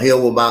Here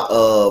with my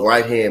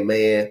right hand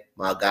man,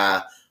 my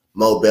guy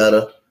Mo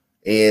Better,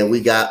 and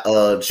we got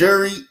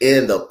Jury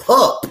and the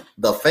pup,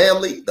 the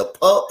family, the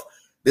pup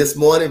this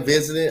morning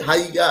visiting. How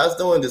you guys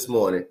doing this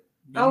morning?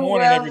 Good morning,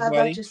 well, everybody.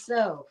 how about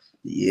yourself?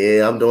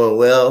 Yeah, I'm doing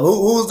well.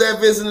 Who's that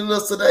visiting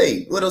us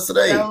today? With us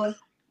today? Bella,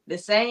 the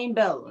same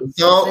Bella, the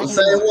So, same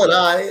same one. one.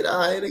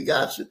 I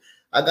got you.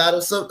 I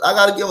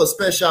gotta give a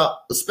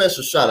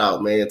special shout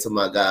out, man, to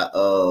my guy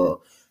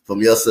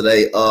from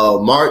yesterday.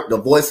 Mark, the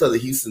voice of the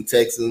Houston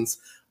Texans.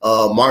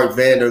 Mark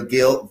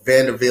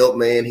Vanderbilt,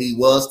 man. He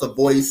was the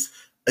voice.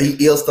 He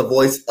is the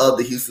voice of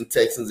the Houston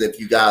Texans. If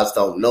you guys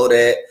don't know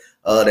that,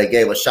 they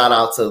gave a shout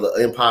out to the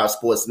Empire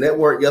Sports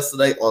Network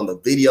yesterday on the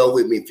video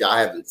with me. If y'all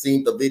haven't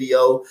seen the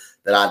video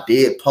that I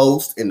did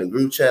post in the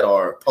group chat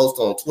or post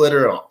on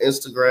Twitter, on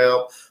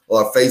Instagram,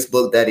 or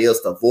Facebook, that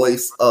is the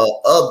voice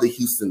of the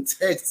Houston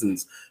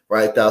Texans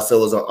right there. So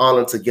it was an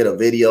honor to get a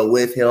video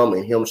with him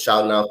and him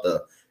shouting out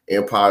the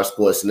Empire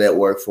Sports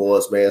Network for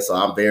us, man. So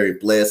I'm very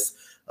blessed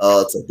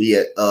to be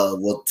at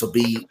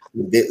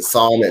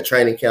saw him at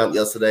training camp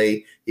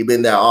yesterday. He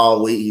been there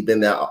all week. He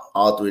been there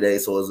all 3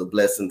 days. So it was a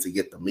blessing to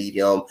get to meet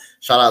him.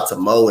 Shout out to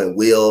Mo and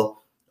Will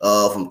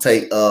from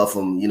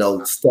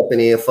stepping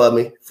in for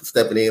me,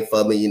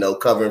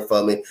 covering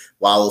for me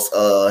while I was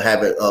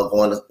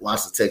going to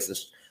watch the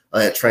Texans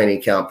at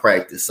training camp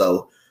practice.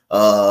 So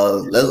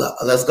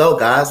let's go,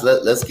 guys.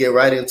 Let's get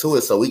right into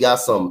it. So we got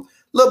some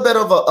little bit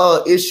of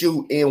a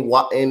issue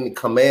in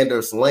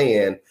Commanders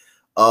land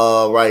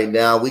right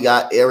now. We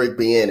got Eric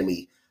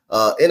Bieniemy.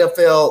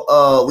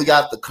 NFL, we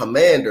got the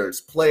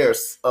Commanders.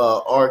 Players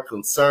are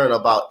concerned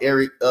about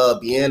Eric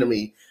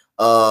Bieniemy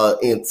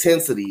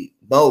intensity.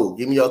 Bo,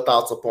 give me your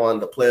thoughts upon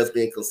the players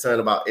being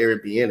concerned about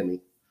Eric Bieniemy.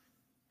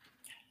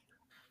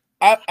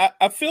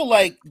 I feel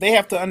like they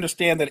have to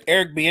understand that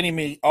Eric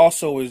Bieniemy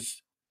also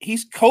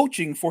he's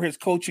coaching for his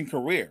coaching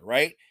career,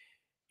 right?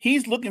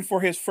 He's looking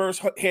for his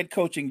first head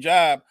coaching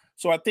job,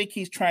 so I think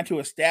he's trying to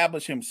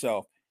establish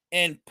himself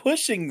and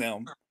pushing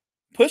them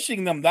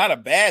not a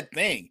bad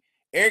thing.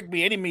 Eric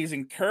Bieniemy is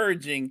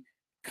encouraging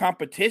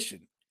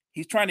competition.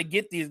 He's trying to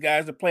get these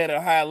guys to play at a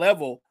high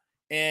level.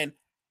 And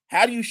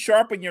how do you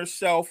sharpen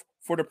yourself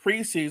for the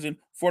preseason,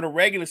 for the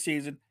regular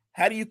season?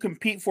 How do you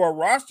compete for a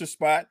roster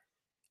spot?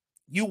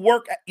 You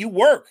work.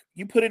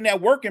 You put in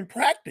that work in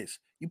practice.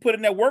 You put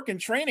in that work in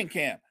training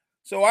camp.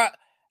 So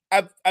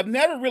I've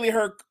never really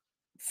heard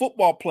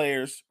football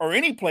players or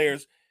any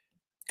players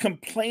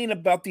complain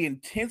about the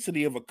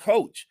intensity of a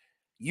coach.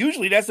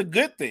 Usually that's a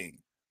good thing.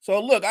 So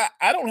look,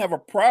 I don't have a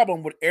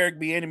problem with Eric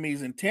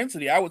Bieniemy's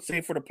intensity. I would say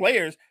for the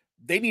players,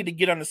 they need to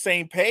get on the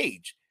same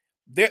page.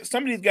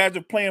 Some of these guys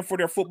are playing for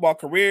their football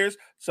careers.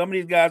 Some of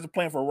these guys are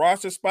playing for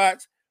roster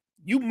spots.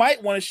 You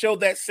might want to show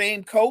that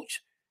same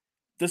coach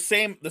the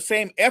same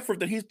effort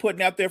that he's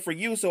putting out there for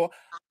you. So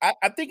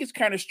I think it's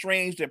kind of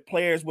strange that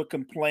players would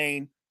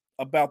complain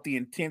about the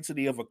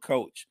intensity of a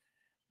coach.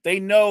 They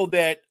know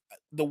that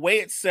the way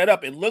it's set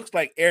up, it looks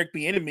like Eric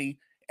Bieniemy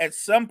at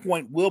some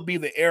point will be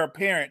the heir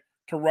apparent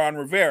to Ron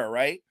Rivera,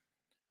 right?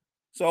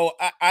 So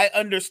I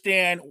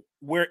understand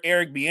where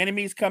Eric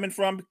Bieniemy is coming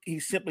from.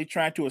 He's simply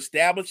trying to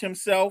establish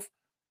himself,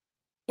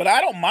 but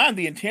I don't mind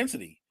the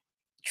intensity.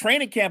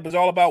 Training camp is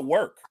all about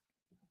work.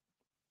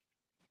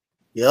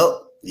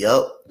 Yep.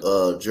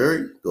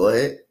 Jury, go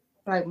ahead.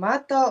 Like my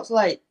thoughts,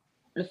 like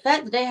the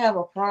fact that they have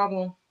a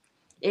problem,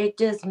 it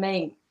just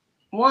made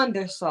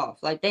they're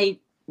soft. Like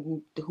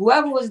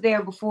whoever was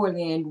there before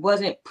then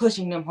wasn't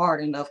pushing them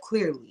hard enough,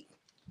 clearly.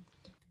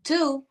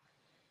 2,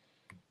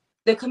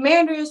 the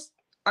Commanders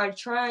are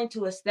trying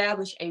to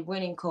establish a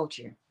winning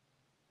culture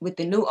with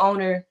the new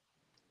owner,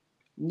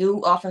 new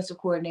offensive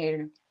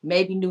coordinator,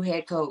 maybe new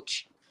head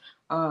coach.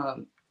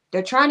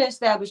 They're trying to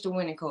establish the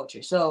winning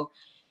culture. So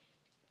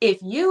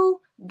if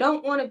you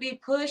don't want to be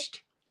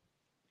pushed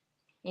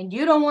and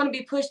you don't want to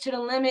be pushed to the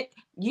limit,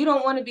 you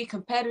don't want to be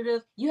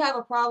competitive, you have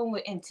a problem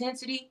with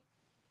intensity.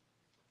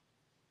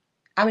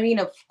 I mean,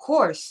 of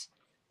course,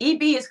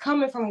 EB is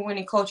coming from a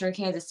winning culture in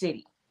Kansas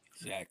City.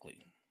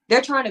 Exactly.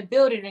 They're trying to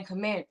build it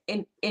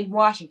in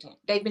Washington.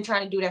 They've been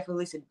trying to do that for at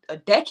least a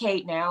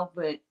decade now,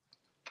 but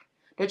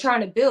they're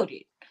trying to build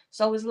it.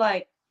 So it's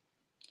like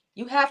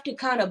you have to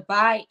kind of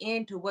buy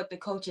into what the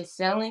coach is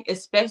selling,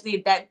 especially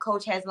if that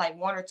coach has like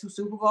 1 or 2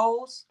 Super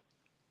Bowls.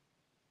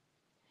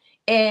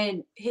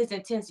 And his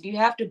intensity, you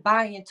have to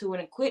buy into it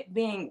and quit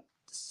being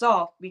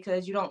soft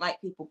because you don't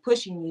like people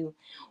pushing you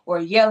or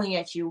yelling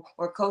at you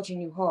or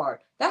coaching you hard.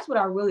 That's what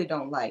I really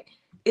don't like.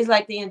 It's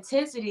like the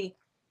intensity,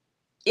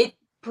 it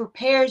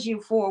prepares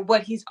you for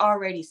what he's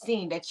already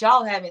seen that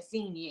y'all haven't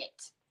seen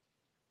yet.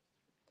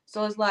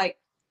 So it's like,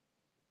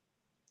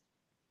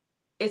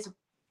 I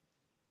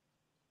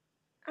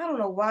don't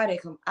know why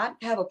I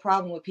have a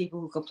problem with people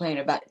who complain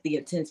about the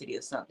intensity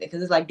of something.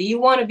 Because it's like, do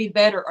you want to be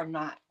better or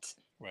not?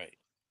 Right.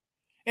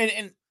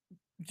 And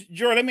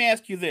Joe, let me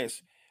ask you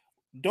this.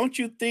 Don't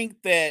you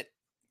think that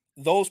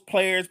those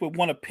players would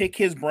want to pick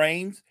his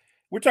brains?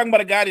 We're talking about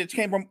a guy that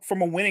came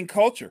from a winning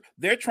culture.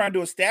 They're trying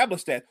to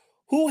establish that.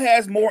 Who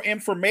has more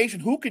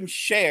information? Who can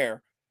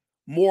share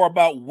more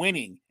about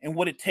winning and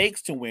what it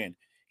takes to win.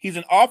 He's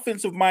an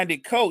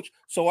offensive-minded coach,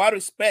 so I'd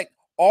expect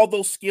all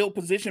those skill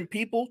position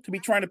people to be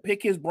trying to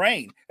pick his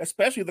brain,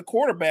 especially the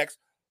quarterbacks.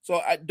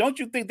 So don't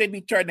you think they'd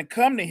be trying to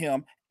come to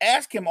him,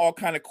 ask him all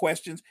kind of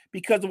questions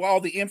because of all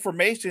the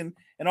information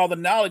and all the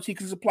knowledge he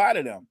can supply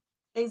to them?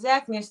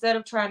 Exactly. Instead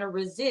of trying to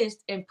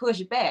resist and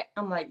push back.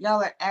 I'm like,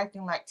 y'all are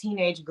acting like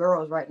teenage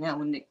girls right now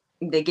when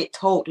they get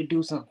told to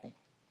do something.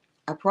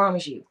 I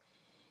promise you.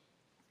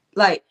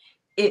 Like,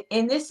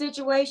 in this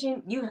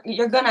situation,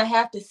 you're going to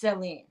have to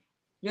sell in.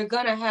 You're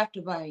going to have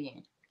to buy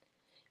in.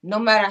 No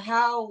matter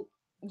how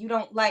you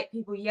don't like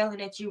people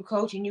yelling at you,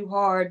 coaching you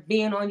hard,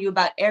 being on you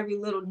about every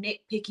little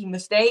nitpicky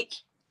mistake,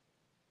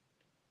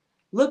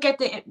 they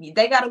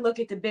got to look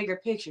at the bigger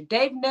picture.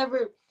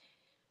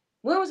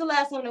 When was the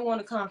last time they won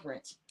a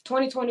conference?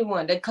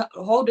 2021. The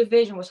whole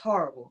division was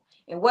horrible.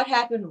 And what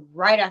happened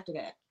right after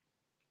that?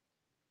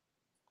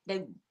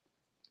 In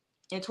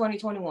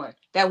 2021,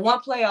 that one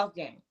playoff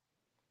game.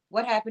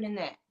 What happened in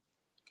that?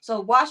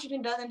 So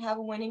Washington doesn't have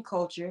a winning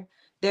culture.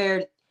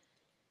 And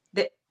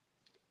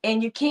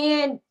you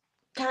can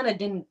kind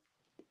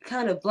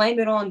of blame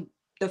it on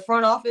the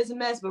front office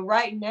mess. But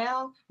right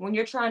now, when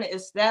you're trying to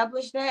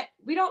establish that,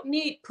 we don't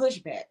need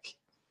pushback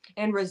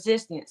and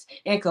resistance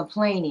and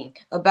complaining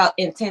about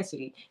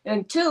intensity.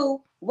 And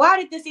two, why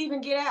did this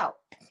even get out?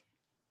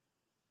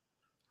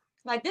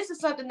 Like, this is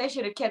something they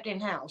should have kept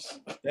in-house.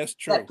 That's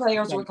true. That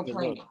players were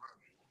complaining.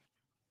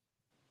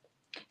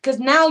 Because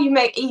now you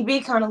make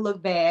EB kind of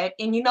look bad,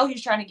 and you know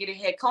he's trying to get a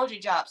head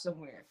coaching job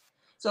somewhere.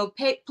 So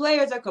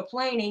players are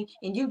complaining,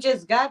 and you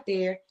just got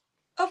there.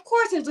 Of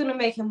course it's going to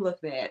make him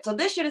look bad. So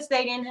this should have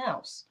stayed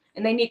in-house,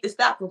 and they need to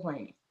stop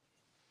complaining.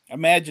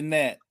 Imagine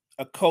that,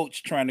 a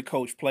coach trying to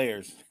coach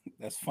players.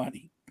 That's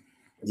funny.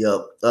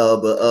 Yep.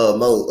 But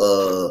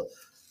Mo,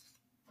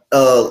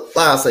 like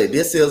I say,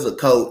 this is a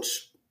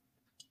coach,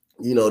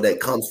 that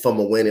comes from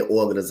a winning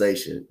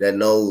organization that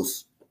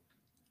knows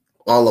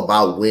all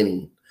about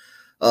winning.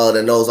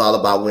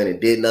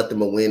 Did nothing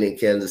but win in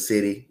Kansas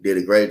City. Did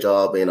a great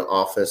job being an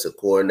offensive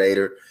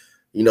coordinator.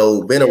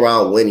 Been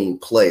around winning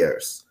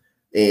players.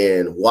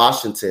 And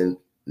Washington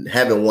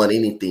haven't won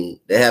anything.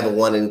 They haven't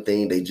won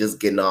anything. They just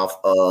getting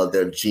off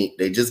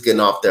They just getting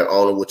off their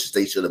owner, which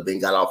they should have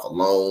been got off a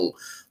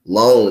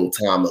long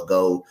time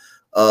ago.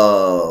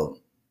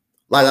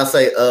 Like I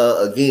say,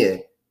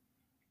 again,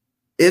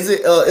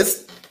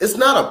 it's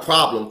not a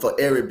problem for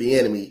Eric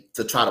Bieniemy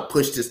to try to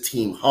push this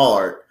team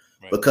hard.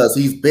 Right. Because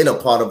he's been a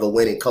part of a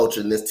winning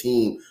culture, and this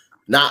team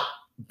not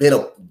been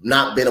a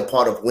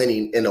part of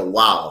winning in a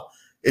while.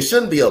 It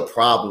shouldn't be a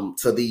problem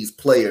to these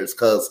players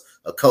because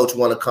a coach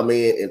want to come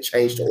in and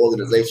change the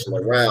organization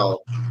around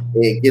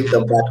and get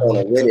them back on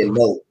a winning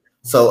note.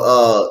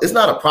 So it's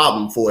not a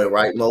problem for it,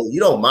 right, Mo? You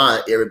don't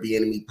mind Eric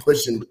Bieniemy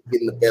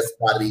getting the best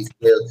out of these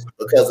players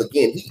because,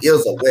 again, he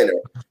is a winner,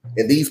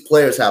 and these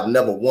players have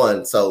never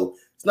won. So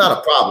it's not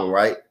a problem,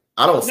 right?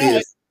 I don't see it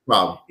as a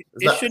problem.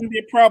 It shouldn't be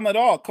a problem at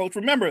all, Coach.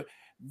 Remember,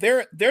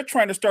 they're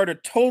trying to start a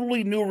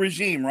totally new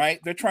regime,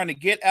 right? They're trying to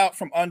get out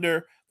from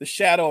under the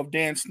shadow of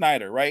Dan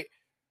Snyder, right?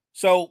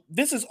 So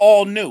this is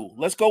all new.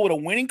 Let's go with a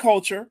winning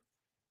culture.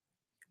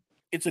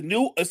 It's a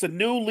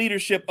new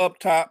leadership up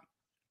top.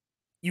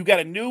 You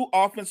got a new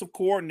offensive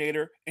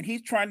coordinator, and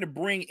he's trying to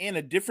bring in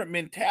a different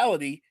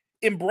mentality.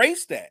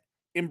 Embrace that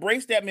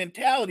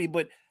mentality.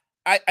 But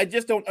I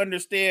just don't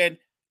understand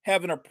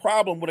having a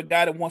problem with a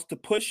guy that wants to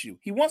push you.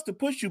 He wants to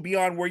push you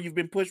beyond where you've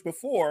been pushed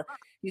before.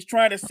 He's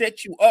trying to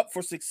set you up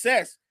for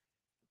success.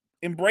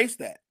 Embrace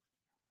that.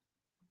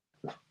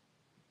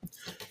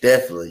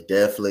 Definitely.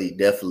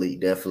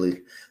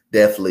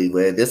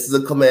 Man, this is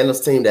a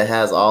Commanders team that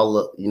has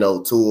all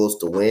the tools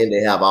to win. They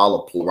have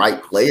all the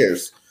right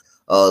players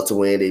to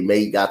win. They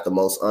may got the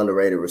most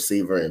underrated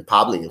receiver in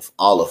probably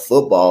all of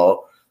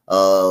football.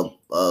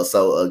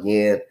 So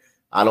again,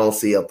 I don't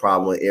see a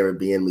problem with Eric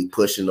Bieniemy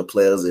pushing the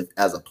players. If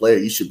as a player,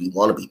 you should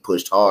want to be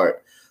pushed hard.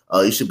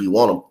 You should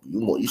want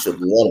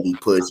to be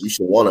pushed. You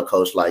should want to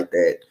coach like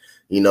that.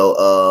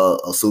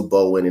 A Super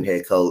Bowl winning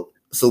head coach,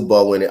 Super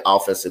Bowl winning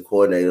offensive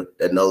coordinator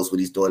that knows what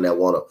he's doing. That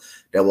want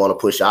to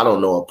push. I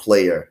don't know a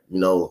player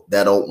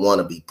that don't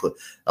want to be put.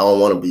 I don't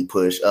want to be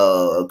pushed.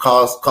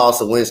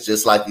 Carson Wentz,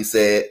 just like you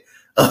said.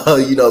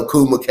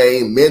 Kuma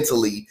came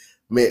mentally.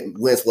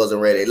 Wentz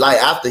wasn't ready. Like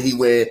after he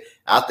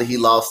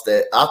lost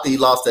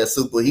that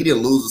Super Bowl, he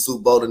didn't lose the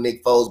Super Bowl to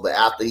Nick Foles, but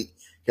after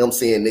him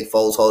seeing Nick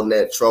Foles holding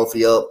that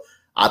trophy up,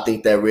 I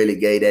think that really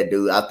gave that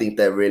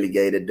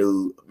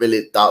dude.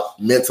 Really thought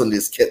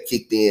mentalness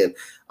kicked in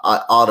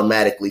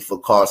automatically for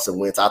Carson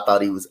Wentz. I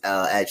thought he was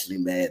actually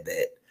mad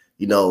that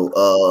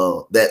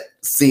that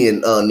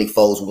seeing Nick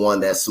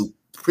Foles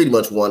pretty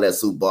much won that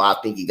Super Bowl. I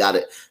think he got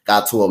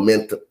to him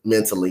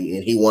mentally,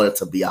 and he wanted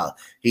to be out.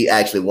 He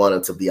actually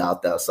wanted to be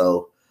out there.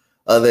 So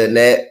other than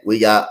that, we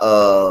got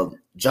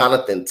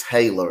Jonathan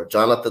Taylor.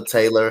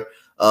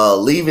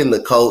 Leaving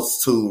the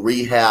Colts to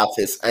rehab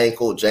his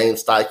ankle.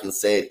 James Steichen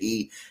said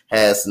he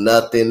has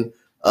nothing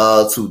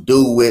to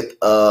do with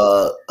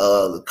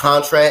the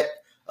contract.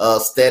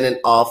 Standing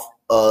off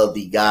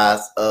the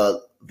guys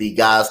the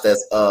guys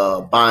that's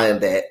buying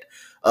that.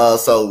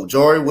 So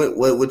Jory,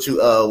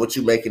 what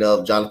you making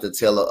of Jonathan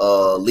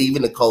Taylor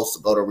leaving the Colts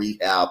to go to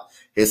rehab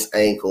his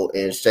ankle,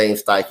 in Shane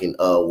Steichen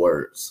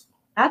words?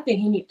 I think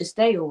he needs to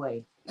stay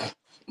away,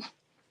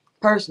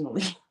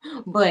 personally.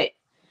 But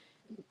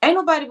ain't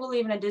nobody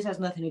believing that this has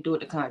nothing to do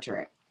with the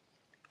contract.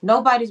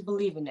 Nobody's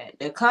believing that.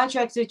 The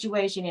contract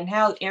situation and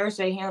how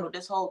Irsay handled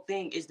this whole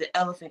thing is the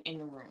elephant in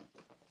the room.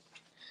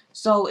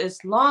 So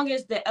as long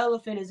as the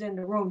elephant is in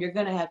the room, you're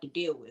gonna have to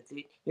deal with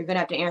it. You're gonna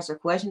have to answer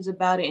questions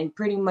about it, and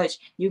pretty much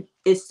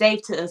it's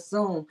safe to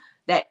assume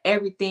that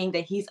everything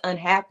that he's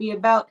unhappy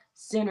about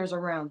centers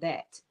around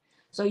that.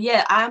 So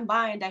yeah, I'm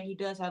buying that he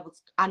does have.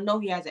 I know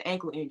he has an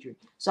ankle injury,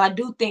 so I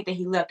do think that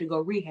he left to go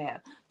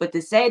rehab. But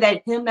to say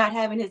that him not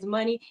having his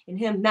money and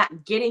him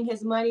not getting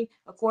his money,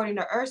 according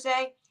to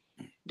Irsay,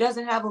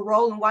 doesn't have a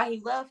role in why he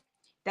left,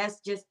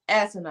 that's just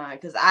asinine,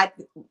 because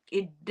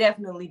it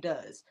definitely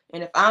does.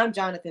 And if I'm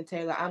Jonathan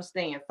Taylor, I'm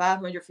staying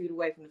 500 feet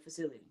away from the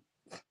facility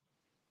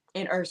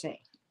in Irsay.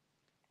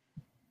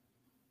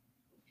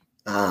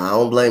 I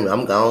don't blame him.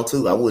 I'm gone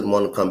too. I wouldn't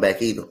want to come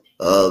back either.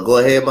 Go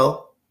ahead,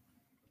 Mo.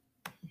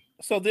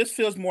 So this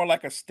feels more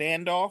like a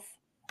standoff,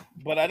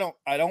 but I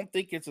don't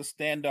think it's a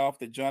standoff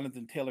that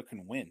Jonathan Taylor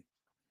can win.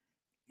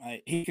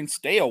 He can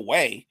stay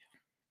away,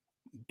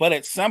 but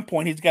at some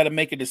point he's got to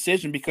make a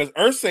decision, because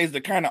Irsay is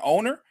the kind of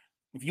owner.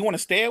 If you want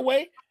to stay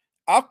away,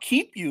 I'll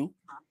keep you,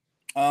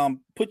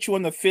 put you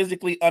on the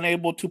physically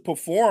unable to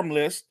perform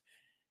list,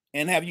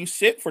 and have you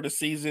sit for the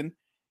season,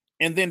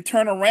 and then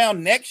turn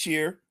around next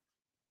year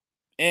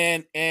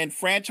and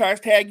franchise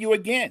tag you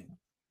again.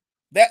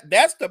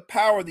 That's the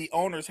power the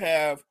owners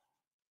have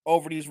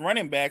over these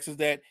running backs, is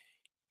that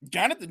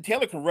Jonathan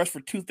Taylor can rush for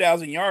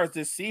 2,000 yards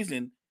this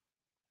season,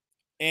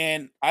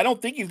 and I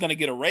don't think he's going to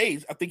get a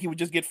raise. I think he would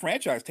just get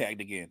franchise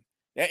tagged again.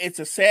 It's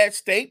a sad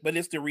state, but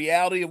it's the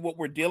reality of what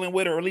we're dealing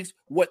with, or at least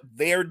what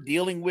they're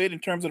dealing with in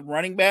terms of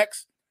running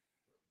backs.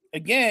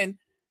 Again,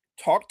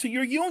 talk to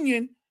your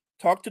union,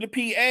 talk to the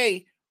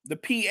PA. The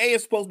PA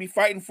is supposed to be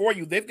fighting for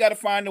you. They've got to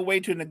find a way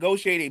to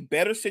negotiate a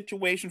better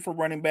situation for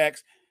running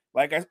backs,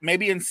 like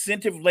maybe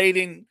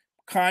incentive-laden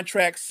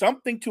contracts,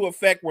 something to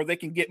effect where they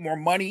can get more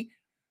money.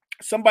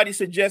 Somebody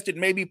suggested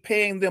maybe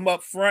paying them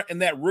up front in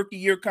that rookie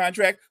year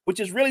contract, which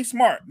is really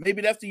smart. Maybe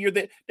that's the year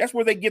that's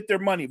where they get their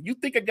money. If you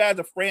think a guy's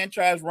a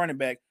franchise running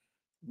back,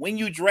 when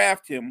you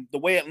draft him, the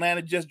way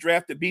Atlanta just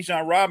drafted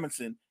Bijan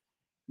Robinson,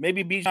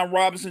 maybe Bijan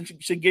Robinson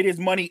should get his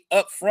money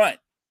up front,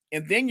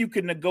 and then you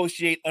can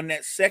negotiate on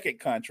that second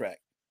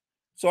contract.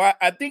 So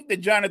I think that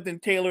Jonathan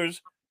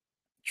Taylor's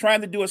trying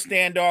to do a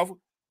standoff.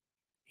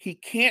 He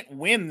can't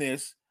win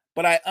this,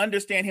 but I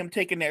understand him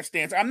taking that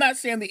stance. I'm not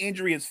saying the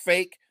injury is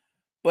fake,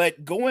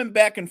 but going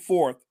back and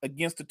forth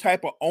against the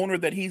type of owner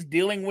that he's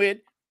dealing with,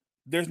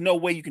 there's no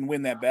way you can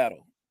win that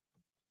battle.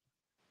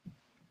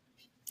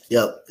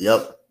 Yep.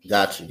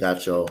 Got you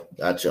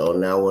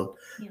on that one.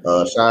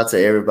 Shout out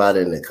to everybody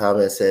in the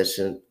comment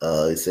section.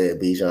 He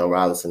said Bijan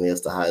Robinson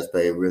is the highest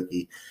paid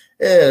rookie.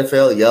 Yeah,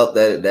 NFL. Yep,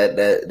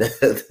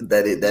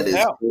 that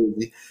is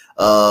crazy.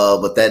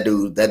 But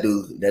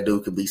that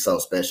dude could be something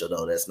special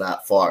though. That's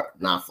not far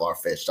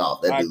fetched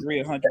off. I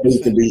agree 100%.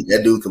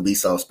 That dude can be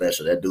something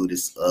special. That dude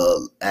is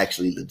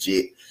actually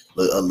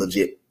a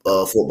legit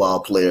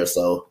football player.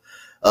 So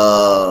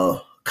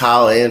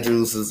Kyle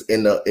Andrews is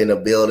in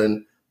the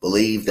building.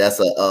 Believe is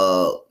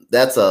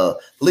that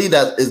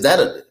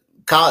a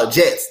Kyle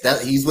Jets?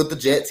 That he's with the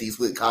Jets. He's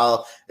with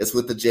Kyle. It's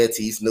with the Jets.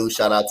 He's new.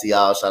 Shout out to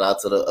y'all. Shout out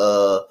to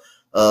the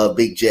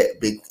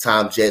big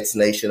time Jets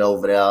nation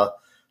over there.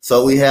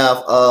 So we have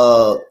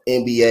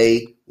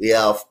NBA. We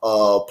have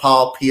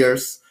Paul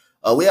Pierce.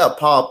 We have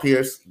Paul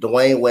Pierce,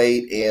 Dwayne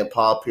Wade, and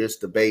Paul Pierce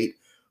debate.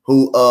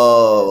 Who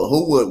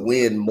would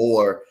win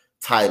more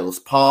titles?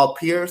 Paul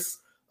Pierce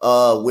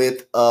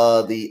with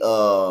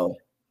the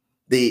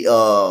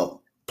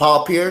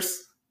Paul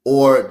Pierce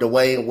or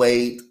Dwayne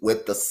Wade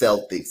with the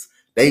Celtics.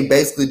 They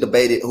basically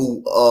debated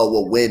who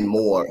will win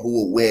more. Who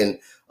will win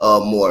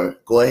more?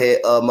 Go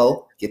ahead,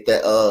 Mo. Get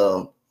that.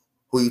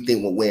 Who you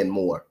think will win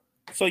more?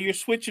 So you're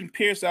switching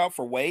Pierce out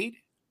for Wade?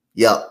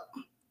 Yep.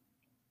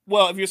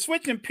 Well, if you're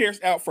switching Pierce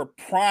out for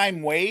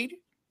prime Wade,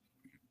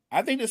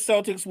 I think the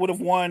Celtics would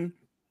have won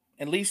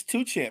at least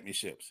 2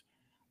 championships.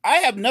 I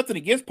have nothing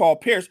against Paul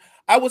Pierce.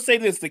 I would say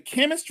this: the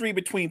chemistry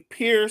between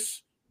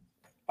Pierce,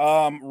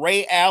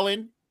 Ray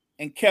Allen,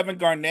 and Kevin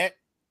Garnett,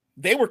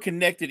 they were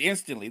connected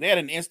instantly. They had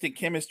an instant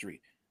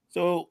chemistry.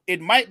 So it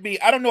might be,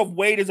 I don't know if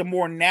Wade is a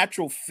more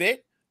natural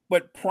fit,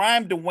 but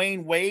prime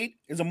Dwayne Wade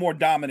is a more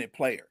dominant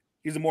player.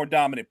 He's a more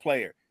dominant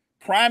player.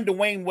 Prime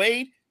Dwayne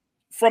Wade,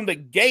 from the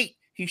gate,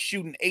 he's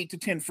shooting 8 to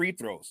 10 free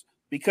throws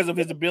because of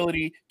his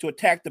ability to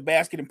attack the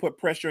basket and put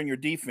pressure on your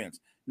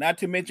defense. Not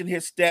to mention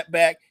his step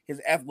back,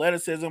 his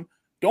athleticism.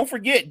 Don't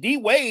forget, D.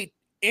 Wade,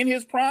 in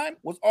his prime,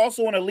 was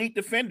also an elite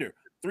defender,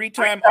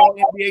 3-time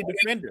All-NBA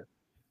defender.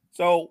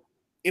 So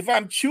if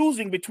I'm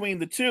choosing between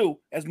the two,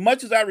 as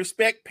much as I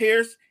respect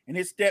Pierce and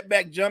his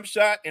step-back jump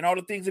shot and all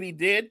the things that he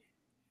did,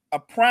 a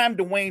prime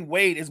Dwayne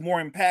Wade is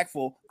more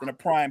impactful than a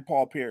prime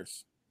Paul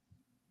Pierce.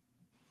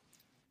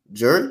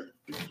 Jury?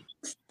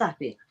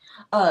 Stop it.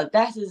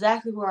 That's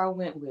exactly where I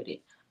went with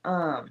it.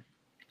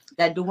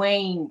 That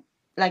Dwayne,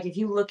 like if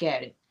you look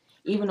at it,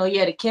 even though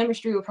the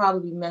chemistry would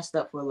probably be messed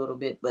up for a little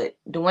bit, but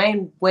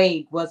Dwayne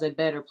Wade was a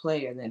better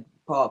player than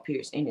Paul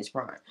Pierce in his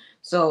prime.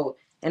 So,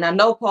 and I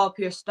know Paul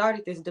Pierce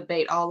started this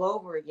debate all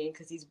over again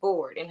because he's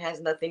bored and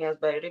has nothing else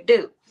better to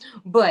do.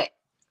 But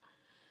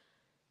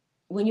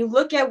when you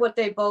look at what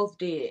they both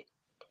did,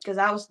 because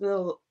I was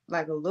still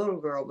like a little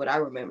girl, but I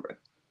remember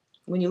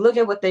when you look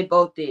at what they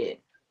both did,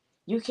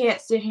 you can't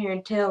sit here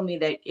and tell me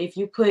that if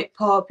you put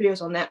Paul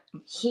Pierce on that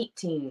Heat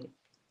team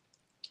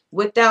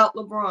without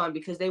LeBron,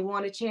 because they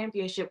won a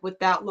championship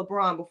without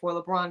LeBron before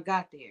LeBron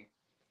got there.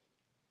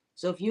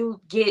 So if you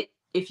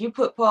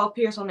put Paul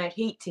Pierce on that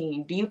Heat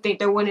team, do you think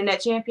they're winning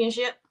that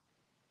championship?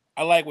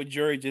 I like what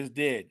Jury just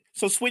did.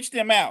 So switch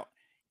them out.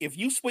 If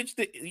you switch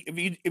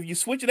if you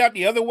switch it out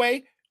the other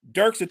way,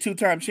 Dirk's a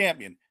 2-time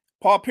champion.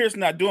 Paul Pierce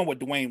not doing what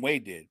Dwayne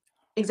Wade did.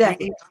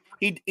 Exactly.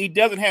 He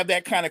doesn't have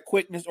that kind of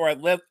quickness or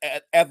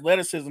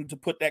athleticism to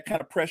put that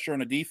kind of pressure on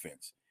the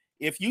defense.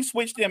 If you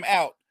switch them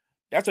out,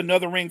 that's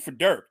another ring for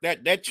Dirk.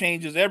 That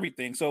changes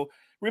everything. So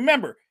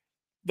remember,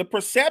 the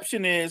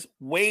perception is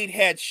Wade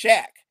had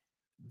Shaq.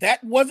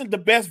 That wasn't the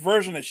best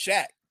version of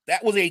Shaq.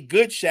 That was a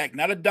good Shaq,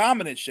 not a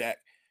dominant Shaq.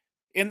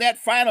 In that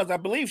finals, I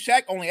believe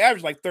Shaq only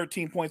averaged like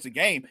 13 points a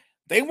game.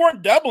 They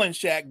weren't doubling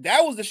Shaq.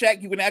 That was the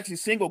Shaq you can actually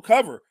single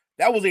cover.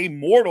 That was a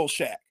mortal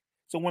Shaq.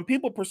 So when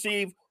people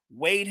perceive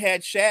Wade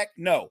had Shaq,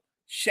 no,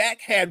 Shaq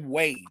had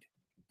Wade.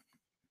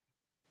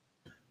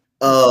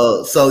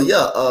 So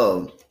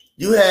yeah,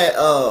 you had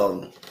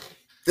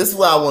this is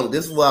what I want.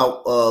 This is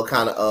what I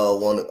kind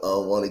of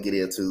want to get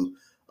into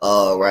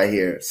right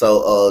here.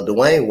 So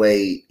Dwayne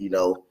Wade, you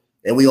know,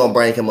 and we gonna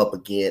bring him up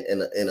again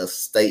in a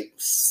state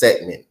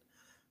segment,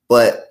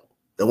 but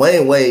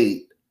Dwayne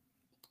Wade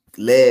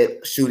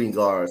led shooting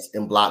guards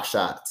in block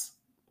shots.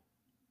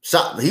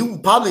 He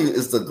probably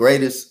is the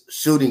greatest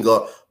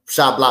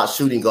shot block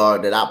shooting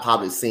guard that I've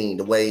probably seen.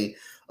 The way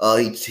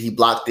he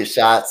blocked his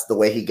shots, the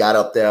way he got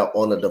up there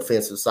on the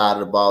defensive side of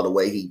the ball, the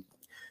way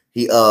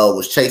he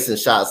was chasing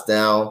shots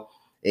down.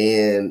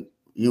 And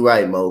you're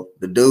right, Mo.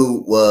 The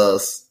dude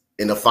was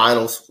in the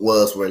finals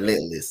was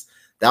relentless.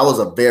 That was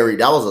a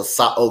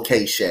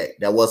okay Shaq.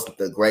 That wasn't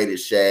the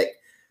greatest Shaq.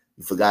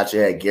 You forgot you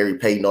had Gary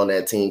Payton on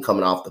that team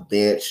coming off the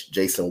bench.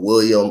 Jason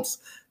Williams.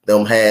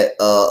 Them had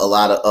got a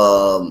lot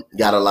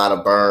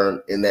of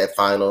burn in that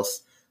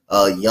finals.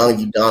 Young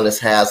Udonis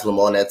Haslem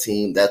on that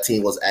team. That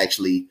team was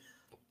actually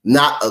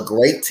not a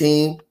great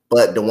team,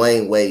 but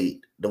Dwayne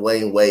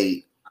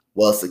Wade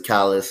was the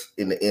catalyst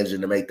in the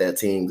engine to make that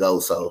team go.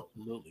 So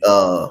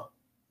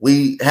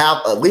we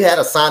had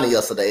a signing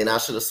yesterday, and I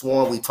should have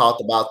sworn we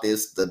talked about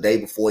this the day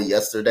before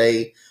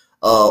yesterday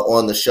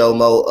on the show.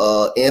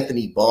 Mo,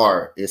 Anthony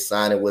Barr is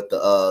signing with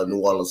the New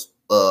Orleans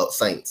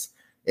Saints.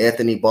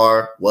 Anthony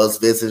Barr was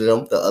visiting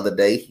them the other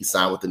day. He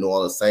signed with the New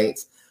Orleans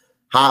Saints.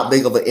 How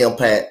big of an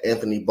impact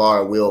Anthony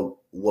Barr will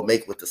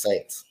make with the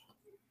Saints?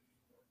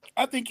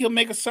 I think he'll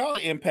make a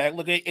solid impact.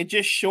 Look, it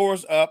just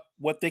shores up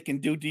what they can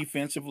do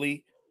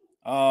defensively.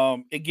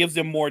 It gives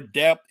them more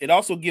depth. It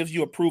also gives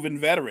you a proven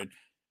veteran.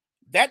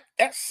 That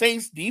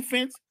Saints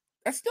defense,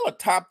 that's still a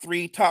top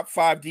 3, top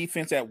 5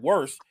 defense at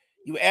worst.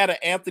 You add an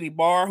Anthony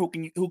Barr who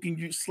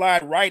can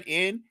slide right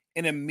in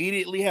and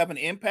immediately have an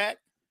impact.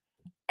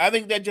 I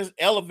think that just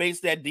elevates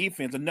that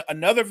defense.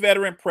 Another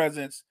veteran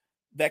presence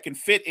that can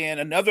fit in,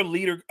 another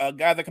leader, a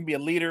guy that can be a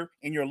leader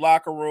in your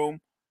locker room.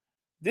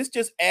 This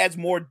just adds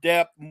more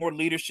depth, more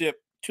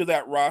leadership to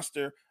that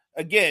roster.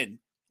 Again,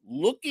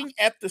 looking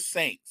at the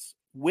Saints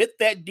with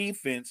that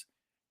defense,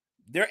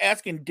 they're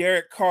asking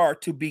Derek Carr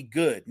to be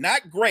good,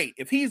 not great.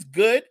 If he's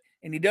good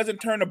and he doesn't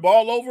turn the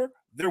ball over,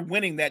 they're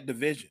winning that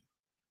division.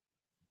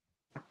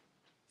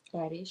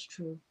 That is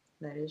true.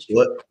 Go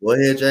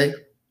ahead, Jay.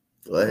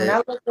 Go ahead. When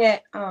I look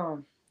at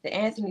the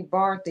Anthony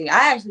Barr thing,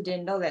 I actually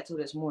didn't know that till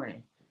this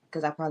morning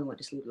because I probably went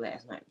to sleep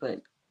last night.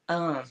 But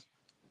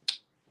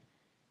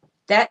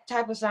that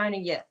type of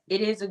signing, yeah,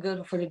 it is a good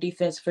one for the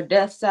defense, for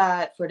depth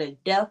side, for the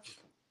depth,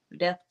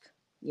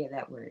 yeah,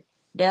 that word,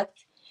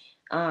 depth,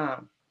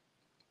 for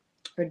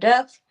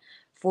depth,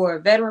 for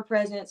veteran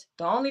presence.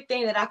 The only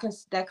thing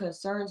that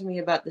concerns me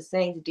about the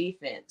Saints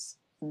defense,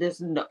 this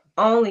is the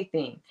only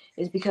thing,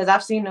 is because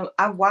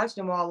I've watched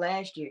them all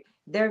last year.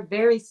 They're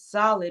very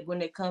solid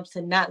when it comes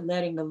to not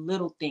letting the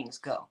little things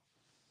go.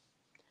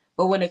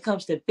 But when it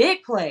comes to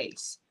big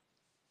plays,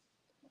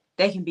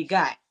 they can be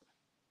got.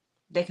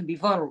 They can be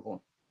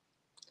vulnerable.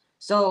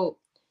 So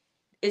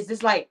is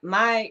this like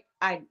the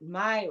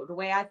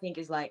way I think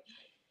is like,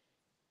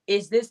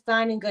 is this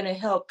signing going to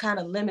help kind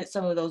of limit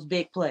some of those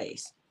big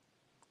plays?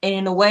 And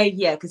in a way,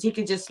 yeah, because he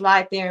could just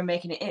slide in and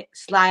make an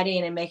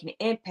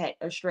impact,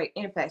 a straight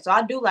impact. So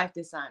I do like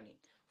this signing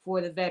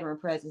for the veteran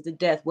presence, the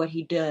depth, what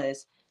he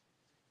does,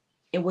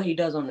 and what he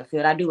does on the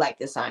field. I do like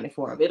this signing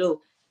for him.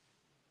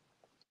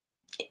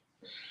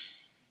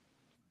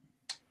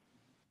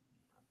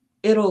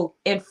 It'll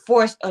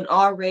reinforce an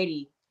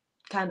already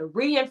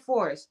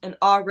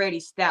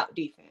stout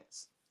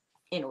defense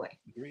in a way.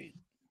 Agreed.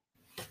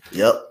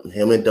 Yep,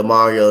 him and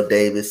Demario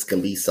Davis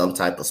can be some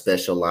type of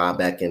special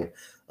linebacking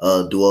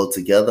duo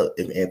together.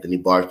 If Anthony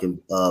Barr can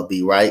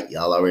be right,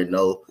 y'all already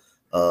know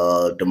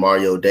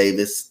Demario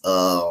Davis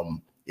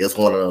is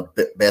one of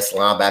the best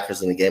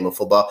linebackers in the game of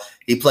football.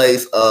 He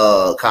plays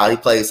Kyle. He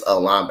plays a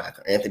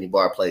linebacker. Anthony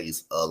Barr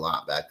plays a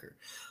linebacker.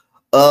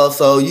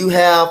 So you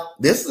have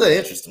this is an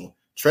interesting one.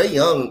 Trea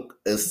Young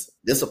is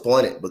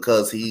disappointed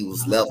because he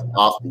was left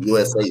off the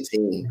USA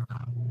team.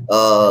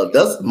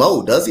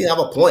 Does he have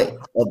a point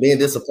of being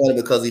disappointed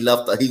because he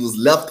was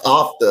left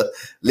off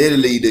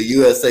literally the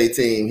USA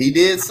team? He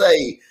did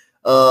say,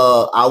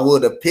 I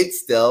would have picked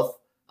Steph,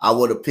 I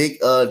would have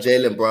picked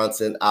Jalen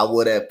Brunson, I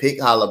would have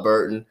picked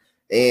Halliburton,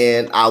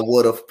 and I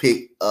would have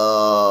picked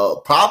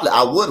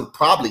probably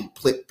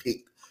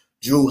picked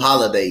Drew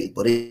Holiday,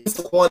 but he's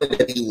disappointed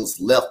that he was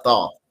left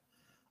off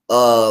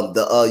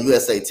the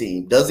USA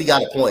team. Does he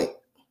got a point?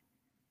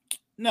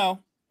 No.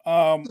 He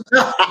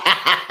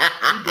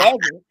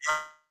doesn't.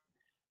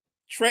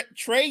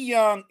 Trea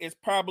Young is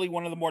probably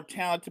one of the more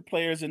talented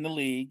players in the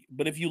league,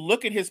 but if you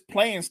look at his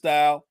playing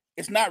style,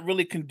 it's not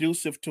really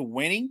conducive to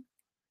winning.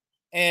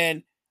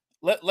 And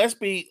let's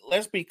be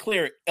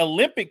clear.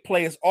 Olympic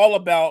play is all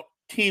about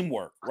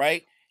teamwork,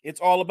 right? It's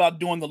all about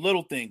doing the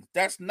little things.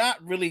 That's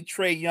not really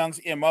Trea Young's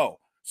MO.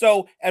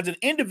 So as an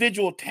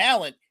individual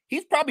talent,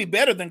 he's probably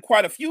better than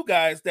quite a few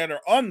guys that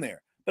are on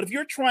there. But if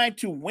you're trying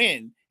to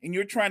win and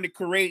you're trying to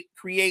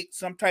create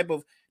some type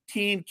of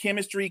team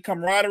chemistry,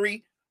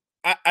 camaraderie,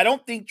 I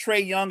don't think Trea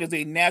Young is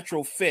a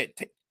natural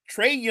fit.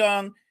 Trea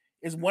Young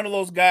is one of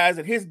those guys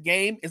that his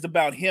game is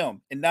about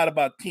him and not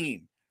about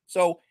team.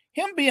 So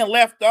him being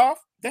left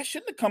off, that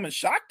shouldn't have come as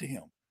shock to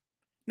him.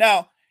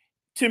 Now,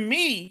 to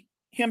me,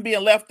 him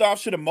being left off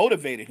should have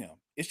motivated him.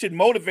 It should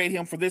motivate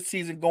him for this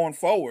season going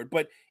forward.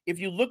 But if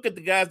you look at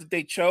the guys that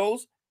they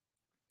chose,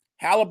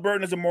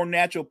 Halliburton is a more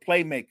natural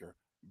playmaker.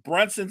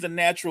 Brunson's a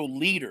natural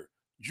leader.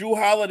 Drew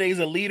Holiday is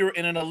a leader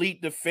and an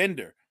elite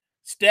defender.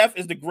 Steph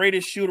is the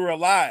greatest shooter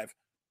alive.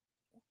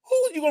 Who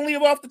are you going to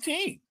leave off the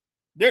team?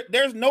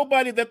 There's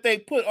nobody that they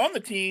put on the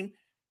team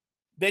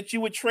that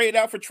you would trade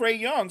out for Trea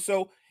Young.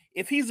 So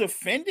if he's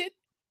offended,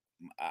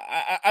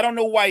 I don't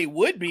know why he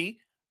would be.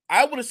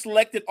 I would have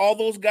selected all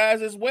those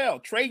guys as well.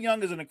 Trea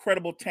Young is an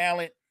incredible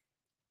talent,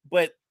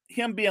 but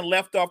him being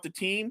left off the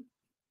team,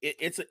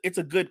 it's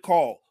a good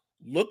call.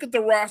 Look at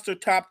the roster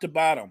top to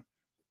bottom.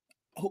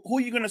 Who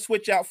are you going to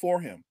switch out for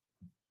him?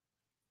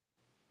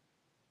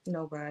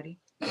 Nobody.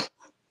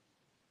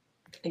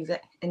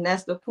 Exactly. And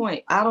that's the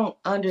point. I don't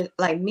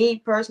me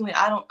personally,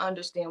 I don't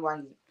understand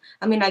why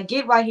I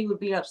get why he would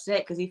be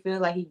upset because he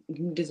feels like he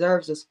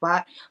deserves a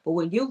spot. But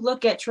when you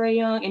look at Trea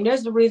Young, and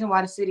there's the reason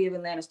why the city of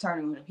Atlanta's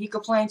turning on him. He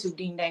complains too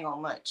dang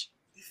on much.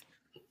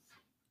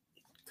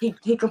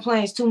 He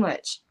complains too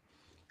much.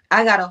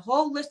 I got a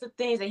whole list of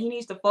things that he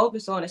needs to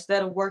focus on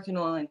instead of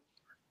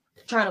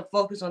trying to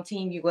focus on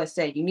Team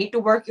USA. You need to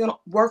work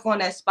on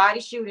that spotty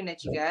shooting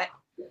that you got,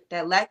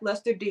 that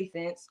lackluster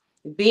defense,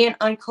 being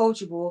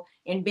uncoachable,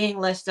 and being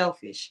less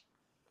selfish.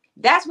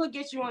 That's what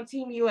gets you on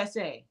Team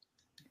USA.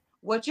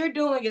 What you're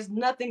doing is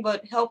nothing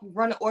but help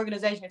run the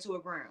organization into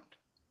a ground.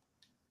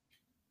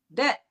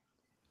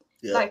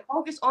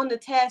 Focus on the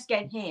task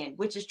at hand,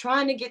 which is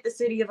trying to get the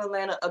city of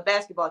Atlanta a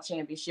basketball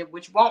championship,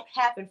 which won't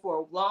happen for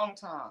a long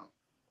time.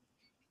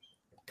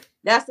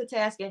 That's the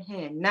task at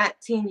hand,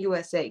 not Team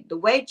USA. The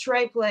way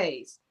Trea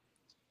plays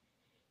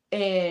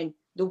and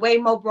the way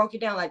Mo broke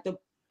it down, like the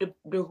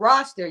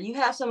roster, you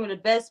have some of the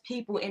best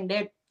people in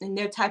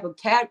their type of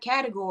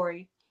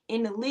category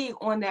in the league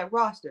on that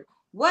roster.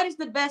 What is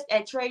the best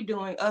at Trea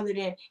doing other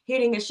than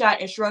hitting a shot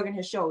and shrugging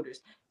his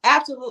shoulders?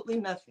 Absolutely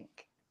nothing.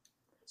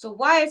 So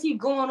why is he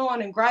going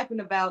on and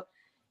griping about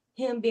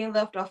him being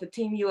left off of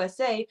Team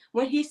USA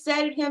when he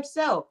said it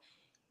himself?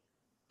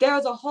 There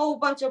was a whole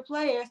bunch of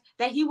players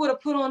that he would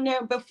have put on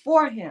there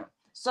before him.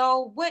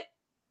 So what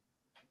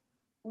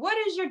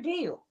is your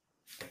deal?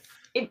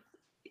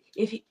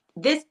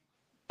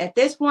 At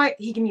this point,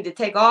 he can either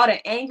take all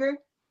the anger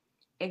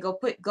and go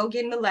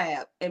get in the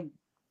lab and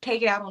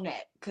take it out on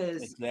that.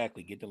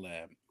 Exactly, get the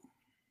lab.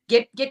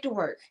 Get to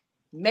work.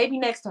 Maybe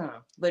next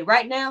time. But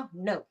right now,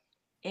 no.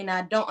 And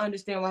I don't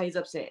understand why he's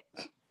upset.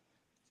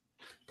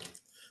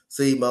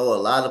 See, Mo, a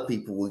lot of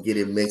people will get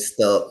it mixed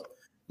up.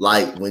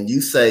 Like when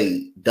you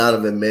say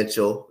Donovan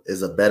Mitchell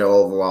is a better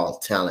overall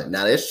talent.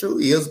 Now, that's true.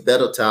 He is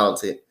better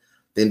talented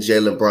than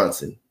Jalen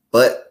Brunson.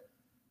 But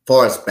as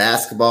far as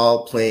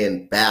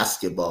playing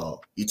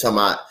basketball, you talking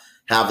about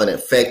having an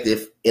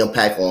effective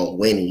impact on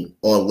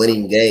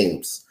winning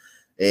games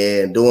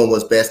and doing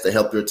what's best to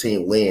help your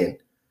team win.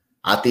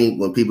 I think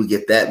when people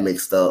get that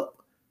mixed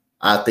up,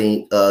 I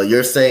think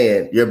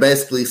you're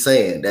basically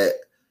saying that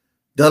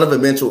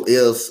Donovan Mitchell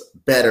is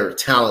better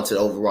talented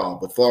overall.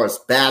 But as far as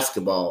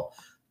basketball,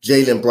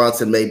 Jalen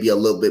Brunson may be a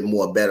little bit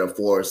more better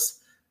for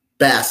us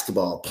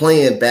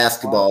playing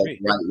basketball the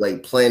right way,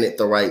 playing it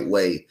the right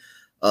way.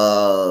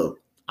 I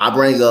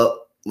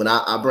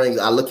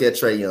look at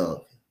Trea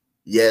Young.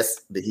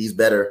 Yes, that he's a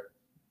better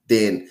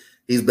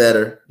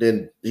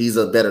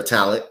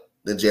talent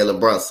than Jalen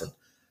Brunson.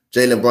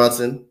 Jalen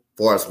Brunson,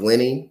 for us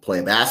winning,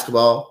 playing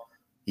basketball,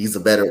 he's a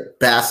better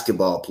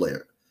basketball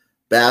player.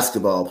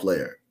 Basketball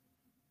player.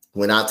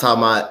 When I talk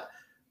about,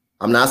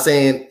 I'm not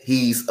saying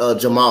he's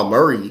Jamal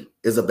Murray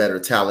is a better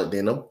talent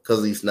than him,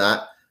 because he's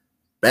not.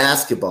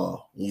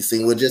 Basketball. You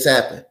see what just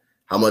happened.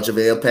 How much of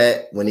an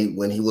impact when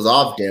he was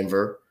off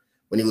Denver,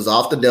 when he was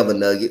off the Denver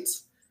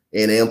Nuggets,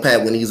 and the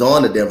impact when he's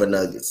on the Denver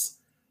Nuggets.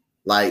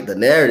 Like the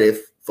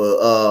narrative for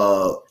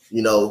the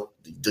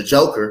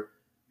Joker,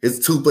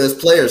 his two best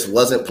players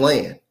wasn't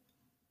playing,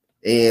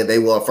 and they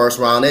were a first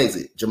round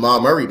exit.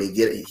 Jamal Murray,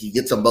 he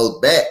gets them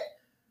both back.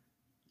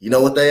 You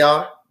know what they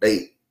are?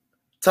 They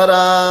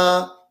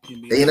ta-da!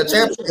 They in the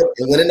championship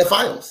and win in the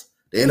finals.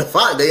 They in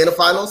the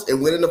finals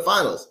and win in the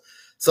finals.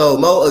 So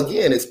Mo,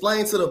 again,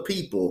 explain to the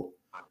people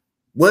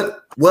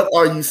what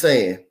are you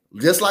saying?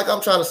 Just like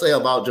I'm trying to say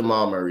about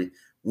Jamal Murray,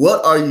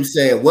 what are you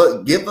saying?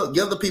 What give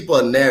the people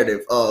a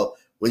narrative of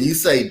when you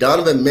say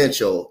Donovan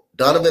Mitchell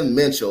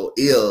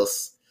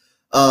is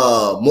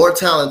more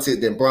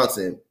talented than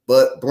Brunson,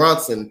 but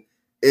Brunson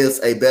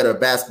is a better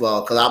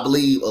basketball, because I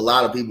believe a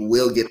lot of people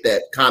will get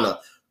that kind of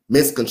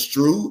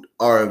misconstrued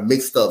or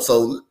mixed up.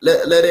 So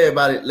let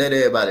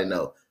everybody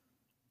know.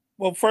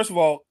 Well, first of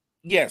all,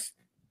 yes,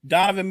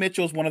 Donovan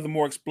Mitchell is one of the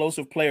more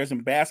explosive players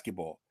in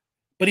basketball,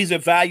 but he's a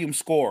volume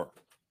scorer.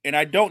 And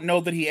I don't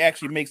know that he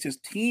actually makes his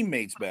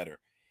teammates better.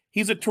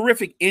 He's a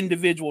terrific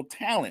individual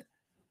talent.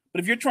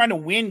 But if you're trying to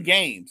win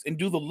games and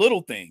do the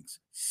little things,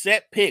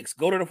 set picks,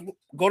 go to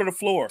the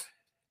floor,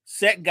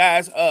 set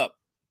guys up,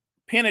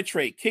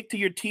 penetrate, kick to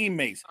your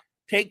teammates,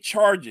 take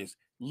charges,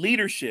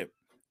 leadership,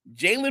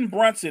 Jalen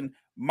Brunson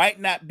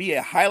might not be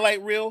a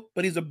highlight reel,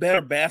 but he's a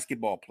better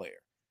basketball player.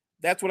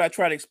 That's what I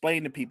try to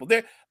explain to people.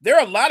 There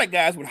are a lot of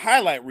guys with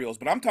highlight reels,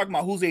 but I'm talking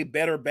about who's a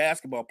better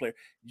basketball player.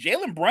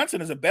 Jalen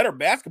Brunson is a better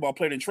basketball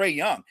player than Trea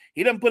Young.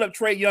 He doesn't put up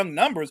Trea Young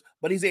numbers,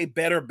 but he's a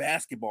better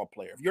basketball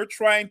player. If you're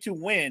trying to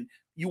win,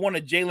 you want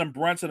a Jalen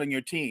Brunson on your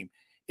team.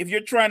 If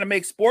you're trying to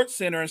make Sports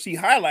Center and see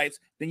highlights,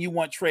 then you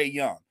want Trea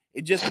Young.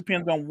 It just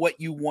depends on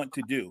what you want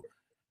to do.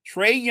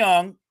 Trea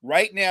Young,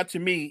 right now, to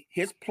me,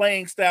 his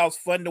playing style is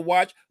fun to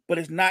watch, but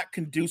it's not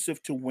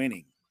conducive to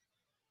winning.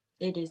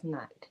 It is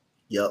not.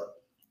 Yep.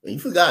 You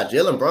forgot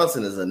Jalen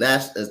Brunson is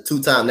a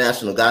two-time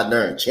national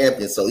goddamn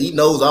champion, so he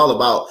knows all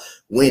about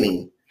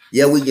winning.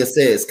 Yeah, we can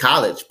say it's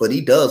college, but he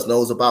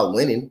knows about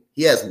winning.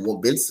 He has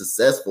been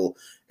successful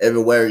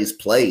everywhere he's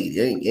played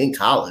in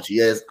college. He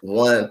has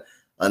been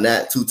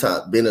a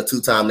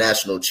two-time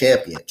national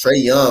champion. Trea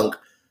Young,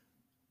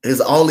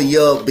 his only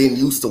year being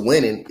used to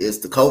winning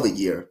is the COVID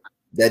year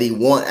that he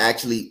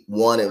actually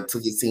won and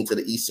took his team to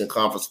the Eastern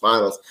Conference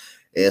Finals.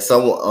 And a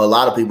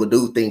lot of people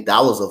do think that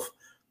was a fluke.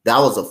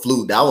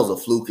 That was a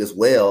fluke as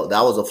well.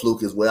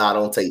 I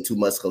don't take too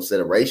much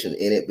consideration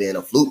in it being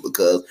a fluke,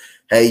 because,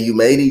 hey, you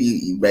made it.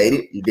 You made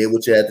it. You did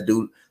what you had to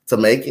do to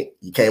make it.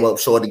 You came up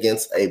short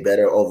against a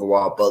better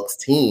overall Bucks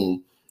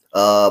team,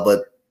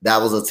 but that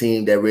was a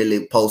team that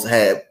really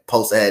had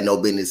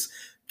no business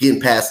getting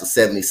past the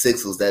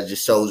 76ers. That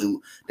just shows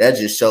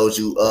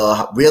you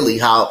really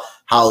how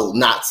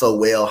not so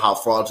well, how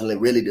fraudulent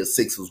really the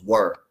Sixers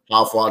were.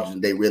 How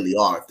fraudulent they really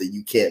are. If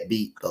you can't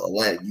beat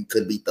you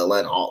could beat the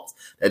Atlanta Hawks.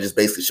 That just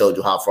basically showed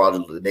you how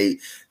fraudulent they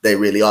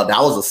really are.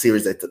 That was a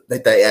series that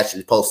they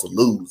actually supposed to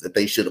lose, that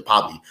they should have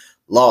probably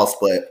lost.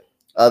 But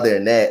other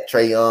than that,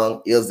 Trea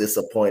Young is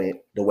disappointed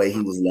the way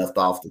he was left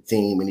off the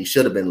team, and he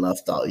should have been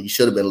left off. He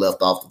should have been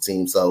left off the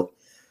team. So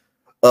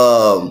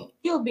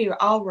he'll be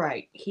all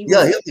right. He'll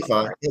be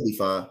fine. Right. He'll be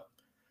fine.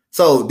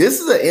 So this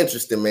is an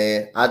interesting,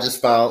 man. I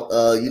just found,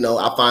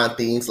 I find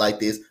things like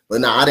this, but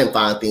no, I didn't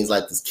find things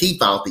like this. Key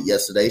found it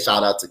yesterday.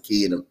 Shout out to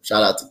Key.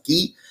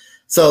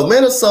 So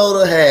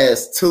Minnesota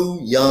has two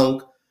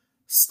young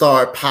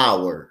star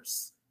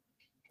powers.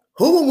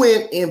 Who will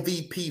win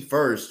MVP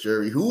first,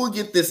 Jerry? Who will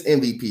get this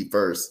MVP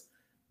first?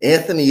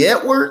 Anthony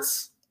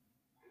Edwards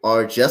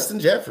or Justin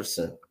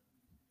Jefferson?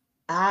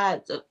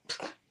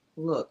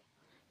 Look,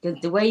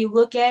 the way you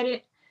look at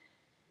it,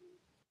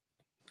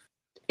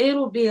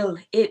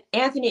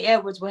 Anthony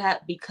Edwards will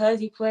have,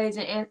 because he plays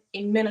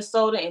in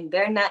Minnesota and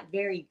they're not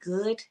very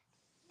good,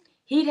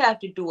 he'd have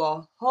to do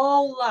a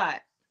whole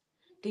lot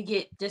to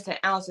get just an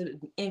ounce of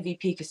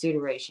MVP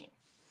consideration.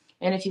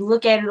 And if you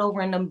look at it over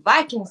in the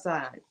Viking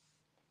side,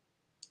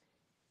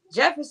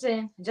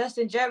 Justin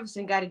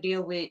Jefferson got to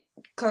deal with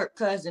Kirk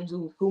Cousins,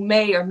 who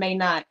may or may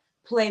not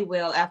play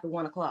well after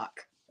 1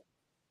 o'clock.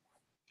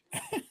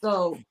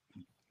 So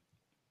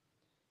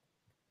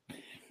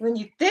when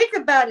you think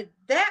about it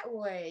that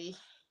way,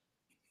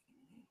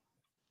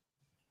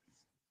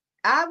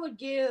 I would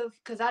give,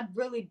 because I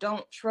really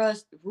don't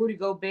trust Rudy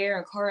Gobert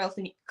and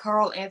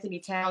Karl Anthony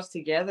Towns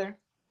together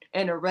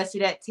and the rest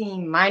of that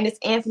team minus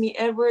Anthony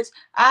Edwards.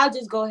 I'll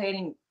just go ahead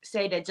and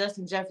say that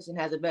Justin Jefferson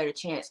has a better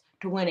chance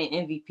to win an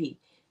MVP,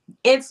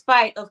 in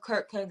spite of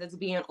Kirk Cousins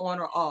being on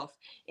or off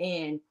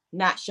and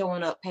not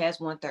showing up past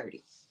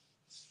 1:30.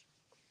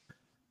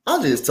 I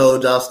just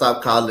told y'all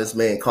stop calling this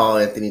man Carl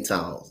Anthony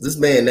Towns. This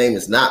man's name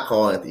is not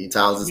Carl Anthony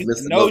Towns. It's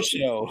Mr. No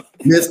Show.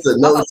 Mr.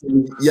 No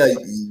Show. Yeah,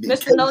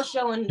 Mr. No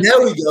Show.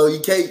 There we go. You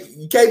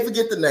can't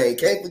forget the name.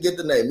 Can't forget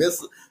the name.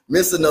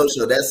 Mr. No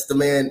Show. That's the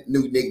man's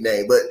new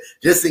nickname. But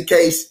just in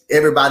case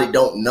everybody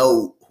don't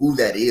know who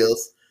that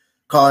is,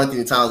 Carl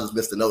Anthony Towns is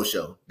Mr. No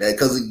Show.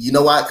 Because you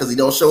know why? Because he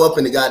don't show up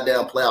in the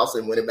goddamn playoffs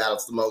and when it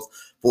matters the most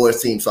for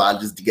his team. So I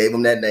just gave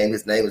him that name.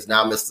 His name is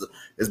now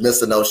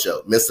Mr. No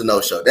Show. Mr.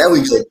 No Show. There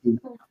we go.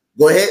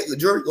 Go ahead,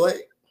 Drew. Go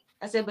ahead.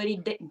 I said, but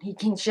he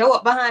can show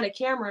up behind a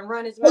camera and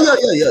run his mouth.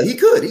 Oh, yeah. He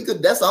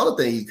could. That's the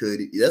only thing he could.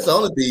 That's the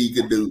only thing he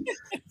could do.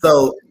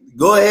 So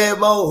go ahead,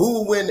 Mo. Who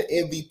will win the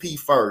MVP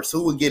first?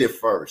 Who will get it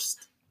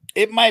first?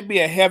 It might be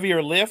a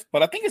heavier lift,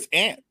 but I think it's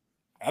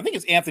I think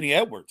it's Anthony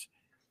Edwards.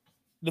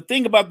 The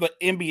thing about the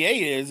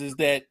NBA is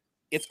that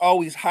it's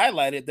always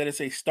highlighted that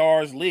it's a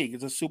stars league.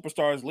 It's a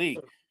superstars league.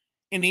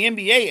 In the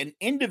NBA, an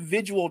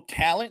individual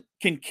talent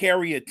can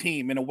carry a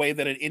team in a way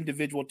that an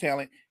individual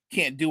talent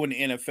can't do in the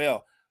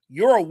NFL.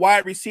 You're a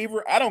wide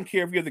receiver. I don't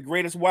care if you're the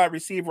greatest wide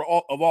receiver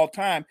of all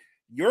time.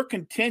 You're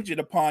contingent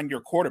upon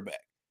your quarterback.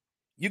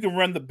 You can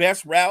run the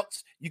best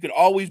routes. You can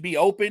always be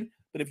open.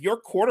 But if your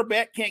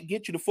quarterback can't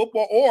get you the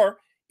football, or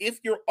if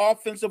your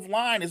offensive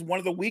line is one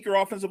of the weaker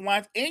offensive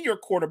lines and your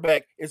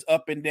quarterback is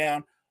up and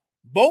down,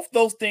 both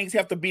those things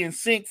have to be in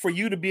sync for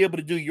you to be able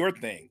to do your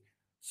thing.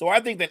 So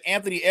I think that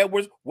Anthony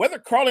Edwards, whether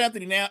Karl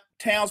Anthony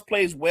Towns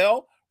plays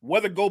well,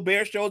 whether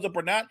Gobert shows up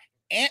or not,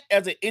 and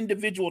as an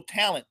individual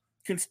talent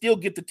can still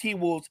get the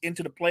T-Wolves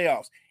into the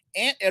playoffs.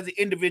 And as an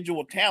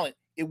individual talent,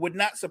 it would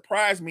not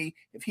surprise me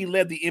if he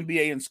led the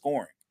NBA in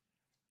scoring.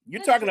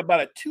 You're talking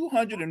about a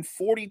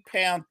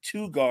 240-pound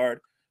two guard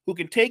who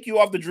can take you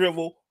off the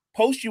dribble,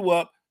 post you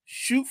up,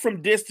 shoot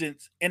from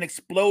distance, and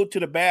explode to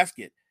the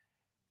basket.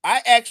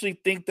 I actually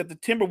think that the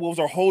Timberwolves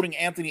are holding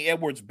Anthony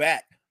Edwards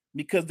back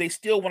because they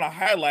still want to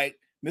highlight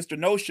Mr.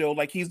 No-Show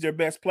like he's their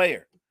best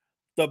player.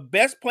 The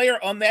best player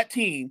on that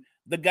team,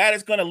 the guy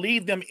that's going to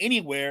lead them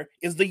anywhere,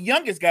 is the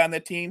youngest guy on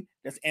that team.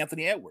 That's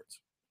Anthony Edwards.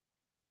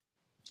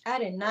 I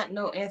did not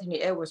know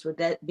Anthony Edwards was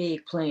that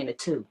big playing a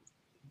two.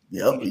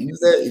 Yep, he was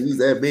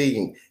that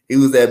big. He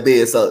was that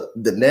big. So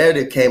the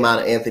narrative came out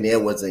of Anthony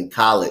Edwards in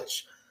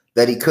college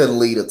that he couldn't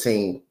lead a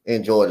team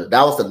in Georgia.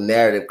 That was the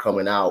narrative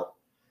coming out.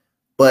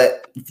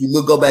 But if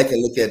you go back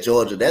and look at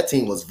Georgia, that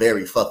team was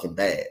very fucking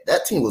bad.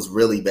 That team was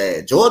really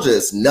bad. Georgia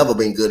has never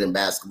been good in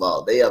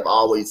basketball. They have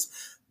always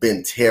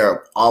been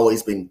terrible,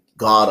 always been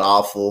god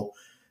awful.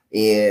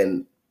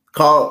 And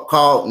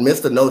Carl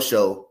Mr.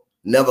 No-Show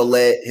never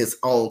led his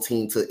own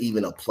team to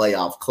even a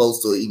playoff,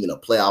 close to even a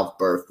playoff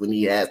berth when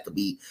he has to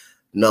be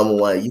number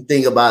one. You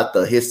think about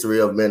the history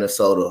of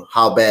Minnesota,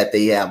 how bad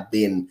they have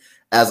been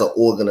as an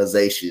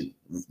organization.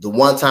 The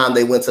one time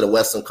they went to the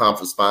Western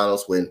Conference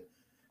Finals when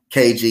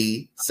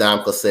KG,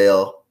 Sam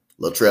Cassell,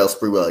 Latrell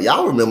Sprewell.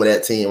 Y'all remember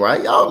that team,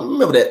 right? Y'all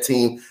remember that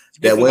team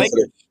that went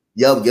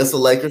against the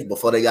Lakers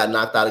before they got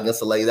knocked out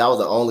against the Lakers. That was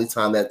the only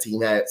time that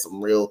team had some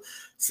real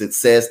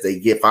success. They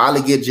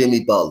finally get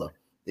Jimmy Butler.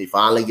 They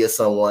finally get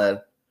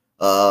someone.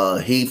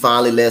 He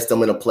finally lets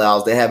them in the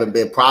playoffs. They haven't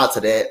been prior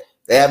to that.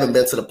 They haven't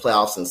been to the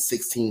playoffs in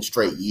 16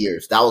 straight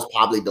years. That was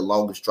probably the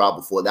longest draw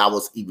before that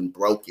was even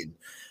broken.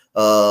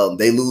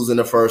 They lose in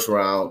the first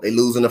round.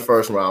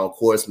 Of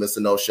course, Mr.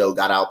 No-Show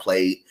got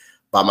outplayed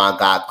by my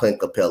guy Clint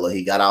Capella.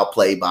 He got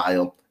outplayed by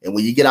him. And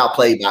when you get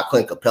outplayed by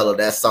Clint Capella,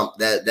 that's something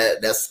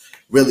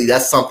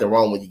that's something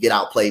wrong when you get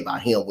outplayed by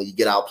him. When you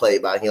get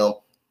outplayed by him,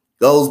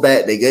 goes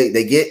back, they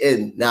get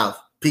in. Now,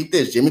 peep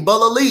this, Jimmy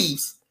Butler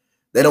leaves.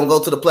 They don't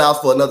go to the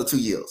playoffs for another 2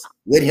 years.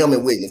 With him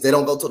and Wiggins, they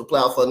don't go to the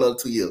playoffs for another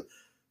 2 years.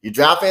 You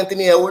draft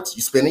Anthony Edwards,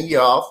 you spend a year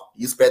off.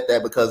 You spent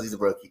that because he's a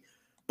rookie.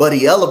 But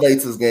he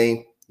elevates his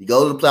game. You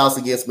go to the playoffs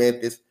against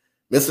Memphis.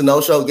 Mr.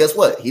 No-Show, guess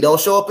what? He don't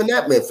show up in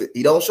that Memphis.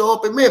 He don't show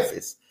up in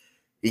Memphis.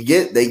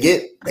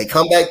 They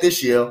come back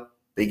this year.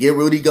 They get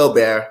Rudy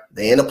Gobert.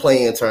 They in a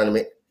play-in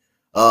tournament.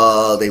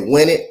 They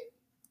win it.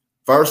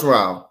 First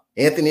round.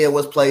 Anthony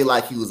Edwards played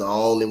like he was the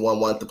only one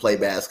wanting to play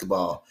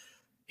basketball.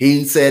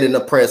 He said in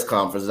the press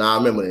conference, and I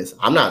remember this,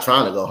 I'm not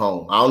trying to go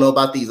home. I don't know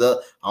about these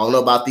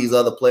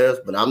other players,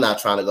 but I'm not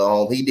trying to go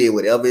home. He did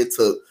whatever it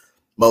took.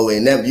 Mo,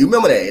 and them, you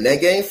remember that in that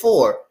game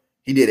 4,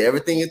 he did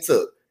everything it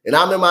took. And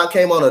I remember I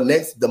came on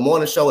the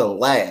morning show and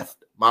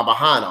laughed my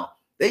behind off.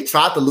 They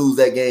tried to lose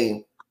that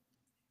game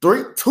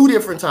 2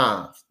 different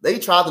times. They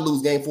tried to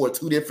lose game 4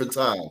 2 different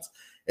times.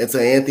 And so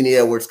Anthony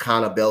Edwards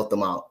kind of bailed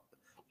them out.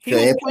 He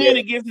was playing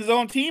against his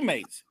own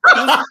teammates.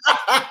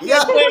 He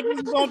was playing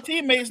against his own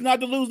teammates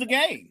not to lose the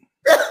game.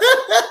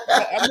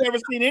 I've never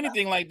seen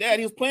anything like that.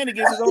 He was playing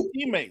against his own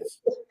teammates.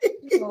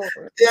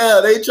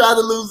 Yeah, they tried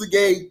to lose the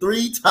game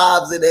 3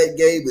 times in that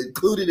game,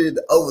 including in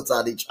the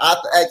overtime. They tried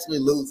to actually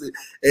lose it,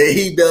 and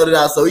he bailed it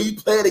out. So he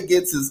played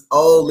against his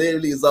own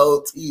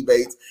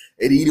teammates,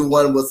 and either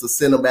one was to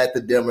send him back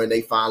to Denver, and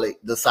they finally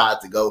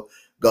decided to go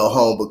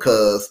home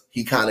because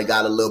he kind of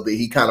got a little bit.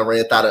 He kind of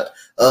ran out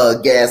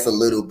of gas a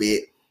little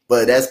bit.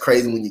 But that's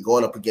crazy when you're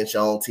going up against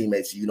your own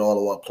teammates. You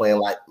don't want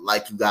playing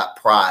like you got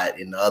pride,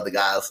 and the other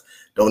guys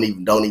don't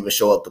even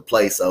show up to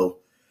play. So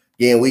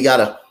again, we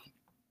got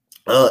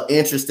a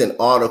interesting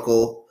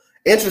article,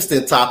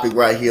 interesting topic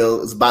right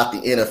here. It's about the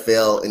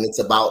NFL, and it's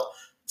about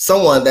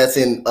someone that's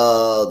in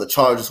the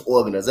Chargers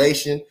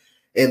organization.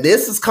 And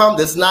this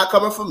is not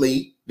coming from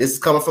me. This is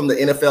coming from the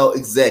NFL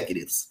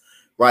executives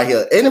right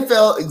here.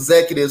 NFL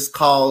executives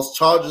calls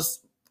Chargers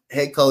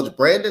head coach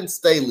Brandon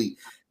Staley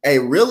a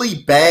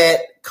really bad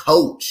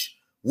coach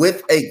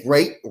with a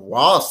great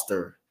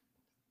roster.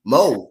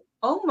 Mo.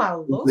 Oh my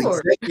Lord. The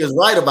executives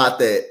right about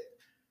that.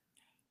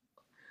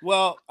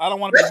 Well, I don't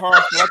want to be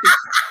harsh, but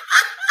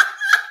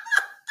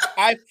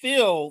I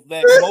feel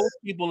that most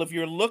people, if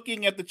you're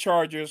looking at the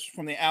Chargers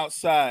from the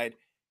outside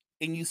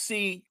and you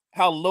see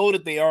how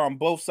loaded they are on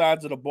both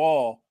sides of the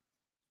ball,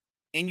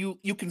 and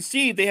you can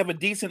see they have a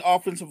decent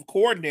offensive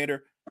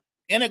coordinator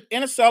and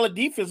a solid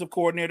defensive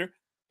coordinator,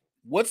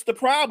 what's the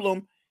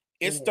problem?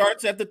 It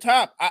starts at the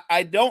top.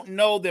 I don't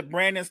know that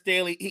Brandon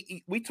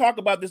Staley, we talk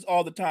about this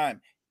all the time.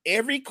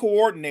 Every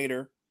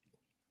coordinator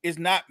is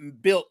not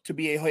built to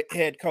be a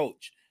head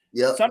coach.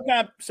 Yep.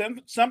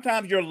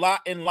 Sometimes your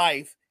lot in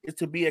life is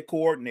to be a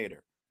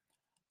coordinator.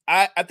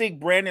 I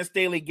think Brandon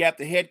Staley got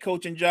the head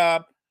coaching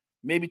job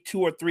maybe 2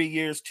 or 3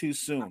 years too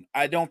soon.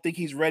 I don't think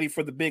he's ready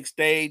for the big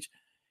stage.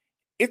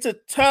 It's a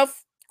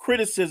tough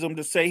criticism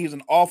to say he's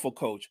an awful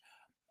coach.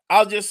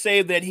 I'll just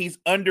say that he's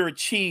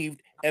underachieved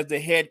as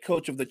the head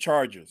coach of the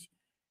Chargers.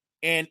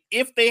 And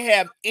if they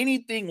have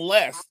anything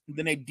less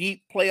than a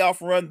deep playoff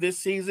run this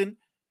season,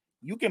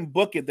 you can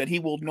book it that he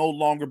will no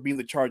longer be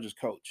the Chargers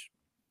coach.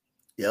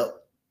 Yep.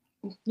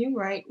 You're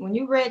right. When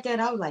you read that,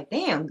 I was like,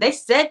 damn, they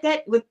said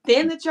that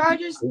within the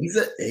Chargers?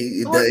 The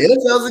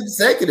NFL's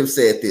executive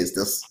said this.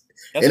 The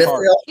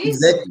NFL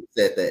executive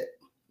said that.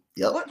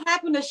 Yep. What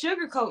happened to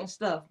sugarcoating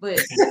stuff? But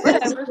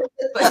whatever.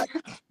 But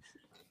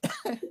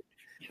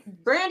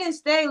Brandon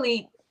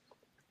Staley,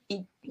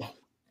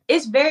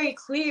 it's very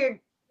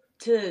clear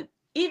to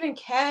even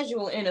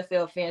casual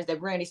NFL fans that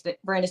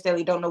Brandon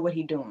Staley don't know what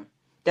he's doing.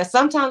 That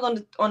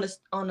sometimes on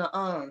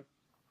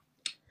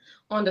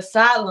the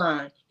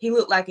sideline, he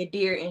looked like a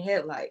deer in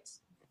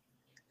headlights.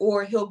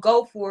 Or he'll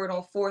go for it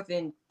on 4th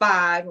and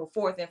 5 or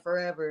 4th and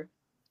forever,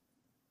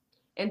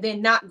 and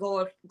then not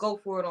go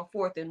for it on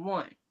 4th and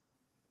 1.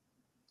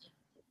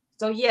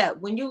 So yeah,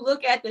 when you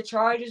look at the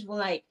Chargers,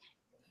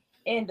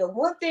 and the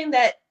one thing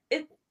that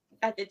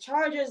at the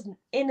Chargers'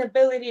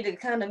 inability to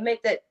kind of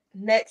make that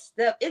next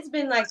step, it's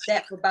been like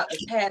that for about the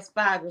past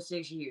 5 or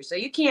 6 years. So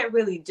you can't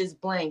really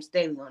just blame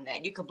Staley on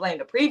that. You can blame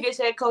the previous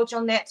head coach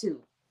on that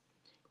too,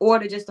 or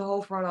just the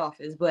whole front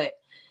office. But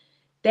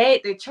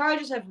the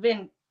Chargers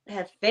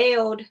have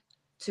failed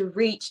to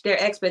reach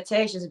their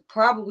expectations,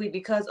 probably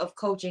because of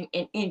coaching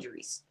and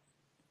injuries.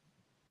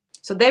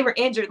 So they were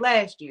injured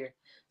last year.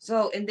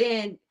 So, and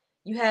then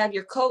you have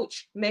your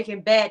coach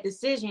making bad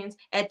decisions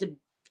at the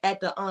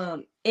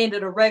end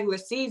of the regular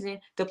season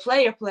to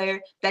play a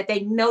player that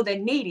they know they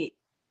needed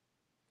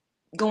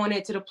going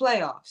into the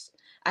playoffs.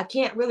 I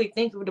can't really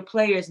think of the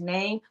player's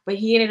name, but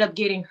he ended up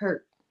getting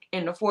hurt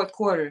in the 4th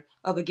quarter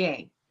of a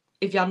game,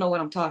 if y'all know what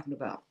I'm talking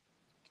about,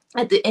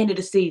 at the end of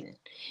the season.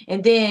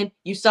 And then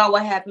you saw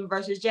what happened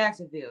versus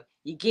Jacksonville.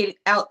 You get it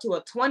out to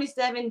a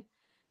 27-0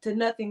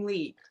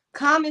 lead.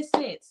 Common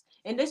sense.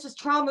 And this is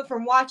trauma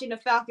from watching the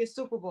Falcons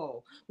Super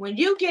Bowl. When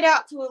you get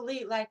out to a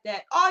lead like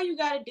that, all you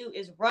got to do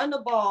is run the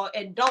ball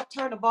and don't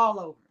turn the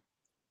ball over.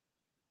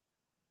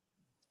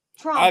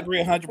 Trauma. I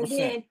agree 100%. And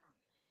then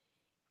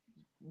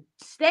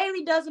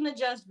Staley doesn't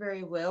adjust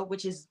very well,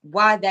 which is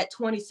why that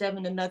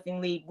 27-0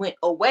 lead went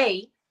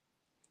away.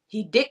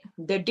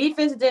 Their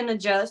defense didn't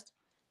adjust.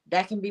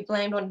 That can be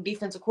blamed on the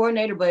defensive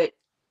coordinator, but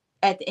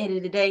at the end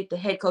of the day, the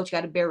head coach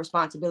got to bear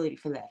responsibility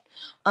for that.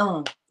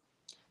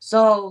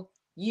 So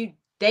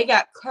they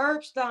got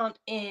curb stomped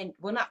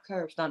not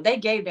curb stomped. They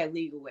gave that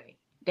lead away.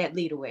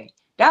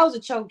 That was a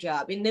choke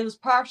job, and it was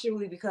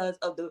partially because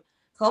of the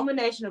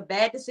culmination of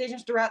bad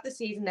decisions throughout the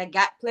season that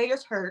got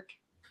players hurt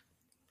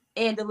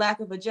and the lack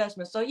of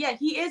adjustment. So yeah,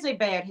 he is a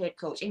bad head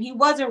coach, and he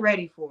wasn't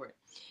ready for it.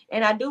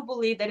 And I do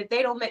believe that if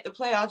they don't make the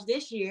playoffs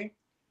this year,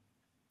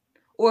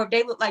 or if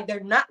they look like they're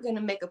not going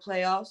to make a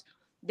playoffs,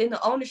 then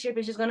the ownership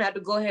is just going to have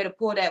to go ahead and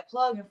pull that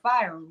plug and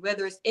fire him,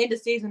 whether it's end of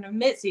season or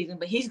mid-season,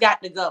 but he's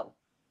got to go.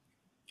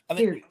 I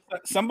think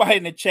somebody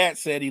in the chat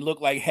said he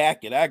looked like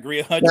Hackett. I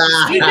agree 100%.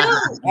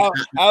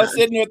 I was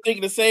sitting there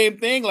thinking the same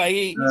thing. Like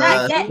he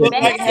looked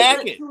like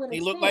Hackett. He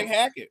looked like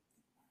Hackett.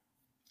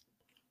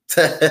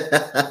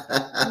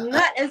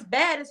 Not as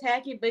bad as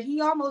Hackett, but he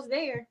almost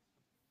there.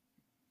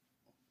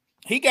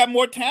 He got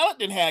more talent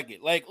than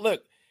Hackett. Like,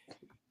 look,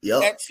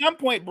 at some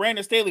point,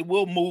 Brandon Staley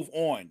will move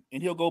on,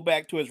 and he'll go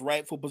back to his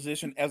rightful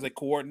position as a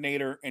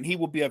coordinator, and he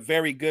will be a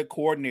very good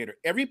coordinator.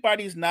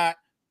 Everybody's not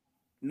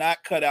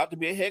cut out to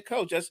be a head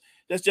coach.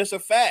 That's just a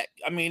fact.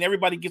 I mean,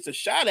 everybody gets a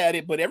shot at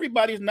it, but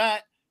everybody's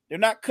not. They're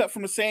not cut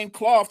from the same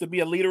cloth to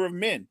be a leader of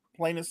men.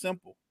 Plain and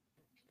simple.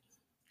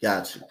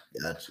 Gotcha.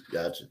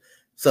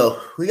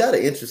 So we got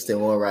an interesting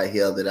one right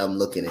here that I'm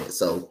looking at.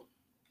 So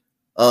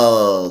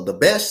the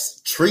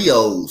best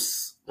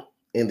trios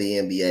in the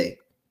NBA.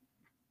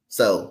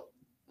 So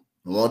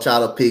I want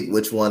y'all to pick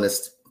which one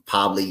is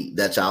probably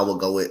that y'all will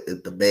go with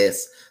the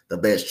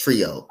best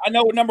trio. I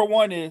know what number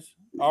one is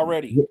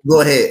already.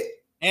 Go ahead.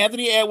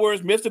 Anthony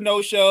Edwards, Mr.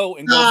 No Show,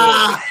 and Gobert.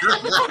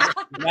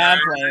 Nah, I'm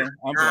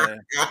playing.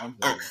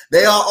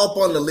 They are up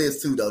on the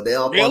list too, though. They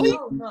are really?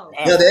 No.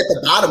 Yeah, they're at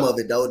the bottom of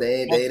it though.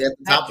 They ain't at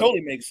the top. That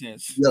totally makes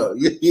sense.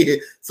 Yeah.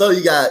 So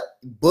you got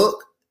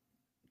Book,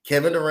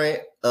 Kevin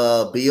Durant,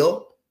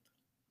 Bill,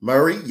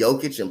 Murray,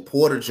 Jokic, and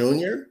Porter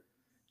Jr.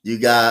 You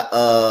got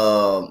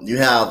you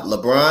have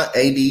LeBron,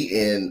 AD,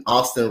 and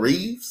Austin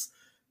Reeves.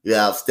 You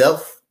have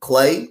Steph,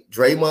 Clay,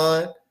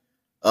 Draymond.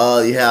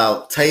 You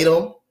have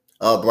Tatum,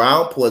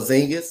 Brown,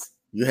 Porzingis.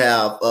 You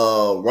have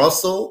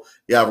Russell.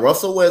 You have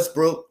Russell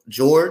Westbrook,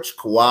 George,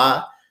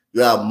 Kawhi.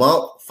 You have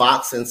Monk,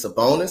 Fox, and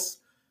Sabonis.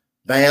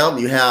 Bam.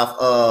 You have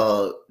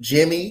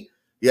Jimmy.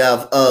 You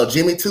have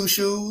Jimmy Two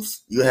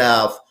Shoes. You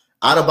have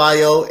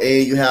Adebayo,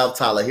 and you have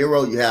Tyler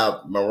Hero. You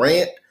have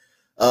Morant.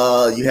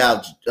 You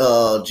have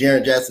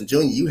Jaren Jackson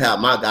Jr. You have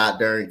my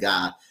goddamn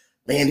guy.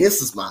 Man,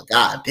 this is my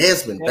guy,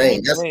 Desmond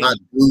Bain. That's my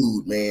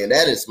dude, man.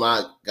 That is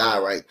my guy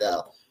right there.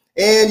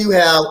 And you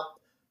have,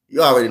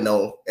 you already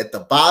know, at the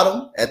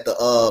bottom, at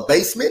the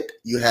basement,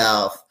 you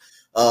have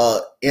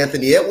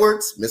Anthony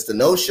Edwards, Mr.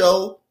 No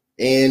Show,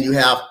 and you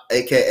have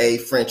AKA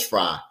French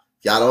Fry.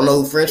 If y'all don't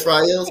know who French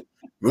Fry is,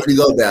 Rudy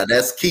Gobert.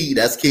 That's key.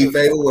 That's key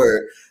favorite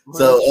word.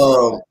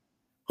 So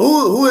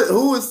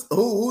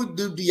who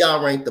do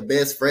y'all rank the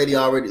best? Freddie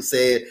already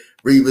said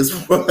Reeves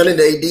running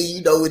AD.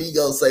 You know what he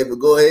gonna say, but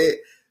go ahead.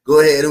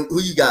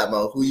 Who you got,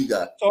 Mo? Who you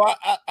got? So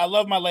I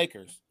love my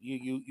Lakers.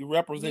 You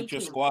represent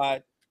your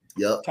squad,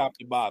 top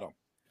to bottom.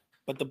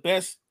 But the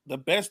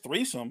best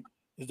threesome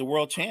is the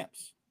world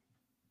champs.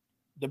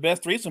 The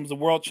best threesome is the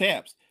world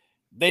champs.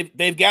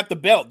 They've got the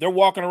belt. They're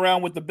walking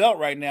around with the belt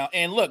right now.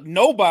 And look,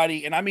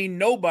 nobody, and I mean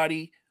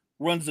nobody,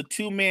 runs a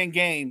two-man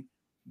game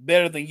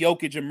better than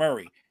Jokic and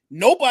Murray.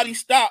 Nobody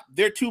stopped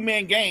their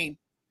two-man game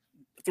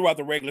throughout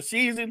the regular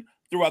season,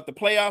 throughout the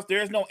playoffs.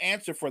 There is no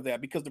answer for that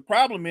because the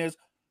problem is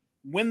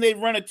when they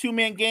run a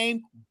two-man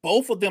game,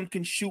 both of them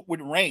can shoot with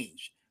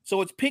range.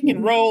 So it's pick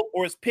and roll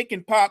or it's pick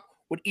and pop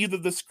with either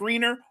the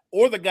screener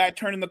or the guy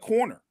turning the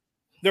corner.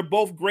 They're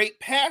both great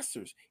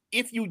passers.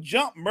 If you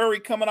jump Murray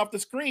coming off the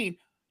screen,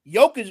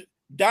 Jokic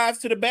dives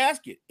to the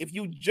basket. If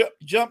you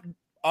jump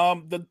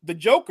the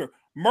Joker,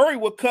 Murray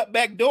will cut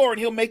back door and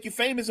he'll make you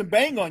famous and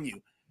bang on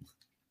you.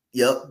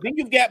 Yep. Then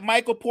you've got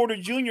Michael Porter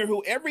Jr.,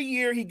 who every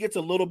year he gets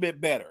a little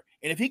bit better.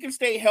 And if he can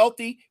stay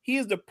healthy, he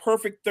is the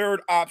perfect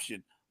third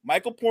option.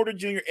 Michael Porter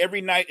Jr.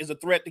 every night is a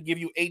threat to give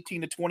you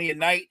 18 to 20 a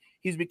night.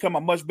 He's become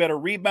a much better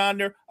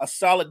rebounder, a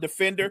solid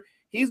defender.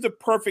 He's the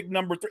perfect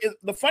number three.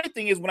 The funny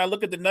thing is when I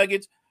look at the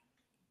Nuggets,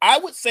 I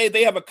would say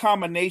they have a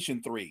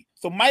combination three.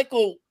 So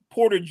Michael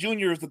Porter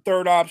Jr. is the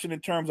third option in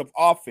terms of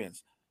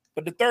offense.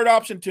 But the third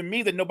option to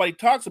me that nobody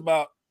talks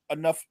about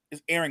enough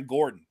is Aaron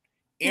Gordon.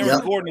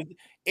 Aaron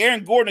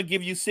Gordon will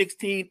give you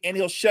 16 and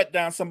he'll shut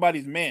down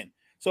somebody's men.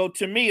 So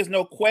to me, it's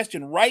no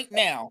question right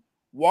now,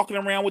 walking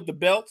around with the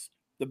belts,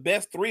 the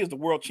best three is the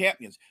world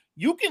champions.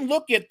 You can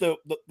look at the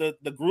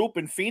group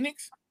in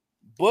Phoenix,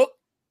 Book,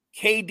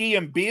 KD,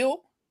 and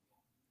Beal.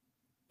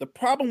 The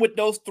problem with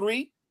those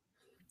three,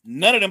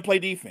 none of them play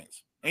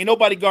defense. Ain't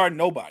nobody guarding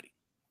nobody.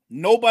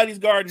 Nobody's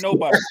guarding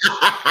nobody.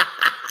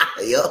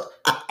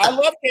 I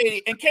love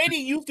KD. And KD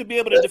used to be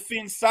able to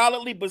defend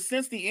solidly, but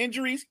since the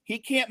injuries, he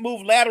can't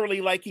move laterally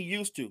like he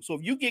used to. So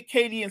if you get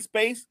KD in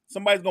space,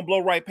 somebody's going to blow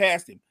right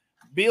past him.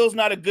 Beal's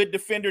not a good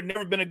defender,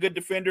 never been a good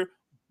defender.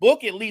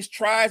 Book at least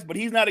tries, but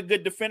he's not a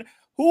good defender.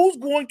 Who's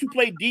going to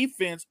play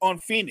defense on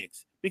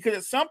Phoenix? Because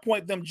at some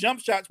point, them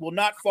jump shots will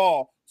not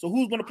fall. So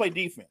who's going to play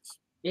defense?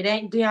 It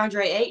ain't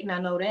DeAndre Ayton, I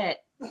know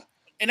that.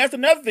 And that's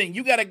another thing.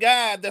 You got a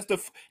guy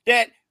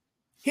that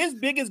his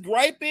biggest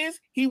gripe is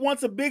he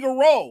wants a bigger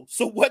role.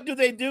 So what do?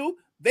 They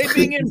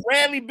bring in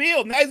Bradley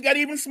Beal. Now he's got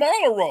an even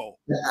smaller role.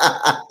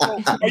 So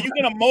are you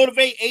going to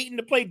motivate Ayton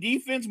to play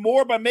defense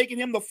more by making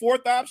him the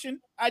fourth option?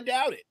 I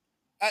doubt it.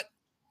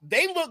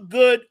 They look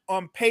good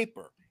on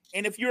paper.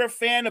 And if you're a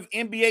fan of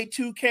NBA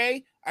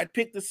 2K, I'd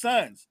pick the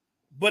Suns.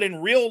 But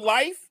in real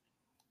life,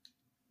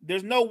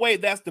 there's no way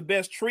that's the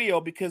best trio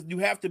because you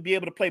have to be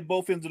able to play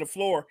both ends of the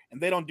floor, and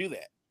they don't do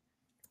that.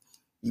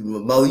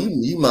 Mo,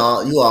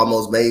 you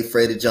almost made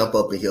Freddie jump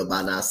up in here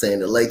by not saying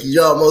the Lakers.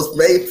 You almost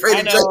made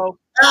Freddie jump.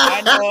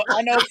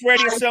 I know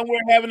Freddie is somewhere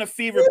having a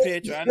fever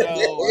pitch. I know.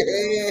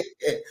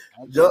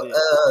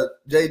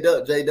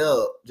 J-Dub,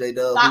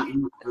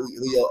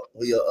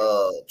 who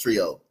your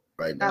trio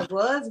right now? I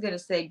was going to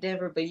say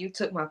Denver, but you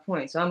took my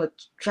point, so I'm going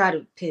to try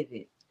to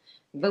pivot.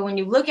 But when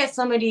you look at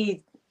some of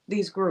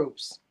these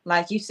groups,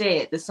 like you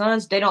said, the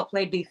Suns, they don't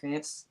play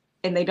defense,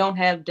 and they don't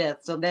have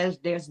depth, so there's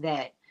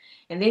that.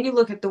 And then you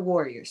look at the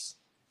Warriors.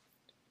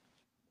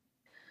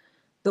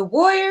 The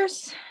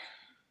Warriors,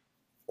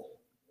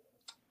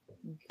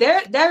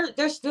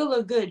 they're still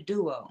a good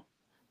duo,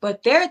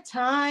 but their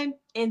time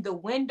in the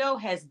window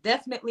has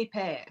definitely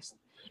passed,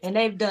 and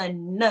they've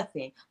done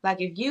nothing. Like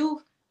if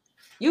you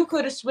You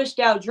could have switched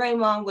out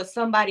Draymond with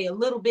somebody a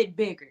little bit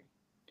bigger,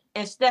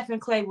 and Stephen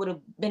Clay would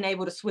have been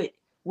able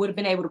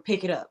to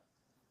pick it up.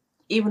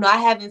 Even though I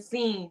haven't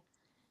seen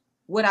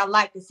what I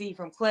like to see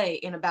from Clay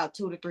in about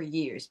 2 to 3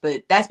 years,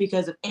 but that's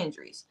because of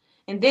injuries.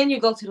 And then you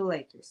go to the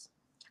Lakers.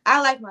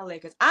 I like my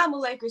Lakers. I'm a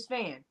Lakers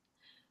fan.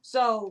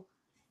 So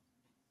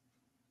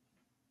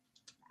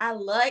I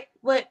like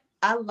what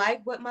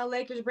my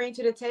Lakers bring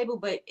to the table,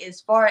 but as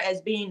far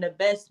as being the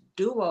best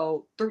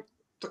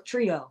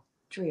trio,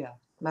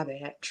 my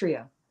bad,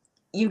 trio,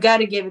 you got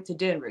to give it to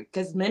Denver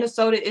because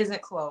Minnesota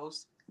isn't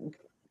close.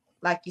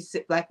 Like you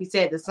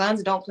said, the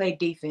Suns don't play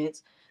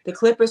defense. The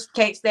Clippers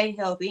can't stay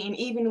healthy, and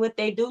even when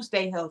they do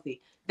stay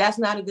healthy, that's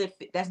not a good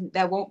fit.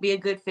 That won't be a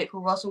good fit for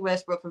Russell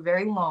Westbrook for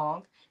very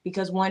long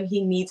because one,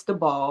 he needs the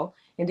ball,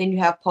 and then you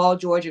have Paul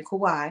George and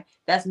Kawhi.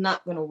 That's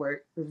not going to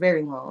work for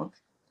very long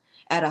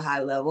at a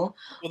high level.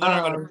 Well, they're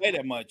not going to play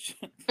that much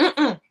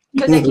because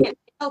they can't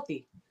stay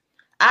healthy.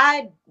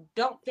 I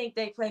don't think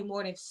they play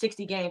more than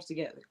 60 games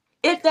together.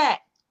 If that.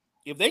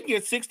 If they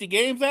get 60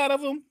 games out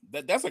of them,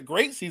 that's a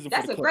great season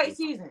for the Clippers. That's a great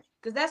season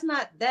because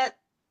that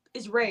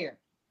is rare.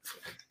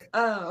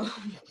 And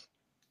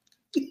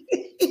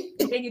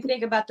then you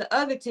think about the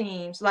other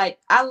teams. Like,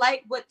 I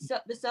like what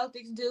the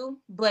Celtics do,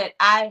 but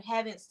I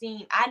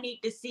need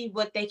to see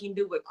what they can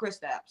do with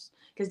Kristaps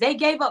because they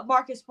gave up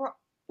Marcus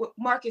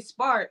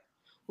Smart,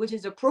 which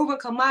is a proven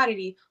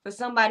commodity for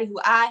somebody who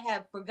I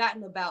have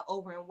forgotten about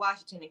over in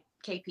Washington and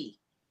KP.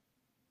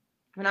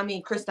 And I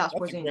mean Kristaps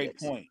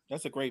Porzingis.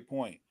 That's a great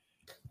point.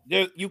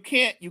 You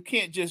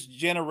can't just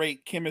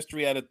generate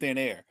chemistry out of thin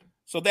air.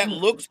 So that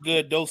looks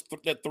good,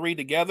 that three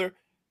together,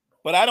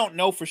 but I don't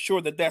know for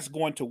sure that that's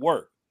going to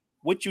work.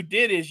 What you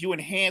did is you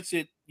enhanced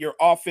your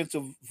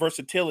offensive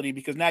versatility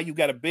because now you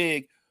got a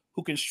big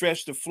who can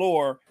stretch the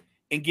floor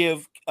and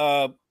give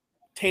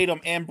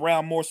Tatum and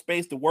Brown more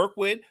space to work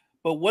with.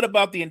 But what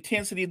about the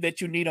intensity that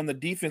you need on the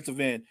defensive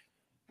end?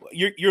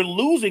 You're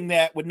losing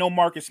that with no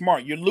Marcus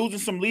Smart. You're losing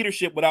some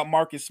leadership without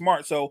Marcus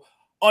Smart. So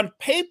on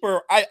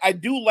paper, I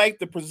do like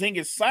the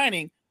Porzingis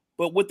signing,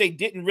 but what they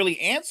didn't really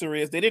answer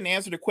is they didn't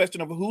answer the question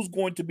of who's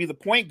going to be the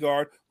point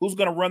guard, who's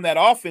going to run that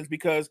offense,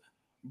 because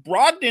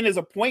Brogdon is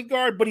a point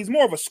guard, but he's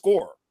more of a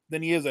scorer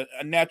than he is a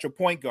natural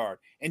point guard.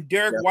 And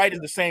Derek White is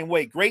the same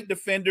way. Great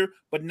defender,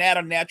 but not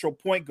a natural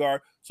point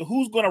guard. So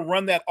who's going to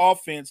run that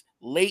offense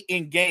late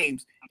in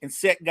games and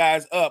set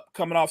guys up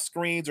coming off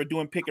screens or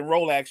doing pick and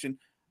roll action?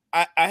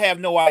 I have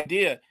no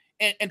idea.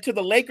 And to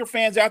the Laker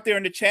fans out there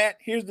in the chat,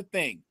 here's the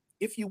thing.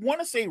 If you want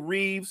to say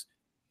Reeves,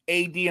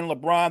 AD, and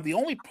LeBron, the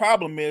only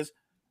problem is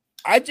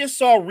I just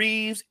saw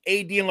Reeves,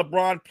 AD, and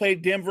LeBron play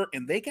Denver,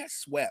 and they got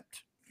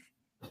swept.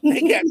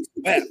 They got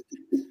swept.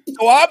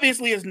 So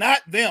obviously it's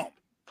not them.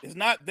 It's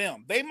not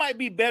them. They might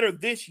be better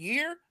this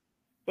year,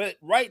 but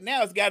right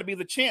now it's got to be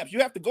the champs. You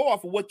have to go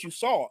off of what you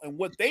saw. And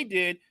what they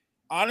did,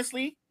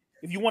 honestly,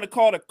 if you want to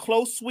call it a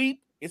close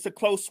sweep, it's a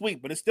close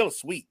sweep, but it's still a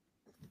sweep.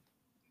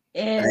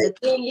 And the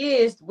thing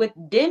is, with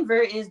Denver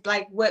is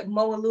like what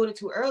Mo alluded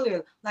to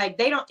earlier. Like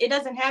it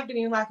doesn't have to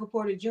be Michael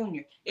Porter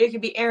Jr. It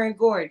could be Aaron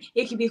Gordon.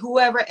 It could be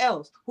whoever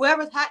else.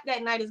 Whoever's hot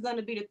that night is going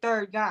to be the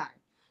third guy.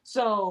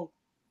 So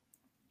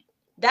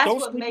that's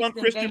what makes them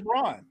Christian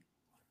Braun.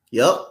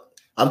 Yep.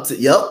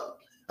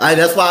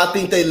 That's why I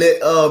think they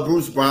let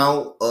Bruce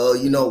Brown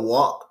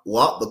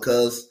walk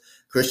because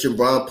Christian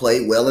Braun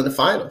played well in the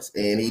finals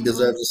and he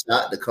deserves a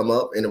shot to come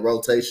up in the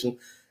rotation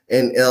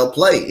and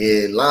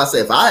play. And like I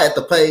said, if I had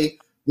to pay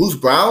Bruce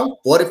Brown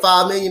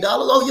 $45 million,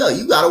 oh yeah,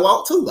 you gotta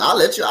walk too. I'll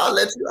let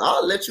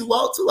you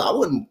walk too. I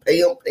wouldn't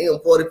pay him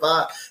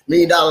 $45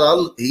 million.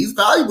 He's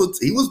valuable.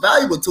 He was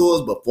valuable to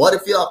us, but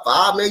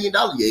 $45 million,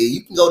 yeah,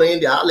 you can go to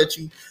India. I'll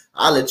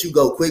let you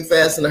go quick,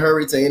 fast, in a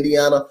hurry to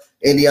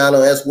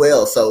Indiana as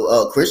well.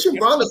 So Christian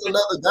Braun is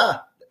another guy.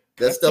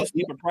 That's just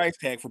keep a price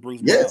tag for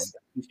Bruce Brown. Yes.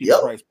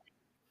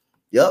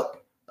 Yep.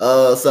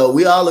 So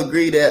we all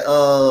agree that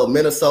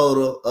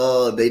Minnesota,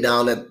 they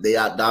down at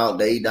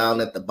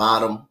the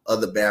bottom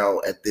of the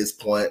barrel at this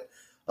point.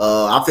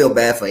 I feel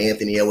bad for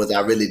Anthony Edwards. I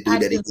really do.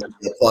 That he's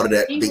part of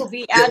that. He will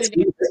be out of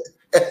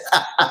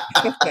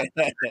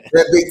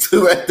that big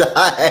two right there.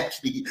 I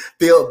actually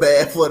feel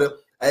bad for them.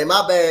 Hey,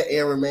 my bad,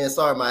 Aaron, man.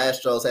 Sorry, my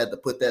Astros had to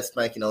put that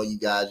spanking on you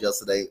guys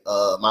yesterday.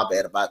 My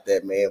bad about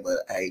that, man. But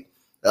hey,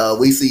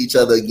 we see each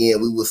other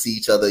again. We will see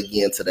each other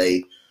again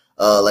today,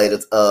 later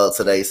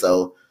today.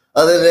 So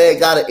other than that,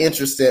 got an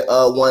interesting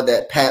one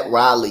that Pat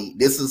Riley.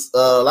 This is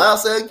like I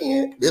said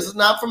again, this is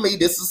not from me.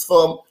 This is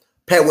from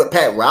what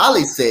Pat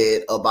Riley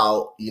said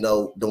about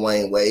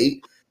Dwayne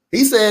Wade.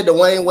 He said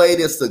Dwayne Wade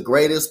is the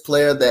greatest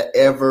player that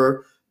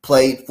ever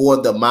played for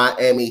the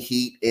Miami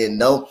Heat, and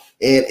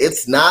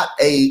it's not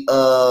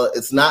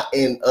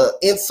an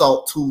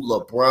insult to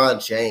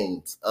LeBron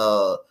James.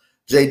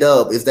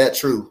 J-Dub, is that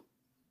true?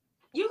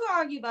 You can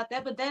argue about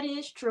that, but that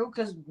is true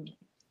because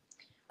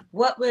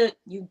what would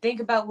you think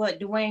about what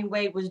Dwayne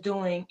Wade was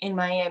doing in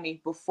Miami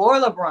before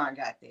LeBron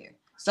got there?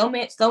 So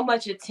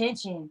much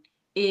attention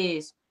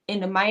is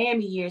in the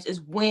Miami years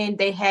is when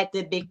they had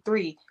the big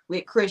three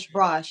with Chris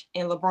Bosh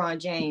and LeBron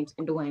James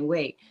and Dwayne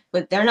Wade.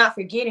 But they're not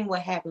forgetting what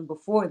happened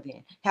before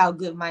then, how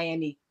good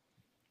Miami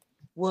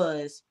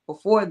was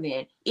before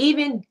then.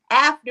 Even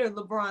after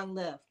LeBron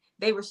left,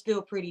 they were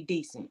still pretty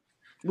decent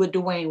with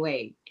Dwayne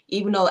Wade.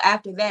 Even though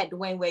after that,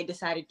 Dwayne Wade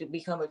decided to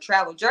become a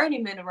travel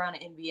journeyman around the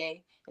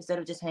NBA instead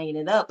of just hanging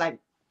it up. Like,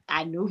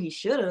 I knew he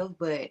should have,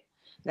 but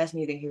that's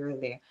neither here or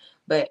there.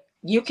 But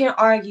you can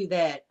argue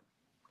that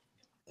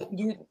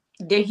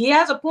he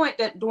has a point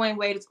that Dwayne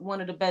Wade is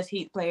one of the best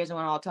Heat players of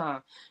all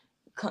time.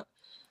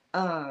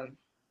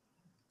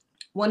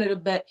 One of the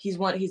best. He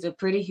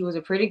was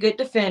a pretty good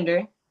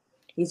defender.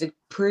 He's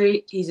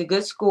a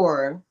good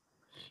scorer.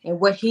 And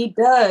what he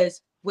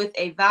does with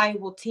a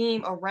valuable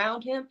team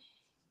around him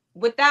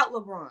without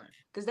LeBron,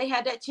 because they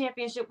had that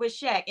championship with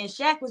Shaq, and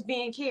Shaq was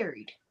being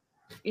carried,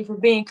 if we're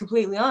being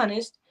completely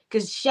honest,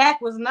 because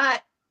Shaq was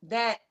not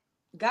that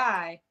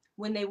guy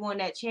when they won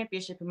that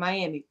championship in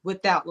Miami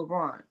without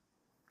LeBron.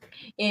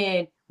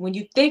 And when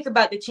you think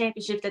about the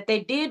championship that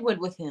they did win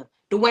with him,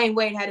 Dwayne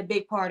Wade had a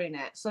big part in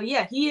that. So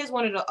yeah, he is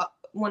one of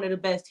the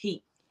best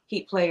Heat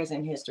players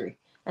in history,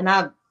 and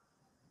I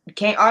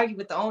can't argue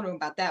with the owner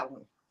about that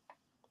one.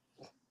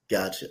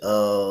 Gotcha.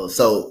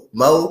 So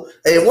Mo,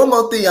 and one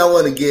more thing I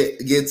want to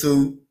get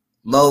to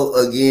Mo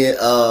again.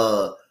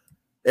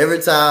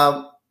 Every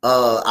time we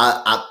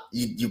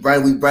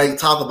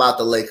talk about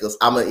the Lakers,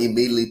 I'm gonna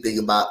immediately think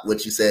about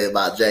what you said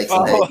about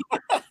Jackson Hayes.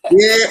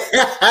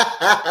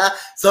 Yeah.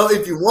 So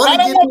if you want to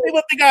get,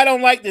 people think I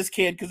don't like this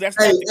kid because that's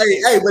but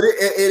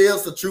it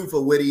is the truth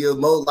of what he is.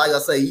 Mo, like I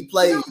say, he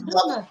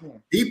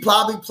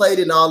probably played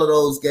in all of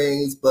those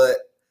games, but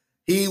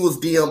he was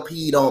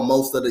DMP'd on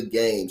most of the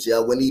games. Yeah,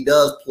 when he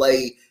does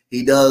play,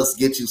 he does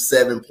get you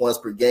 7 points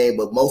per game,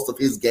 but most of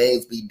his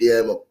games be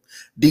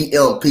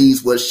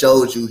DMPs, what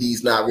shows you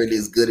he's not really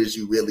as good as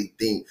you really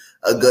think,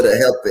 a good a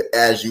helper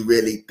as you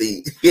really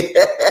think.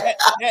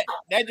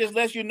 that just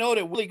lets you know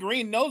that Willie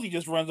Green knows he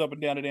just runs up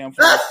and down the damn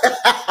floor.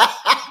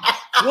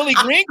 Willie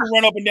Green can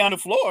run up and down the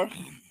floor.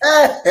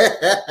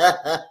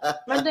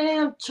 My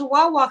damn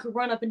Chihuahua could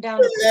run up and down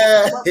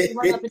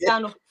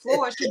the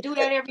floor. She do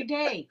that every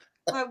day.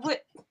 Like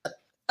what?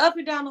 Up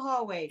and down the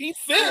hallway. He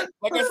fit.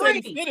 Like I said,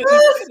 he fit as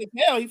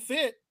hell. He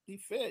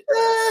fit.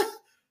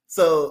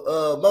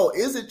 So, Mo,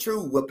 is it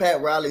true what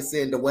Pat Riley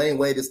saying Dwayne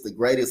Wade is the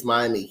greatest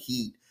Miami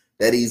Heat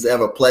that he's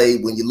ever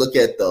played? When you look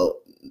at the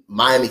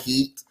Miami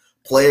Heat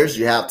players,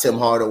 you have Tim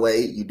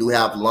Hardaway, you do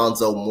have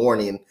Lonzo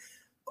Mourning,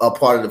 a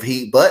part of the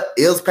Heat, but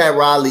is Pat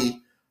Riley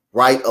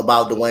right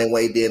about Dwayne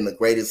Wade being the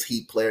greatest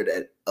Heat player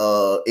that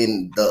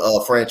in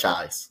the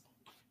franchise?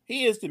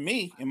 He is to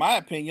me, in my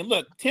opinion.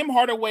 Look, Tim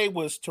Hardaway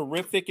was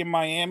terrific in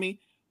Miami,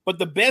 but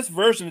the best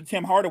version of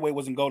Tim Hardaway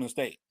was in Golden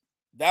State.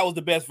 That was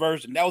the best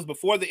version. That was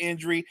before the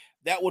injury.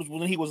 That was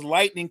when he was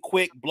lightning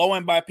quick,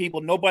 blowing by people.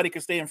 Nobody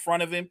could stay in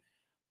front of him.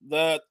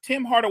 The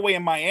Tim Hardaway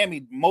in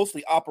Miami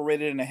mostly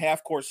operated in a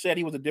half-court set.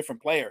 He was a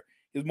different player.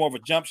 He was more of a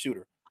jump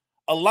shooter.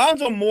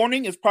 Alonzo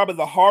Mourning is probably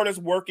the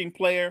hardest working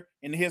player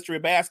in the history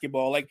of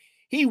basketball. Like,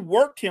 he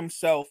worked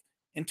himself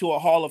into a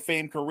Hall of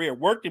Fame career,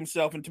 worked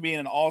himself into being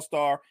an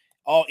all-star,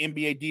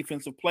 all-NBA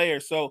defensive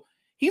player. So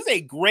he's a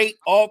great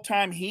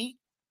all-time Heat.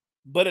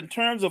 But in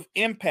terms of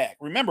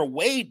impact, remember,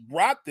 Wade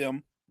brought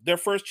them their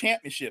first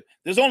championship.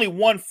 There's only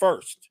one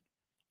first.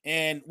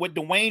 And what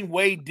Dwayne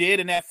Wade did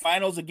in that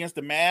finals against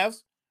the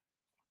Mavs,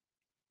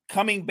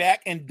 coming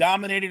back and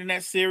dominating in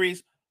that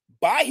series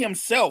by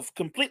himself,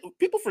 completely.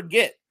 People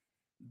forget,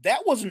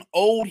 that was an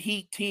old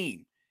Heat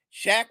team.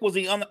 Shaq was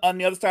on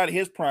the other side of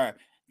his prime.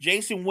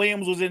 Jason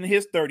Williams was in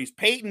his 30s.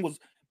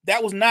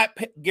 That was not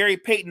Gary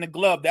Payton, the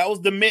glove. That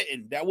was the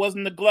mitten. That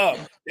wasn't the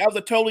glove. That was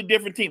a totally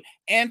different team.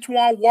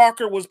 Antoine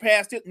Walker was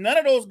past it. None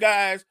of those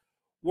guys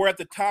were at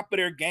the top of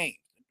their game.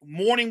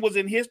 Mourning was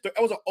in his.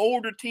 That was an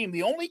older team.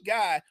 The only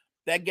guy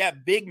that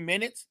got big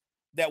minutes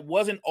that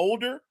wasn't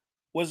older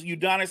was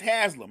Udonis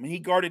Haslem, and he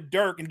guarded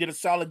Dirk and did a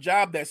solid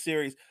job that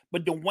series.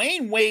 But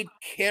Dwayne Wade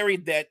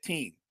carried that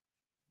team.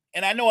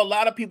 And I know a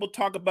lot of people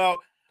talk about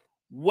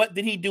what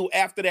did he do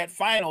after that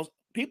finals.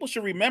 People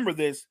should remember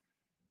this.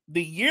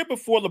 The year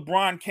before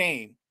LeBron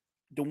came,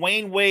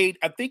 Dwayne Wade,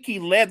 I think he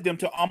led them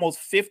to almost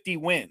 50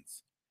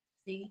 wins.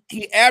 See?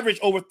 He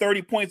averaged over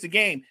 30 points a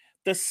game.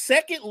 The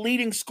second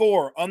leading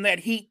scorer on that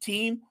Heat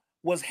team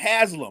was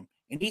Haslem,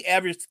 and he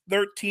averaged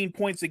 13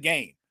 points a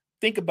game.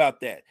 Think about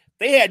that.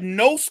 They had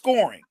no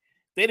scoring.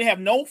 They didn't have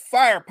no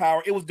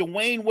firepower. It was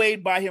Dwayne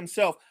Wade by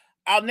himself.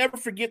 I'll never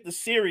forget the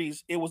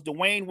series. It was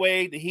Dwayne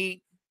Wade, the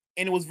Heat,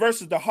 and it was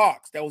versus the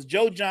Hawks. That was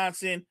Joe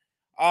Johnson,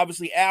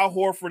 obviously Al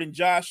Horford and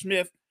Josh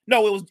Smith.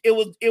 No, it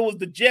was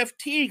the Jeff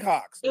Teague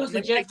Hawks. It was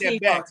the Jeff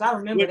Teague Hawks. I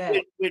remember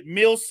that. With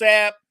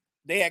Millsap,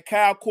 they had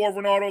Kyle Korver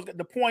and all those.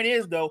 The point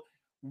is, though,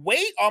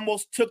 Wade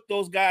almost took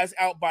those guys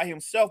out by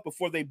himself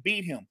before they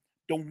beat him.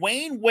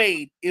 Dwayne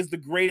Wade is the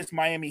greatest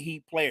Miami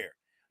Heat player.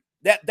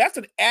 That's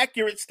an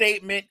accurate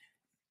statement.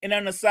 And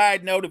on a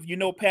side note, if you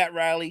know Pat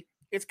Riley,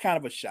 it's kind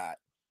of a shot.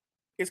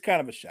 It's kind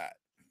of a shot.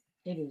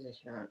 It is a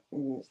shot.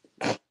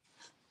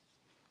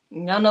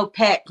 Y'all know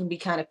Pat can be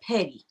kind of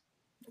petty.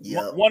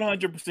 Yeah.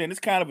 100%. It's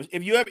kind of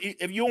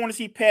if you want to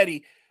see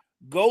petty,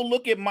 go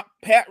look at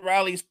Pat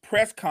Riley's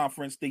press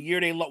conference the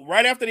year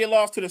right after they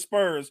lost to the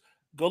Spurs.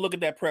 Go look at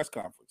that press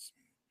conference.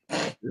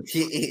 My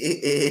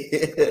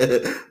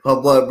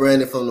boy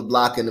Brandon from the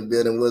block in the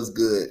building was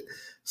good.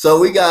 So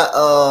we got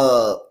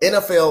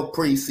NFL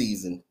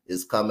preseason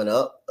is coming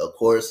up. Of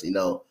course,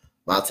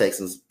 my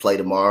Texans play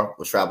tomorrow.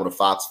 We'll travel to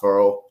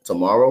Foxborough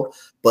tomorrow.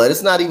 But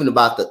it's not even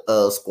about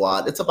the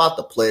squad. It's about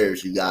the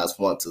players you guys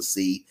want to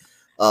see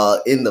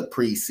in the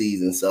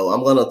preseason. So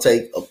I'm going to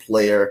take a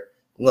player.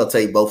 I'm going to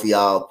take both of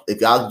y'all.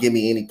 If y'all give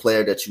me any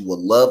player that you would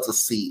love to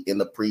see in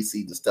the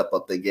preseason step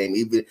up their game,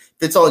 even if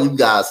it's on you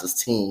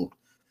guys' team,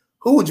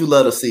 who would you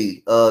love to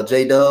see?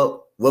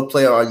 J-Dub, what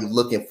player are you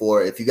looking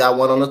for? If you got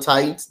one on the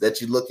Titans that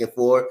you're looking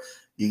for,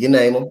 you can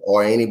name them,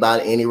 or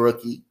anybody, any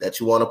rookie that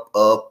you want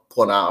to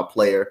point out a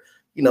player.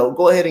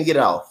 Go ahead and get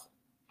it off.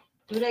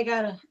 Do they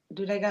gotta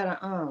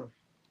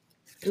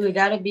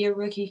be a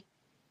rookie?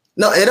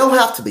 No, it don't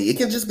have to be. It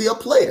can just be a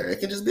player.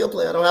 It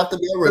don't have to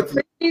be a rookie.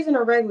 Preseason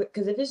or regular?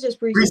 Because if it's just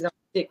preseason, I'll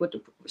stick with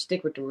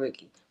the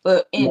rookie.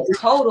 But in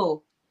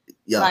total,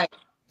 like,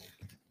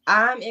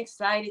 I'm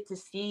excited to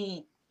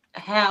see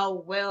how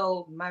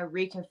well my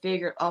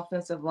reconfigured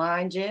offensive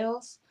line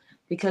gels,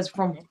 because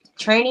from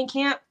training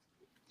camp,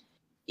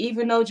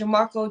 even though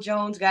Jamarco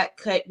Jones got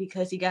cut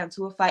because he got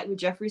into a fight with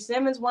Jeffrey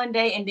Simmons one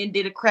day and then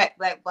did a crack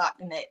black block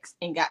the next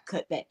and got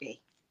cut that day.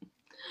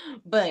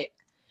 But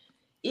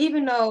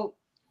even though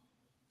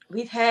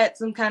we've had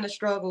some kind of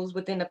struggles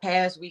within the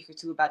past week or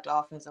two about the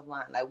offensive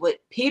line, like with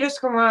Peter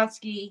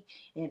Skoronski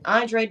and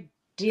Andre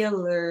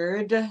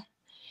Dillard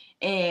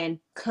and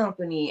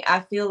company, I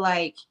feel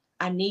like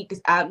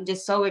I'm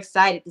just so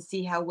excited to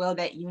see how well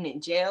that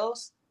unit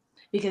gels,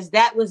 because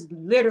that was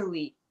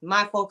literally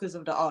my focus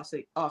of the off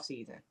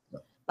season.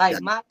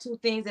 Like, my two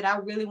things that I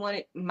really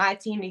wanted my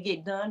team to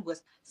get done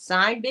was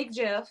sign Big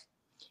Jeff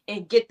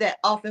and get that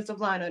offensive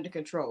line under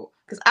control.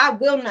 Because I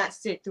will not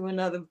sit through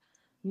another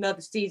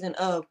season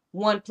of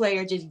one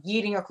player just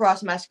yeeting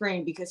across my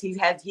screen because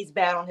he's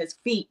bad on his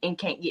feet and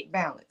can't get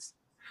balance.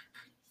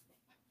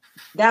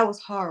 That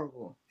was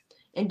horrible.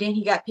 And then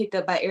he got picked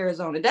up by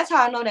Arizona. That's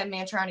how I know that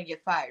man trying to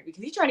get fired,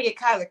 because he's trying to get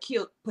Kyler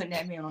killed putting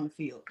that man on the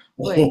field.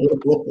 But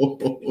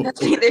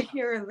that's either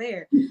here or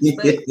there.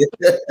 But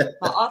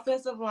my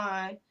offensive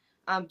line,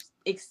 I'm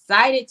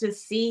excited to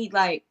see,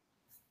 like,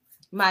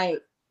 my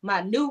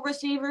new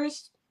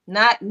receivers,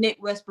 not Nick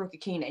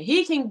Westbrook-Akina.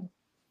 He can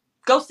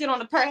go sit on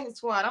the practice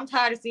squad. I'm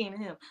tired of seeing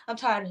him. I'm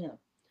tired of him.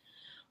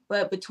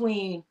 But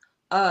between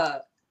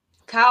Kyle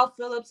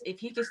Phillips, if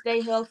he can stay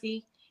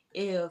healthy,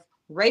 if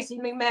Racey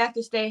McMath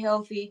can stay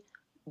healthy,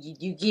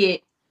 you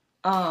get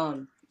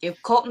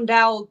if Colton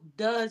Dowell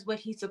does what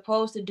he's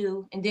supposed to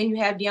do, and then you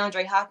have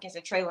DeAndre Hopkins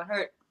and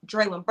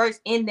Treylon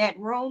Burks in that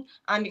room.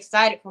 I'm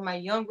excited for my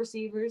young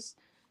receivers,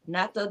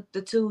 not the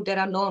two that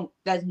I know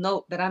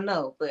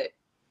but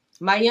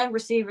my young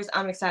receivers,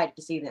 I'm excited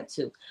to see them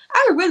too.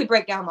 I could really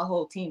break down my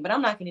whole team, but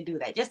I'm not going to do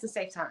that just to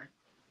save time.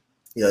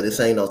 Yeah, this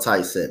ain't no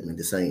tight segment.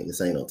 This ain't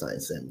no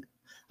tight segment.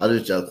 I'm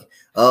just joking.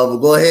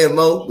 Go ahead,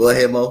 Mo.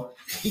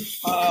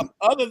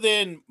 Other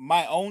than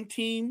my own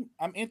team,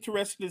 I'm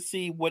interested to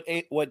see what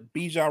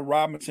Bijan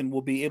Robinson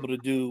will be able to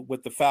do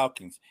with the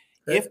Falcons.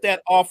 Okay. If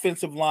that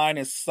offensive line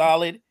is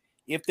solid,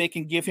 if they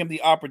can give him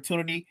the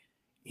opportunity,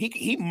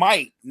 he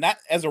might, not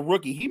as a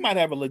rookie, he might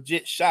have a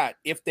legit shot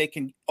if they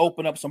can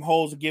open up some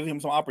holes and give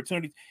him some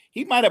opportunities.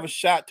 He might have a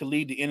shot to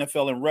lead the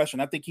NFL in rushing.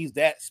 I think he's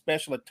that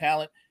special a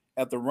talent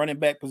at the running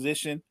back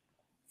position.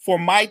 For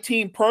my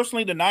team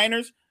personally, the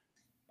Niners,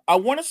 I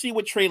want to see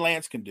what Trey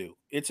Lance can do.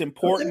 It's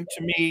important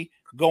to me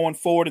going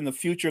forward in the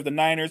future of the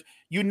Niners.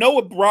 You know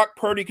what Brock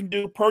Purdy can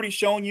do. Purdy's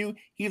shown you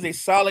he's a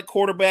solid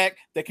quarterback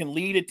that can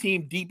lead a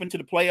team deep into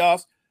the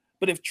playoffs.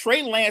 But if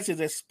Trey Lance is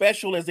as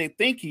special as they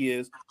think he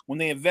is, when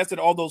they invested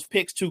all those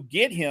picks to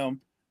get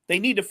him, they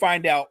need to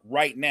find out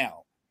right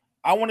now.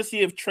 I want to see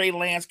if Trey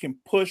Lance can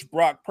push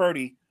Brock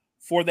Purdy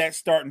for that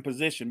starting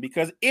position,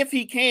 because if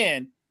he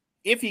can,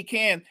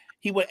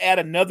 he would add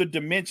another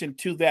dimension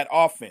to that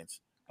offense.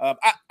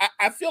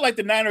 I feel like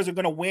the Niners are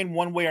going to win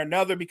one way or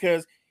another,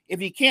 because if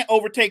he can't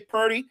overtake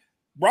Purdy,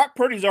 Brock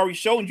Purdy's already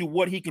shown you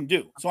what he can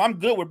do. So I'm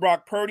good with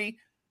Brock Purdy,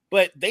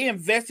 but they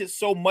invested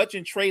so much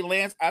in Trey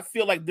Lance. I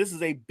feel like this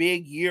is a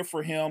big year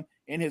for him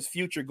in his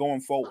future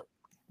going forward.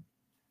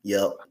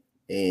 Yep.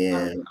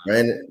 And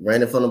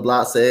Brandon from the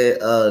block said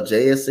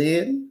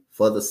JSN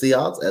for the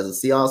Seahawks as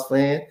a Seahawks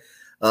fan.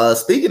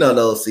 Speaking of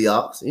those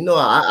Seahawks,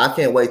 I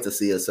can't wait to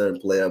see a certain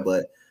player,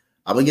 but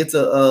I'm going to get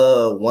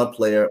to one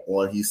player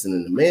on Houston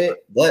in a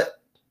minute,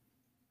 but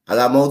I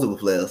got multiple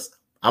players.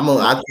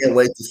 I can't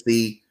wait to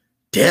see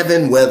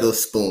Devin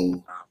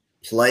Witherspoon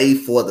play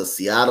for the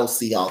Seattle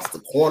Seahawks, the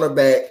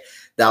cornerback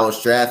that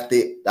was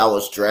drafted.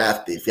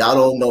 If y'all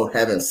don't know,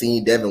 haven't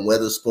seen Devin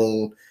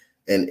Witherspoon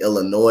in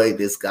Illinois,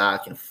 this guy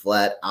can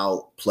flat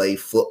out play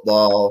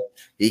football.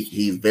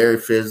 He's very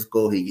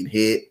physical. He can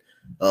hit.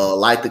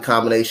 Like the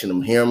combination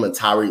of him and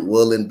Tyreek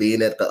Woolen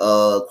being at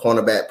the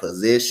cornerback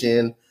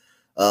position.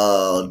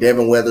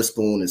 Devin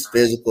Weatherspoon is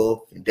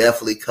physical, can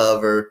definitely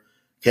cover.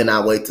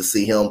 Cannot wait to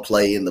see him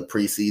play in the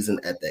preseason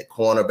at that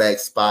cornerback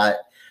spot.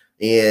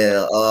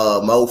 And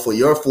Mo, for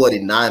your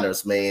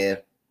 49ers, man,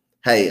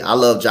 hey, I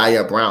love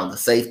Jair Brown, the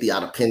safety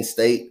out of Penn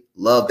State.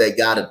 Love that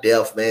guy to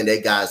death, man.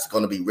 That guy's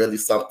going to be really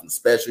something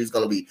special. He's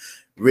going to be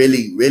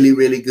really, really,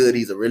 really good.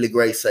 He's a really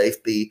great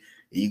safety.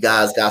 You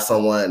guys got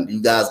someone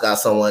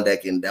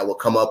that will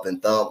come up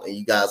and thump, and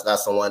you guys got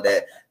someone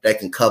that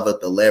can cover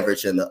the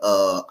leverage and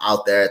the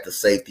out there at the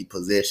safety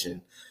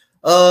position.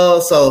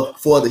 So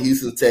for the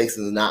Houston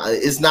Texans,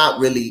 it's not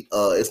really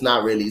well,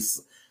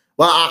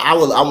 I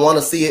want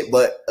to see it,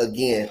 but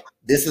again,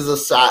 this is a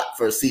shot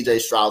for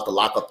CJ Stroud to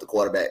lock up the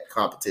quarterback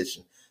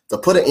competition, to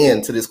put an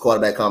end to this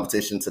quarterback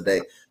competition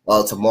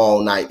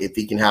tomorrow night. If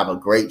he can have a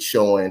great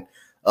showing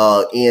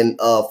in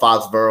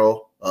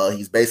Foxborough,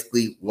 he's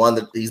basically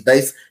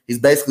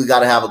got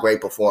to have a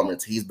great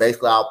performance. He's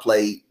basically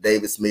outplayed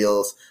Davis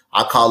Mills.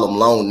 I call him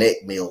Lone Neck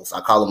Mills.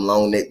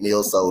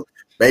 So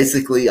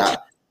basically,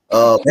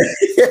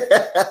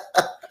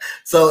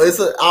 so it's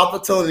an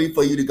opportunity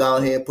for you to go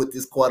ahead and put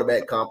this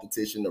quarterback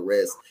competition to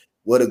rest.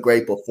 What a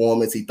great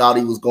performance. He thought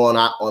he was going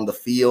out on the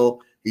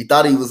field. He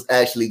thought he was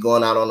actually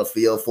going out on the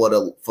field for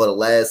the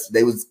last.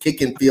 They was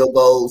kicking field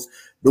goals,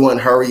 doing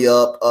hurry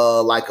up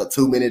like a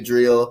 2-minute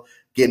drill,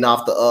 getting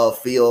off the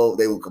field.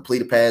 They would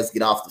complete a pass,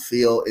 get off the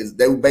field.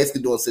 They were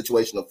basically doing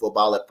situational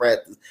football at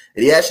practice.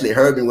 And he actually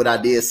heard me when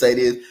I did say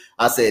this.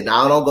 I said,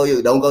 "Now don't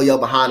go your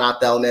behind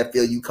out there on that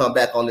field. You come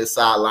back on this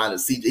sideline." And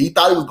CJ, he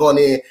thought he was going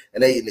in,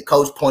 and the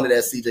coach pointed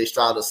at CJ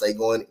Stroud to say,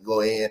 "Go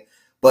in."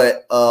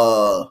 But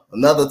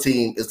another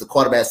team is the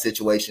quarterback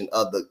situation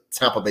of the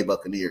Tampa Bay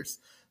Buccaneers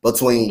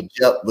between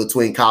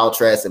Kyle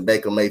Trask and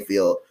Baker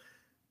Mayfield.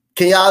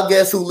 Can y'all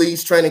guess who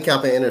leads training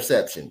camp in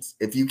interceptions?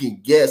 If you can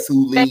guess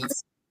who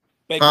leads.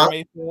 Baker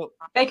Mayfield.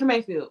 Baker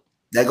Mayfield.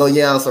 That go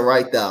your answer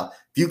right there.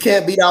 If you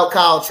can't beat out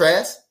Kyle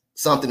Trask,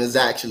 something is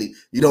actually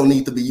you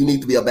need to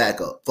be a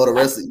backup for the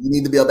rest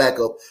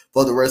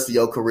of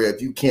your career.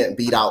 If you can't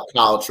beat out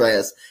Kyle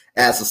Trask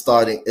as a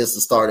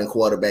starting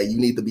quarterback, you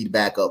need to be the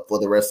backup for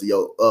the rest of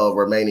your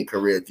remaining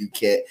career if you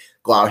can't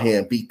go out here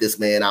and beat this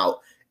man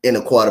out in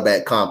a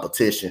quarterback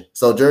competition.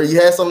 So Jerry,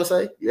 you had something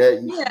to say?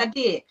 Yeah, I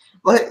did.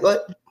 Go ahead.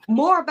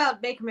 More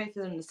about Baker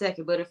Mayfield in a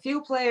second, but a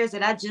few players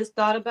that I just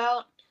thought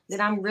about that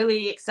I'm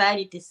really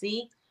excited to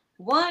see.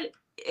 One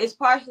is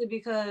partially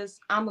because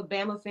I'm a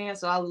Bama fan,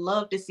 so I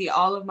love to see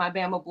all of my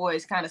Bama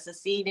boys kind of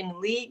succeed in the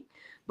league.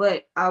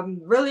 But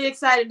I'm really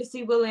excited to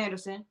see Will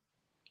Anderson,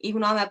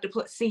 even though I have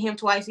to see him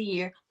twice a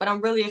year. But I'm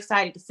really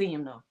excited to see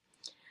him,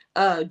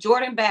 though.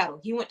 Jordan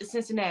Battle, he went to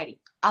Cincinnati.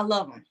 I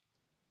love him.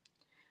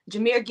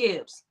 Jahmyr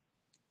Gibbs.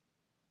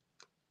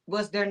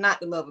 Was there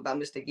not to love about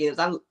Mr. Gibbs?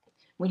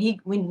 When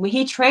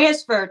he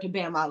transferred to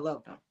Bama, I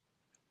loved him.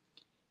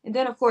 And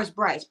then, of course,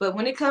 Bryce. But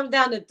when it comes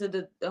down to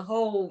the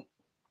whole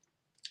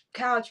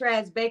Kyle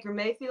Trask, Baker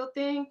Mayfield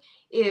thing,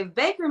 if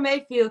Baker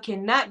Mayfield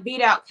cannot beat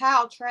out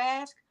Kyle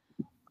Trask,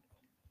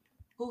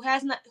 who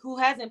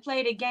hasn't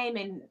played a game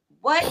in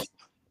what?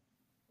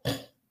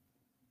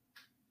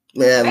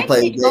 Man, I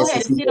played go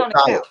ahead and sit on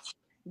the couch.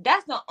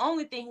 That's the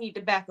only thing he needs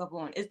to back up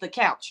on is the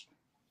couch.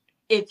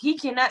 If he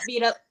cannot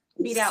beat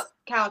out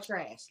Kyle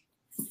Trask.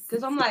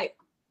 Because I'm like,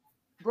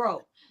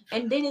 bro.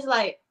 And then it's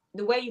like,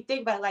 the way you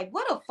think about it, like,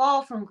 what a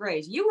fall from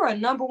grace. You were a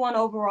number 1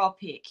 overall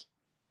pick.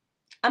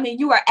 I mean,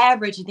 you were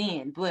average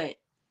then, but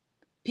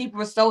people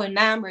were so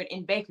enamored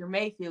in Baker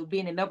Mayfield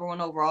being a number 1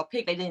 overall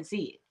pick, they didn't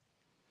see it.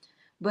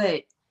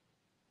 But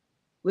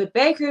with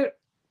Baker,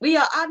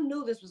 I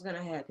knew this was going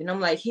to happen. I'm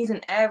like, he's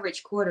an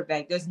average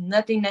quarterback. There's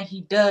nothing that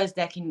he does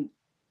that can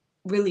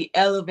really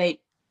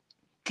elevate.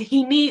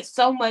 He needs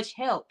so much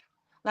help.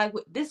 Like,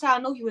 this is how I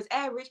know he was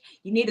average.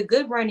 You need a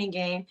good running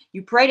game.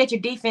 You pray that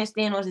your defense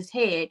stand on his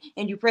head,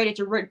 and you pray that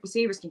your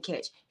receivers can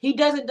catch. He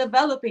doesn't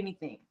develop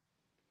anything.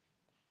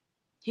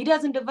 He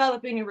doesn't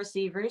develop any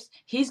receivers.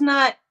 He's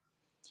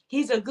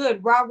a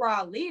good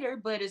rah-rah leader,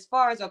 but as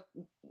far as a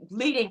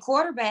leading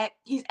quarterback,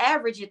 he's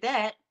average at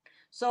that.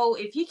 So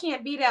if he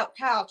can't beat out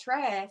Kyle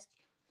Trask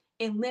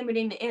in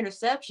limiting the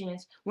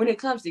interceptions, when it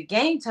comes to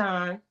game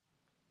time,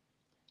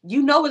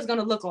 you know it's going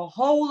to look a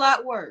whole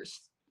lot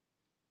worse.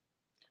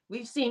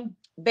 We've seen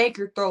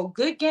Baker throw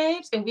good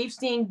games, and we've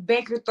seen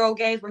Baker throw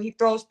games where he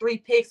throws 3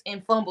 picks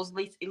and fumbles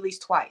at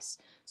least twice.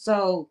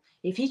 So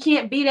if he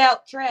can't beat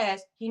out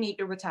Trask, he needs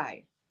to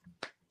retire.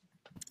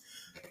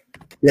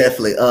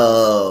 Definitely.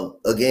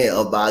 Again,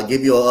 I'll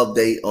give you an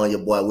update on your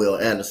boy Will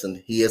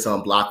Anderson. He is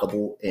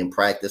unblockable in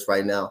practice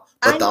right now.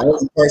 But the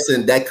only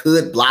person that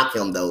could block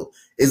him, though,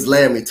 is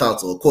Laremy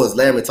Tunsil. Of course,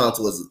 Laremy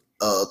Tunsil is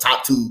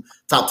top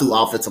two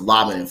offensive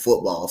lineman in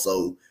football.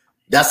 So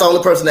that's the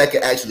only person that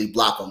can actually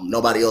block him.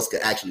 Nobody else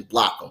can actually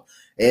block him.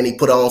 And he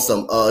put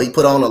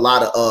on a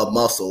lot of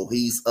muscle.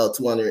 He's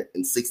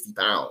 260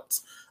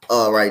 pounds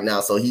right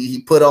now. So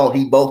he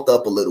bulked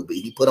up a little bit.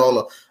 He put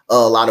on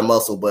a lot of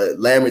muscle, but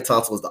Laremy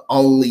Tunsil was the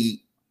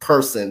only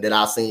person that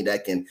I've seen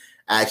that can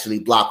actually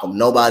block him.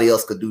 Nobody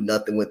else could do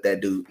nothing with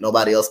that dude.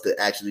 Nobody else could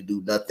actually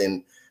do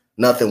nothing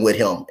nothing with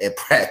him in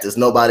practice.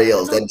 Nobody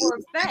else. That for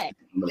a fact.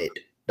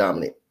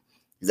 Dominant.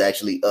 He's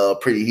actually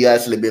pretty. He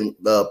actually been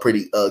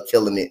pretty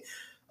killing it.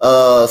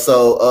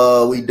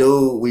 So we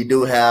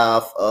do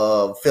have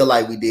feel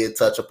like we did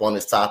touch upon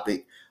this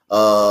topic.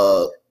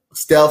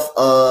 Steph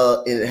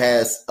it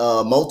has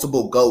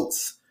multiple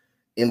GOATs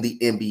in the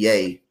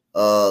NBA.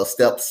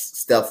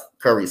 Steph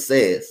Curry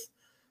says.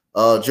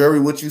 Jerry,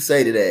 what you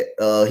say to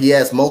that? He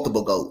has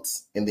multiple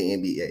GOATs in the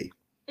NBA.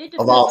 It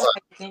depends on how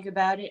you think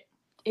about it.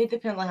 It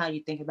depends on how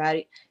you think about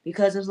it,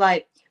 because it's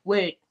like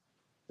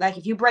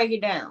if you break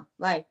it down,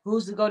 like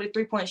who's the GOAT at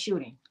 3-point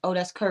shooting? Oh,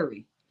 that's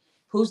Curry.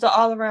 Who's the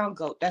all-around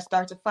GOAT? That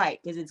starts a fight,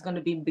 because it's going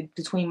to be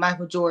between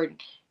Michael Jordan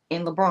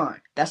and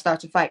LeBron. That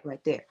starts a fight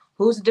right there.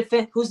 Who's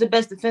the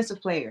best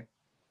defensive player?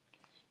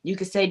 You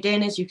could say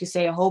Dennis. You could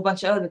say a whole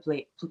bunch of other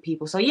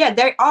people. So yeah,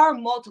 there are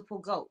multiple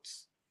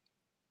GOATs.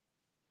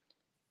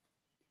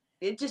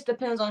 It just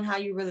depends on how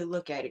you really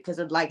look at it, because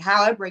of like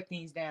how I break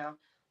things down.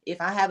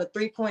 If I have a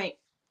 3-point,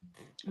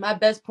 my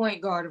best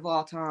point guard of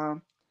all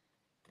time,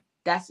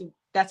 that's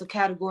a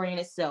category in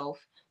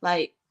itself.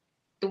 Like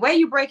the way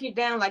you break it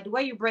down, like the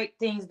way you break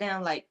things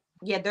down, like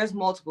yeah, there's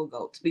multiple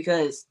GOATs,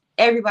 because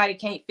everybody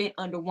can't fit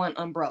under one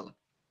umbrella,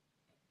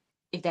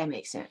 if that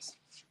makes sense.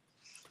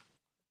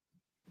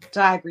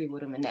 So I agree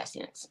with him in that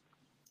sense.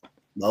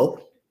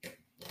 No.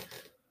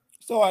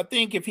 So I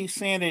think if he's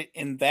saying it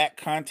in that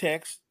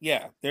context,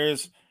 yeah,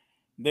 there's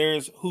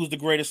who's the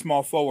greatest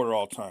small forward of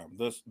all time,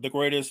 the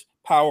greatest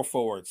power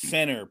forward,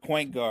 center,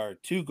 point guard,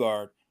 2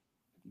 guard,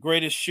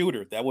 greatest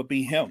shooter. That would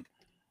be him.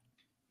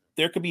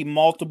 There could be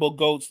multiple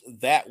GOATs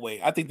that way.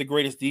 I think the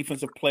greatest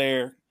defensive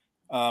player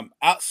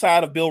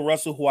outside of Bill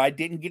Russell, who I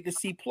didn't get to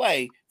see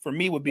play, for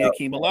me would be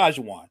Hakeem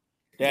Olajuwon.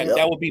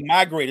 That would be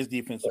my greatest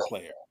defensive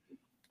player.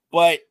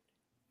 But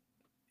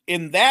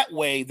in that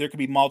way, there could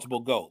be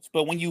multiple GOATs.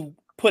 But when you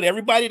put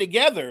everybody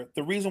together,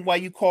 the reason why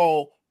you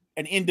call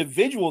an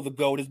individual the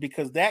GOAT is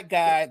because that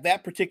guy,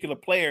 that particular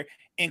player,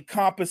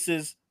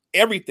 encompasses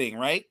everything,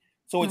 right?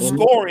 So it's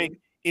scoring,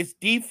 it's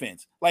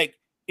defense. Like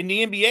in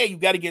the NBA, you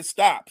got to get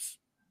stops.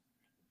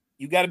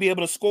 You got to be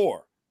able to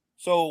score.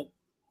 So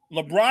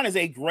LeBron is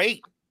a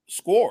great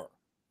scorer.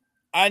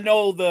 I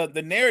know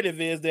the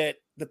narrative is that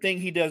the thing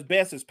he does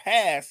best is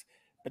pass,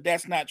 but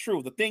that's not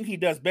true. The thing he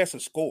does best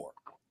is score.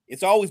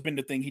 It's always been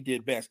the thing he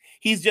did best.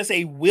 He's just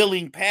a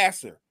willing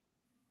passer.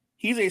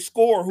 He's a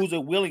scorer who's a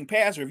willing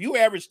passer. If you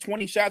average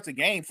 20 shots a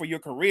game for your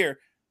career,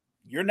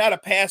 you're not a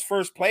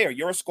pass-first player.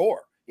 You're a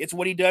scorer. It's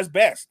what he does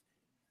best.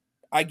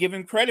 I give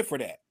him credit for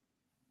that.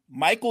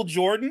 Michael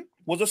Jordan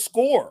was a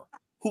scorer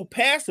who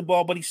passed the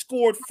ball, but he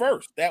scored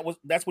first.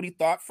 That's what he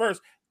thought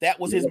first. That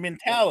was his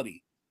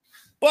mentality.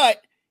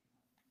 But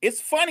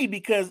it's funny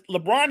because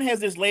LeBron has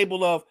this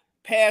label of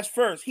pass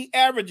first. He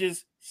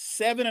averages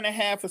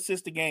 7.5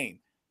 assists a game.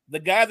 The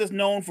guy that's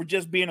known for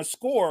just being a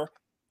scorer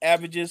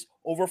averages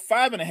over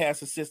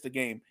 5.5 assists a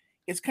game.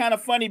 It's kind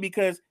of funny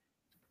because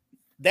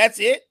that's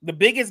it. The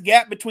biggest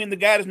gap between the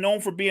guy that's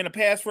known for being a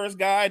pass first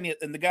guy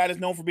and the guy that's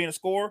known for being a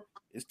scorer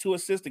is 2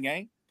 assists a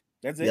game.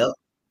 That's it. Yep.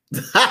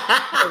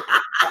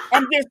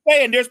 I'm just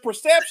saying there's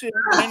perception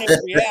and then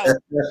there's reality.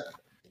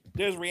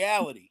 There's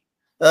reality.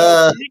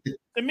 So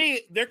to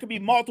me, there could be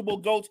multiple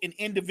GOATs in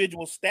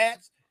individual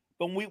stats,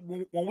 but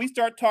when we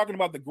start talking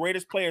about the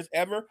greatest players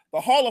ever,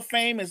 the Hall of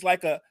Fame is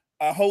like a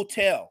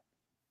hotel,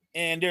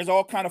 and there's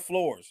all kind of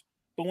floors.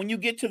 But when you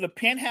get to the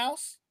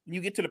penthouse,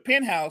 you're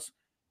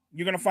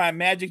going to find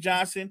Magic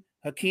Johnson,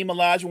 Hakeem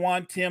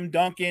Olajuwon, Tim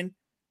Duncan.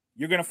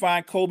 You're going to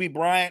find Kobe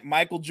Bryant,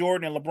 Michael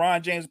Jordan, and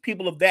LeBron James,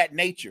 people of that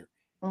nature.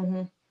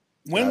 Mm-hmm.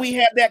 When we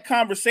have that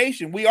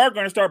conversation, we are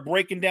going to start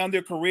breaking down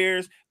their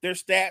careers, their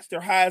stats, their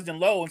highs and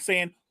lows, and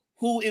saying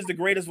who is the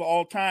greatest of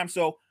all time.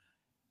 So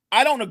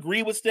I don't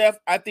agree with Steph.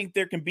 I think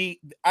there can be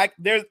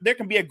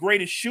a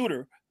greatest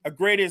shooter, a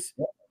greatest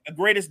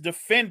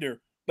defender,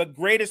 but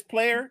greatest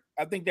player,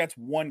 I think that's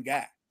one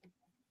guy.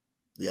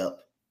 Yep.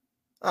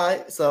 All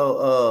right.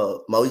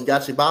 So Mo, you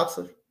got your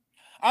boxer?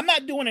 I'm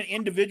not doing an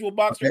individual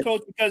boxer,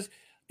 coach, because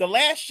the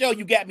last show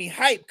you got me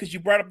hyped because you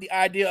brought up the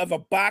idea of a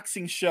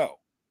boxing show.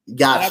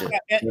 Gotcha.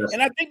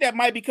 And I think that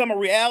might become a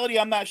reality.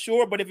 I'm not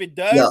sure, but if it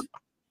does,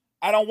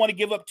 I don't want to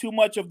give up too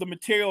much of the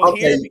material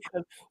here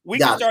because we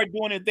can start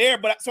doing it there.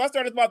 But so I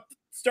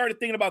started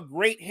thinking about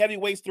great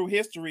heavyweights through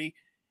history.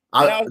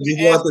 I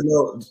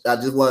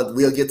just want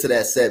we'll get to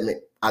that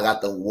segment. I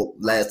got the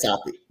last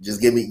topic.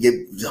 Just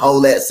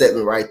hold that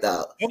segment right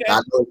there. Okay. I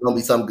know it's gonna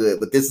be something good,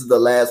 but this is the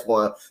last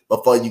one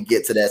before you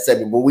get to that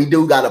segment. But we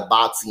do got a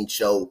boxing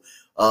show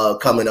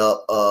coming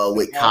up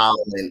with Kyle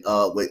and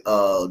with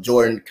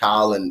Jordan,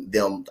 Kyle, and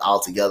them all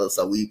together.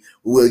 So we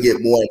will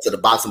get more into the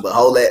boxing, but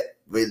hold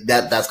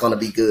that's gonna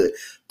be good.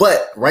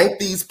 But rank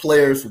these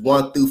players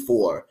 1 through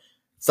 4.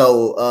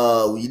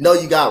 So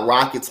you got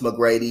Rockets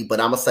McGrady, but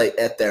I'm gonna say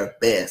at their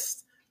best.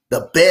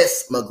 The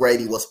best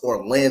McGrady was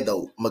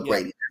Orlando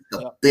McGrady. Yeah.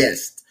 The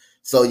best.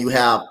 So you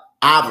have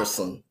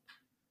Iverson,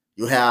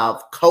 you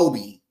have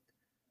Kobe,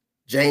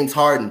 James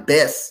Harden.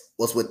 Best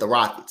was with the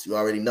Rockets. You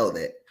already know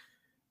that.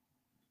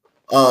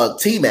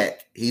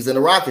 T-Mac, he's in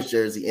the Rockets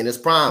jersey in his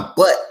prime,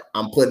 but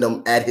I'm putting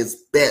him at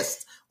his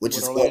best, which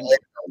is Orlando.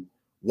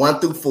 1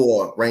 through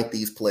 4. Rank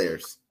these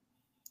players.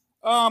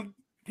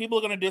 People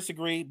are going to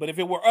disagree, but if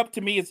it were up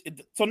to me,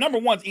 so number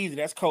 1's easy.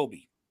 That's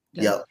Kobe.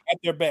 Yep. At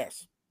their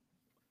best.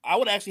 I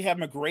would actually have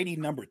McGrady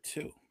number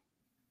 2.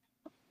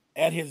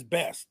 At his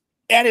best.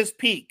 At his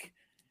peak.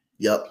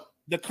 Yep.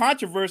 The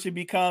controversy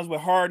becomes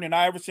with Harden and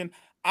Iverson.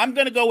 I'm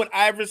going to go with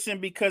Iverson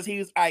because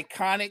he's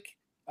iconic.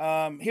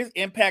 His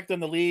impact on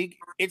the league,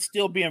 it's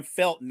still being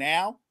felt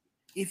now.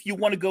 If you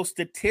want to go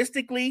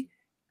statistically,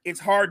 it's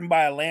Harden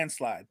by a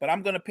landslide. But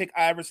I'm going to pick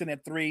Iverson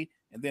at 3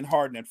 and then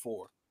Harden at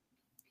 4.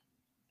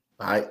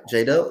 All right,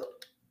 J-Dub.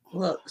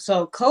 Look,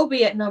 so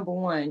Kobe at number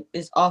 1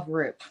 is off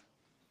rip.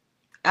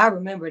 I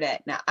remember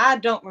that. Now, I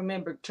don't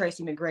remember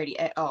Tracy McGrady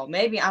at all.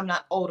 Maybe I'm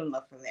not old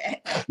enough for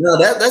that. No,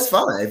 that's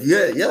fine.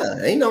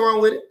 If ain't no wrong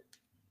with it.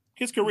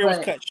 His career was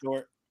cut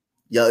short.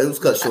 Yeah, it was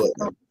cut short.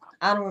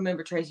 I don't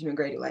remember Tracy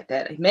McGrady like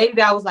that.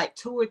 Maybe I was like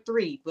 2 or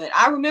 3, but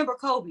I remember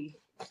Kobe.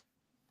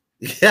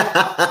 Yeah.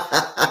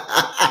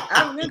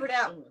 I remember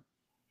that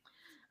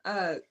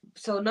one.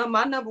 So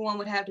my number 1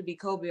 would have to be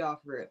Kobe off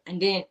rip. And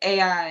then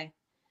AI,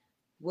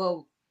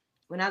 well,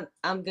 when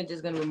I'm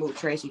just gonna remove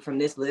Tracy from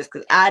this list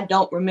because I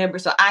don't remember,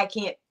 so I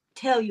can't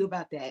tell you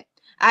about that.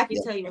 I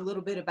can tell you a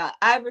little bit about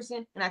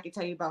Iverson and I can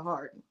tell you about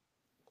Harden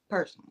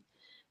personally.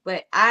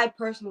 But I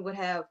personally would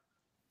have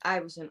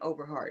Iverson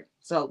over Harden.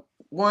 So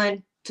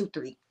 1, 2,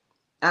 3.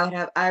 I would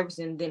have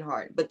Iverson then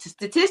Harden. But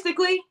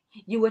statistically,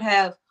 you would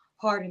have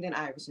Harden then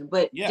Iverson.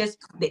 But just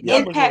the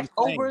impact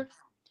on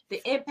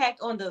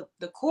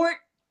the court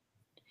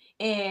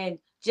and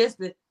just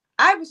the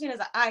Iverson is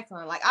an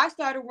icon. Like, I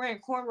started wearing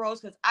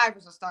cornrows because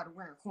Iverson started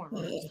wearing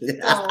cornrows.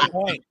 That's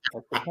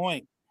the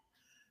point.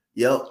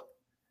 Yep.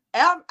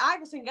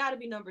 Iverson got to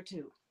be number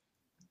 2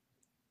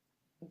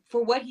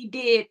 for what he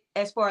did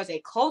as far as a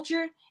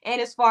culture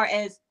and as far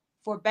as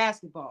for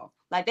basketball.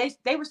 Like,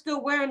 they were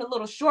still wearing the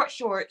little short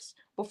shorts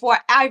before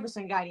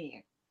Iverson got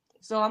in.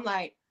 So I'm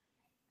like,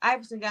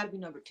 Iverson got to be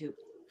number 2,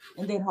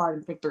 and then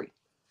Harden pick 3.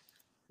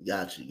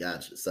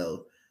 Gotcha.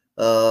 So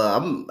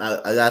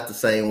I got the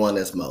same one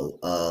as Mo.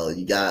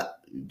 You got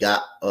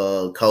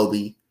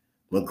Kobe.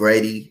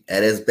 McGrady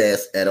at his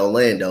best at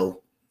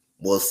Orlando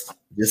was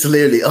just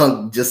literally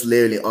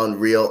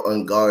unreal,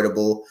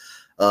 unguardable.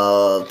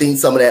 Think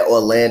some of that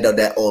Orlando,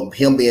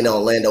 him being in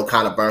Orlando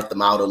kind of burnt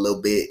him out a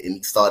little bit, and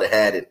he started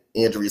having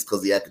injuries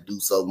because he had to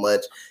do so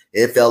much.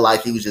 It felt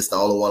like he was just the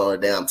only one on the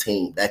damn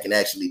team that can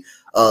actually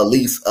at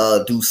least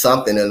do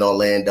something in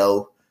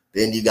Orlando.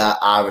 Then you got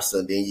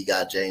Iverson, then you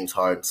got James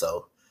Harden.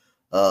 So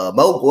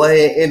Mo, go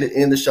ahead and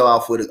end the show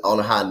off with it on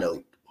a high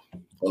note.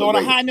 So on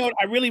a high note,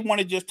 I really want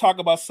to just talk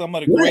about some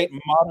of the great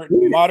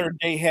modern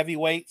day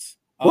heavyweights.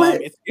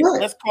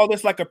 Let's call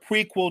this like a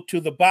prequel to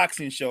the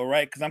boxing show,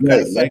 right? Because I'm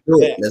kind of psyched for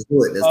that. Let's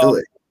do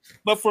it.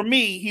 But for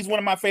me, he's one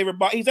of my favorite.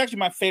 He's actually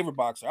my favorite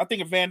boxer. I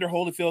think Evander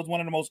Holyfield is one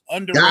of the most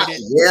underrated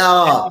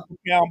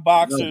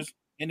boxers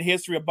in the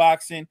history of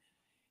boxing.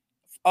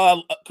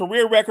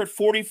 Career record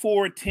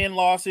 44 and 10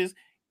 losses.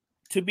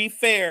 To be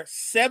fair,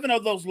 7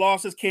 of those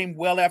losses came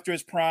well after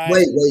his prime.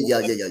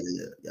 Yeah.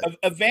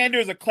 Evander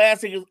is a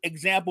classic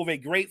example of a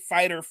great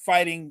fighter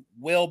fighting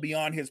well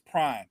beyond his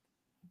prime.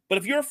 But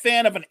if you're a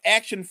fan of an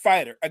action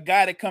fighter, a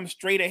guy that comes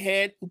straight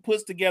ahead, who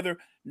puts together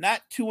not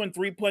 2 and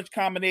 3 punch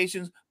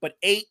combinations, but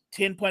 8,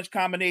 10 punch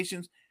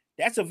combinations,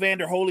 that's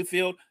Evander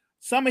Holyfield.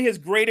 Some of his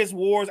greatest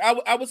wars,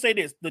 I would say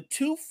this, the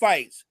 2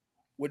 fights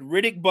with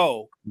Riddick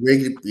Bowe,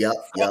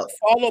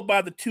 followed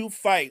by the 2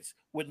 fights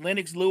with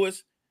Lennox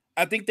Lewis,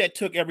 I think that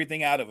took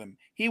everything out of him.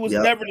 He was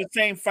never the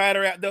same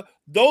fighter.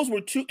 Those were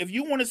 2. If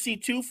you want to see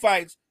 2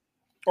 fights,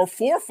 or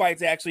 4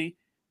 fights actually,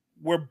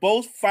 where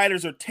both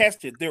fighters are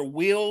tested, their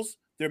wills,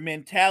 their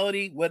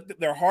mentality,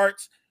 their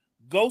hearts,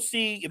 go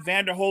see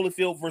Evander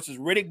Holyfield versus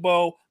Riddick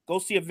Bowe. Go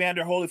see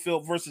Evander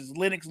Holyfield versus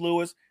Lennox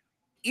Lewis.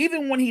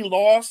 Even when he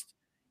lost,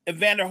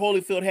 Evander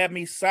Holyfield had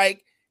me psyched.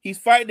 He's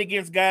fighting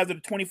against guys that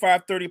are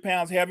 25, 30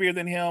 pounds heavier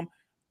than him,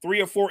 3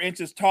 or 4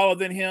 inches taller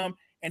than him.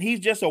 And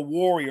he's just a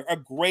warrior, a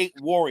great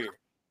warrior.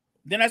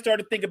 Then I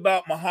started to think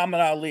about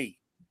Muhammad Ali.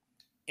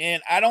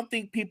 And I don't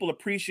think people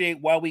appreciate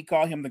why we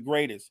call him the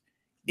greatest.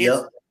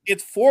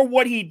 It's for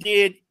what he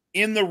did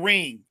in the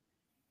ring.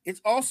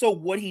 It's also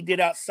what he did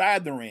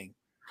outside the ring.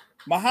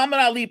 Muhammad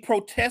Ali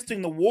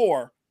protesting the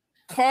war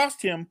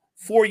cost him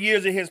 4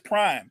 years of his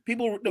prime.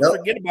 People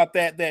forget about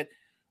that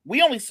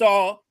we only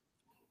saw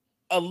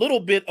a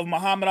little bit of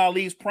Muhammad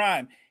Ali's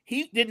prime.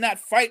 He did not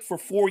fight for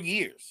 4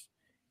 years.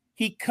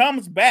 He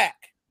comes back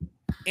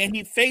and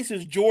he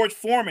faces George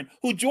Foreman,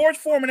 who George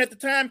Foreman at the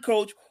time,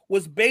 coach,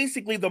 was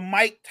basically the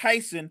Mike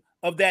Tyson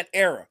of that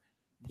era.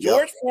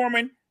 George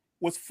Foreman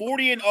was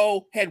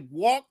 40-0, had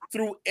walked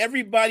through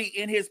everybody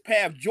in his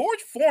path.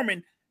 George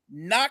Foreman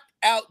knocked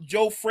out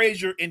Joe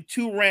Frazier in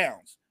 2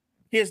 rounds.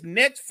 His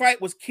next fight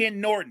was Ken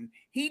Norton.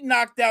 He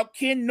knocked out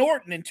Ken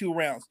Norton in 2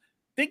 rounds.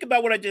 Think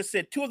about what I just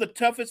said. 2 of the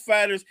toughest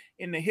fighters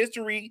in the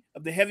history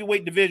of the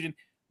heavyweight division.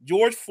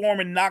 George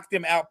Foreman knocked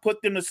them out,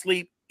 put them to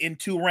sleep in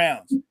 2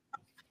 rounds.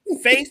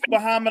 faced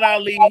Muhammad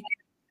Ali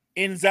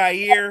in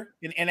Zaire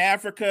in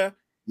Africa.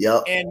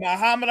 Yep. And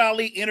Muhammad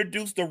Ali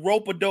introduced the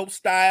rope-a-dope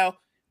style,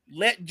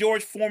 let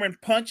George Foreman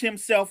punch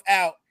himself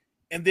out,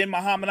 and then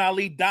Muhammad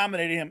Ali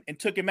dominated him and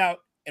took him out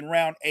in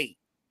round 8.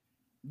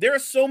 There are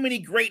so many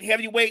great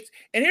heavyweights.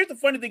 And here's the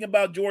funny thing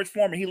about George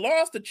Foreman. He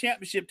lost the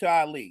championship to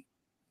Ali,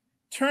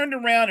 turned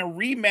around and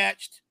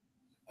rematched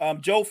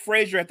Joe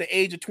Frazier at the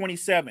age of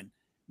 27,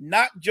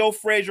 knocked Joe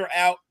Frazier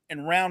out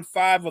in round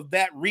 5 of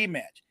that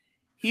rematch.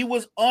 He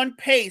was on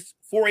pace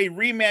for a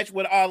rematch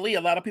with Ali.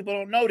 A lot of people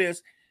don't know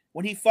this.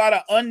 When he fought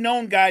an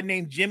unknown guy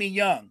named Jimmy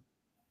Young.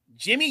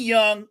 Jimmy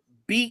Young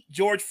beat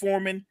George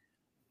Foreman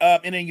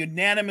in a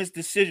unanimous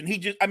decision. He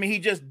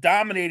just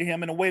dominated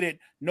him in a way that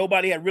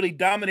nobody had really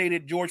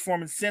dominated George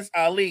Foreman since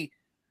Ali.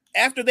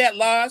 After that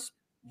loss,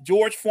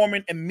 George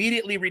Foreman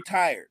immediately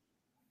retired.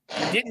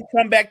 Didn't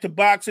come back to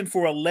boxing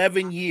for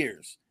 11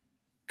 years.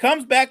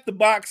 Comes back to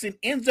boxing,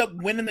 ends up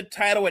winning the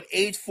title at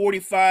age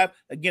 45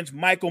 against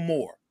Michael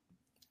Moore.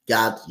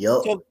 Yep.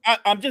 So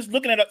I'm just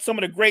looking at some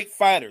of the great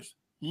fighters.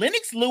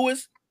 Lennox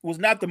Lewis was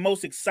not the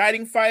most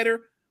exciting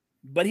fighter,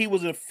 but he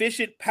was an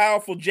efficient,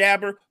 powerful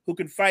jabber who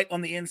can fight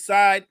on the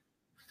inside.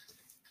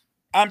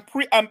 I'm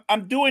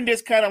doing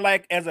this kind of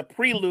like as a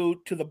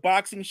prelude to the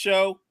boxing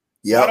show.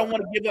 So I don't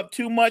want to give up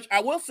too much.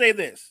 I will say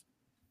this.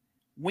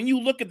 When you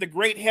look at the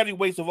great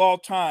heavyweights of all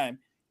time,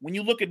 when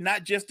you look at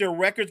not just their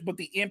records, but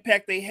the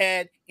impact they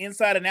had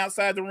inside and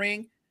outside the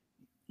ring,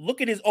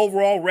 look at his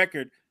overall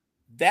record.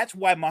 That's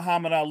why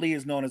Muhammad Ali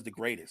is known as the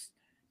greatest.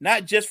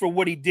 Not just for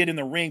what he did in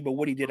the ring, but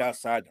what he did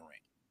outside the ring.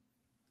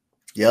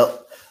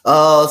 Yep.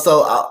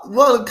 So I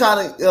want to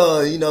kind of,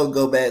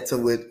 go back to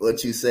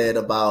what you said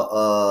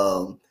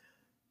about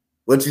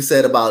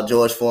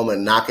George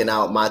Foreman knocking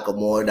out Michael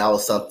Moore. That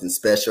was something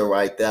special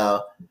right there.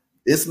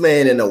 This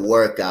man in a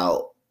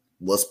workout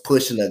was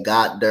pushing a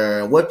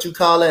goddamn, what you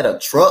call that, a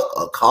truck,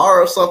 a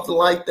car or something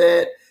like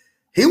that.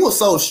 He was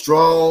so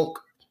strong.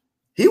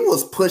 He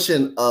was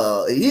pushing,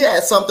 he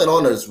had something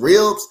on his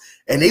ribs,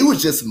 and he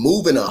was just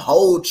moving a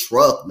whole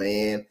truck,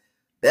 man.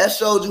 That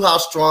showed you how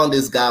strong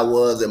this guy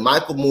was. And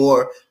Michael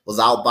Moore was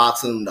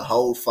outboxing him the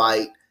whole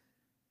fight.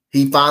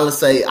 He finally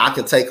say, I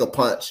can take a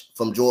punch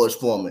from George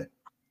Foreman.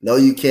 No,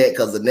 you can't,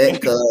 because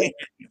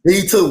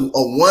he took a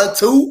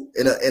 1-2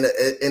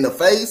 in the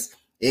face,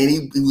 and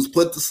he was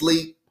put to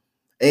sleep.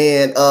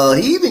 And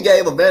he even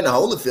gave Evander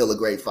Holyfield a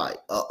great fight.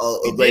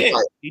 A great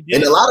fight.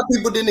 And a lot of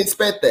people didn't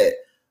expect that.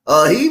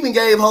 He even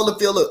gave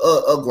Holyfield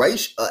a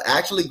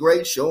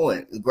great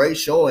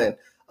showing.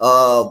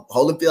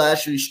 Holyfield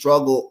actually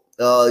struggled,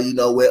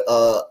 with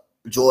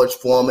George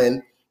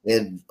Foreman,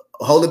 and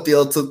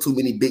Holyfield took too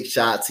many big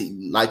shots.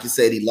 Like you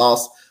said, he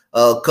lost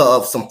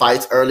some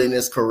fights early in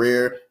his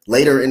career.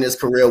 Later in his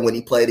career, when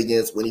he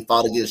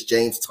fought against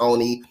James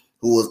Toney,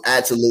 who was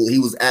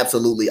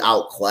absolutely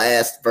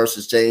outclassed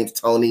versus James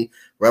Toney.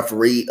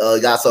 Referee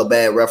got so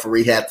bad,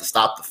 referee had to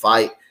stop the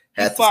fight.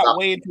 He fought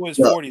way into his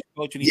 40s,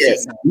 coach, and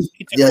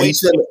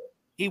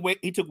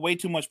he took way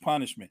too much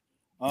punishment.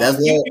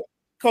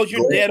 Coach,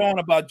 you're dead on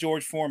about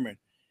George Foreman.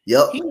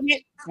 Yep. He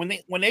hit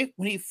when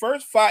he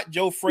first fought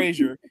Joe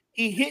Frazier.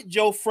 He hit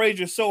Joe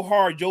Frazier so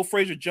hard, Joe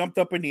Frazier jumped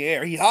up in the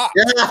air. He hopped.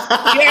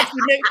 He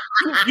actually made,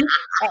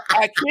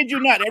 I kid you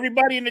not.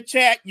 Everybody in the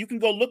chat, you can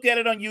go look at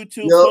it on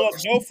YouTube. Pull up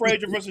Joe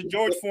Frazier versus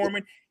George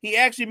Foreman. He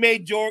actually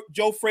made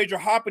Joe Frazier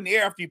hop in the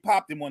air after he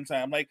popped him one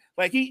time. Like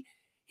he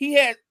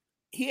had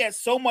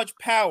so much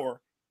power.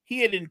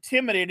 He had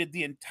intimidated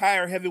the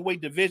entire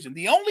heavyweight division.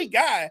 The only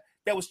guy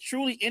that was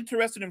truly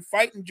interested in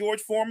fighting George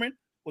Foreman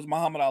was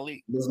Muhammad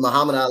Ali. It was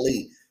Muhammad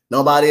Ali.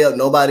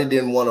 Nobody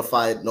didn't want to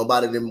fight.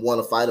 Nobody didn't want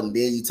to fight him.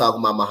 Then you talking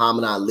about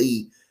Muhammad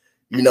Ali.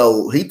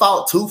 He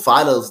fought 2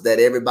 fighters that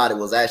everybody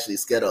was actually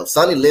scared of.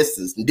 Sonny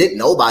Liston didn't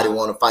nobody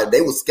want to fight.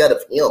 They were scared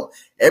of him.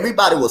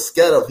 Everybody was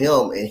scared of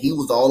him, and he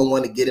was the only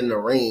one to get in the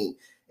ring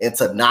and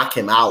to knock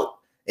him out.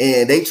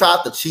 And they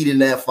tried to cheat in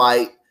that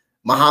fight.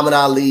 Muhammad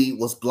Ali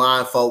was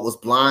blind.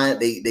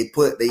 They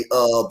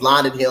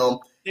blinded him.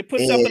 They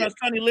put something on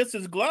Sonny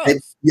Liston's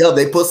gloves.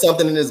 They put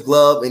something in his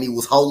glove, and he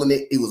was holding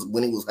it.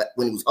 When he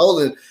was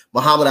holding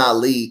Muhammad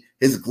Ali,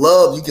 his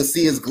glove, you can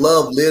see his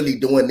glove literally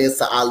doing this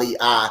to Ali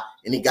eye,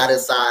 and he got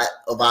inside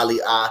of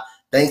Ali eye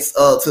thanks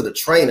to the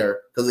trainer,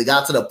 because it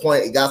got to the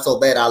point, it got so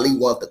bad Ali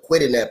wanted to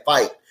quit in that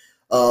fight.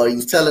 He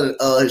was telling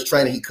his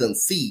trainer he couldn't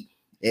see,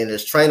 and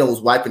his trainer was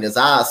wiping his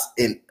eyes.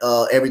 And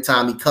every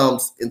time he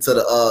comes to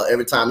the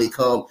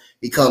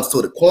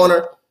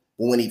corner,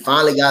 but when he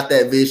finally got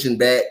that vision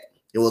back,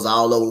 it was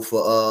all over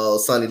for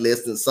Sonny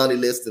Liston. Sonny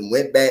Liston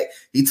went back.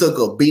 He took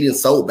a beating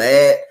so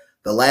bad.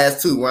 The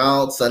last 2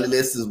 rounds, Sonny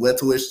Liston went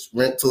to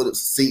the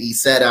seat. He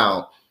sat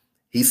down.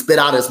 He spit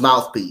out his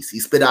mouthpiece.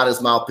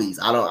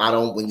 I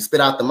don't. When you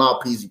spit out the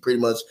mouthpiece, you pretty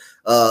much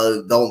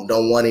don't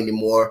want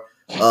anymore.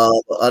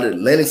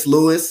 Lennox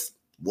Lewis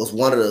was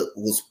one of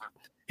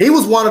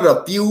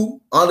the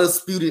few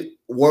undisputed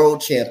world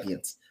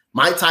champions.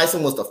 Mike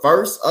Tyson was the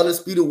first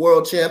undisputed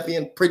world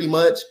champion, pretty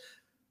much.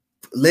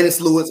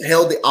 Lennox Lewis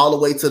held it all the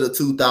way to the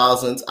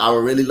 2000s. I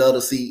would really love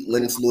to see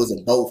Lennox Lewis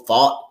and Bo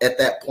fought at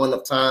that point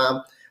of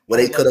time where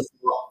they could have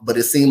fought, but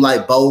it seemed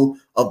like Bo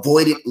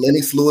avoided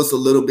Lennox Lewis a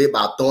little bit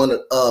by throwing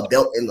the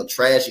belt in the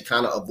trash. He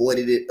kind of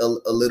avoided it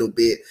a little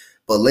bit.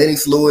 But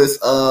Lennox Lewis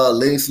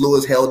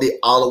held it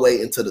all the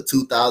way into the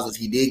 2000s.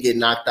 He did get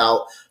knocked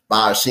out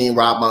by Sheen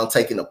Rodman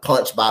taking a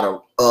punch by the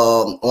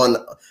on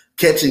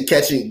catching,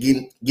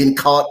 getting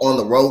caught on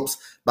the ropes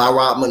by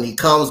Rodman. He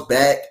comes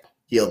back.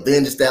 He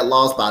avenges that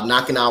loss by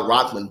knocking out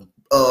Rodman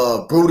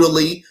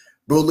brutally,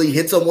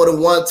 hits him with a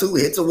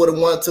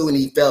 1-2, and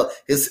he felt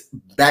his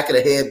back of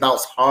the head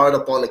bounced hard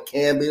up on the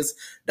canvas.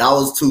 That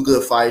was two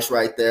good fights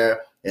right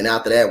there. And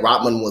after that,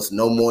 Rodman was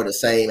no more the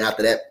same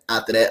after that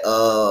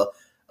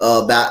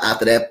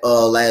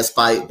last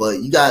fight.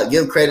 But you got to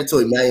give credit to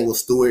Emmanuel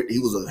Stewart. He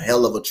was a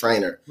hell of a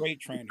trainer.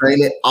 Great trainer.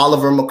 Trained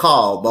Oliver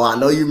McCall. But I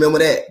know you remember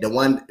that. The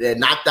one that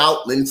knocked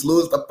out Lennox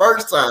Lewis the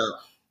first time.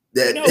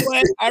 You know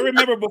what? I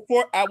remember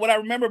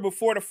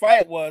before the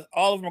fight was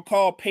Oliver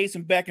McCall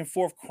pacing back and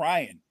forth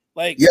crying.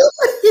 Like,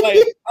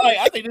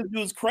 I think this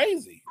dude's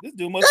crazy. This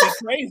dude must be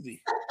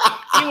crazy.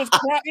 He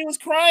was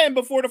crying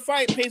before the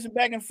fight, pacing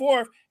back and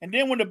forth. And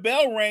then when the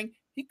bell rang,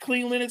 he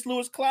cleaned Lennox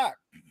Lewis' clock.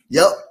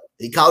 Yep.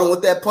 He caught him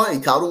with that punch. He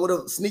caught him with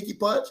a sneaky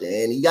punch,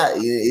 and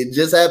it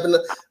just happened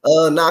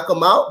to knock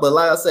him out. But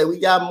like I said, we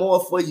got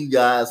more for you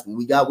guys.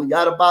 We got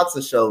a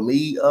boxing show.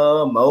 Me,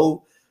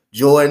 Mo,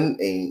 Jordan,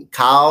 and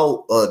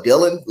Kyle,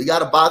 Dylan. We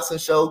got a boxing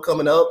show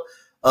coming up.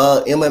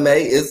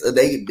 MMA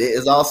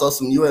is also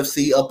some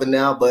UFC up and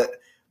down, but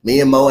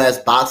me and Mo as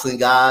boxing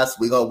guys,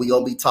 we're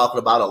gonna be talking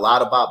about a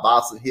lot about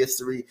boxing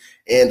history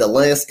and the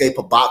landscape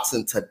of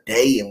boxing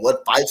today and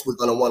what fights we're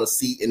gonna want to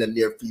see in the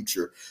near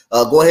future.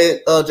 Go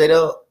ahead,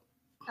 J-Dub.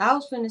 I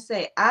was going to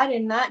say, I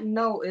did not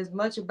know as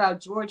much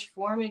about George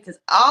Foreman because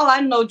all I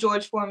know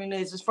George Foreman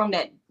is from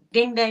that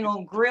ding dang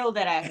on grill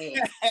that I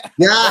had.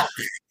 Yeah,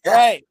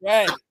 right.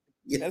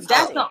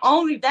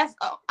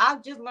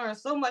 I've just learned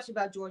so much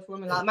about George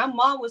Foreman. Like, my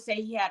mom would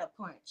say he had a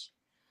punch,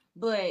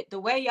 but the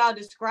way y'all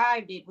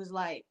described it was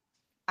like,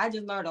 I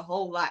just learned a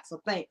whole lot. So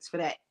thanks for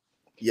that.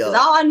 Yeah.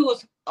 All I knew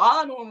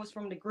him was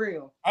from the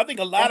grill. I think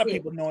a lot of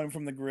people know him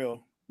from the grill.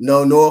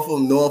 No, north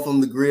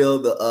from the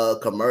grill, the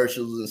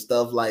commercials and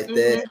stuff like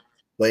that.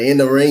 But in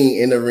the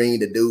ring,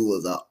 the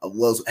dude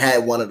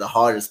had one of the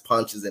hardest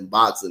punches in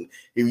boxing.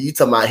 If you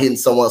talking about hitting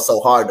someone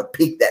so hard to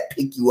pick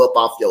you up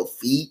off your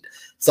feet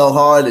so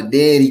hard, and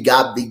then he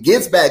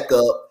gets back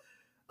up.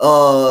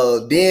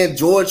 Then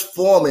George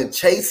Foreman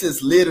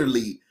chases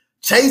literally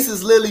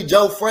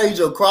Joe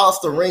Frazier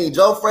across the ring.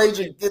 Joe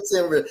Frazier gets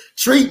in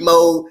retreat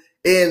mode,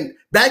 and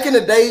back in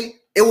the day,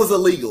 it was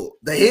illegal.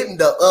 The hitting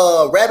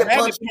the rabbit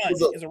punch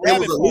was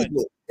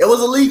illegal. It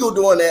was illegal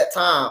during that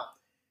time.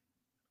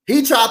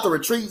 He tried to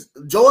retreat.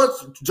 Joe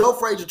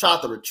Frazier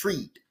tried to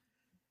retreat,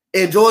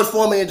 and George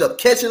Foreman ended up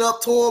catching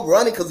up to him,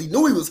 running because he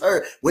knew he was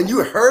hurt. When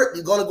you're hurt,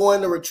 you're gonna go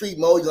into retreat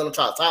mode. You're gonna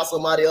try to tie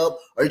somebody up,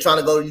 or you're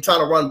trying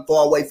to run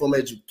far away from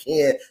him as you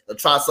can to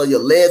try so your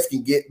legs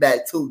can get back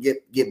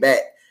get back.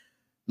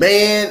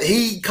 Man,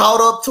 he caught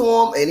up to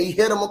him and he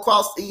hit him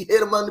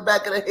on the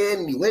back of the head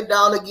and he went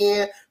down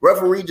again.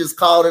 Referee just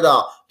called it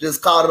off.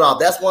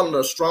 That's one of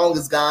the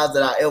strongest guys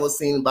that I ever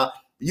seen.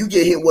 You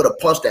get hit with a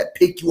punch that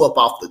picked you up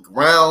off the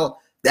ground.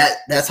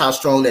 That's how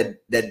strong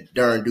that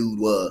darn dude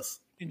was.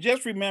 And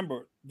just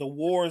remember the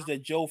wars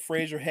that Joe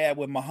Frazier had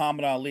with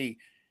Muhammad Ali.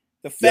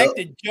 The fact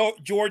that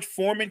George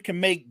Foreman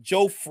can make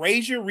Joe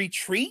Frazier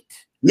retreat.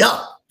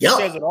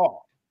 Says it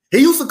all. He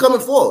used to come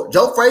forward.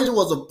 Joe Frazier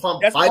was a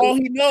pump That's fighter. all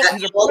he knows.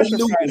 He's a pressure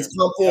fighter.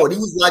 Come forward. He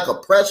was like a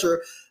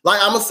pressure. Like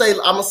I'm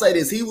gonna say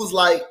this. He was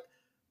one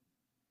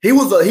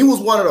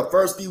of the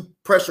first few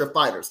pressure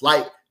fighters.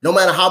 Like no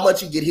matter how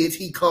much he get hit,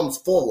 he comes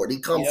forward.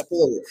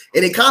 Forward,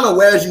 and it kind of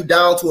wears you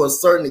down to a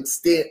certain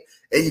extent.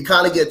 And you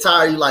kind of get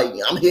tired. You're like,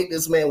 I'm hitting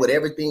this man with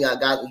everything I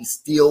got, and he's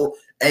still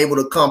able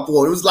to come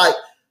forward. It was like,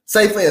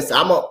 say for instance,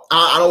 I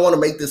don't want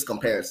to make this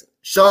comparison.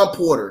 Sean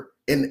Porter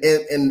in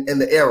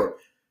the era.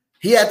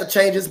 He had to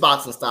change his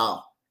boxing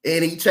style,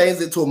 and he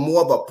changed it to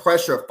more of a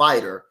pressure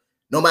fighter.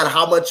 No matter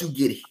how much you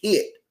get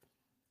hit,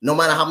 you're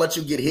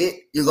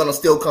going to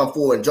still come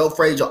forward. And Joe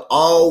Frazier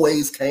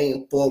always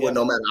came forward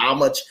no matter how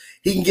much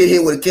he can get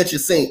hit with a kitchen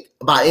sink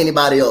by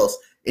anybody else,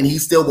 and he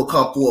still will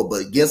come forward.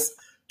 But against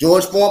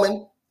George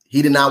Foreman,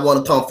 he did not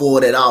want to come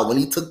forward at all. When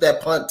he took a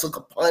punch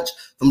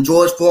from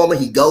George Foreman,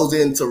 he goes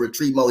into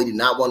retreat mode. He did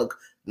not want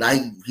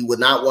to. He would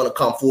not want to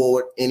come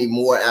forward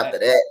anymore after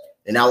that.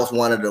 And that was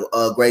one of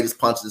the greatest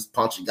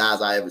punching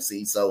guys I ever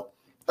seen. So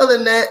other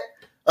than that,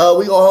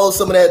 we're going to hold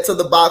some of that to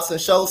the boxing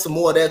show, some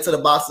more of that to the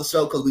boxing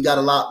show because we got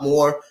a lot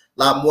more.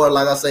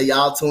 Like I say,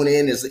 y'all tune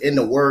in is in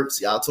the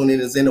works. We're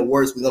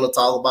going to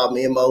talk about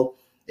me and Mo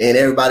and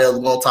everybody else.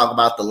 We're going to talk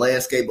about the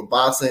landscape of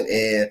boxing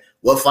and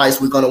what fights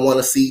we're going to want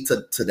to see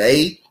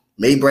today.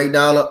 May break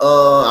down.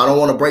 I don't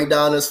want to break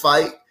down this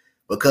fight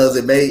because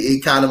I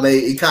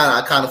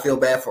kind of feel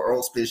bad for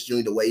Earl Spence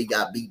Jr. the way he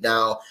got beat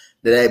down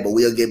today, but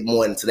we'll get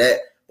more into that.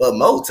 But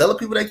Mo, tell the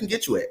people they can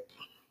get you at.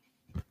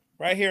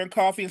 Right here in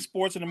Coffee and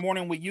Sports in the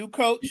Morning with you,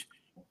 Coach.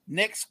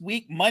 next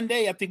week,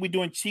 Monday. I think we're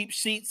doing cheap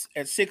sheets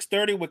at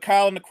 6:30 with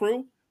Kyle and the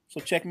crew. So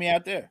check me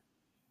out there.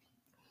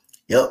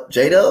 Yep.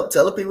 J-Dub,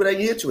 tell the people they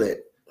can hit you at.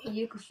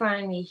 You can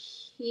find me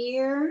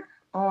here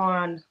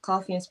on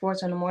Coffee and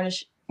Sports on the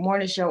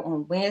morning show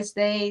on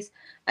Wednesdays.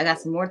 I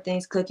got some more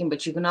things cooking,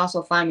 but you can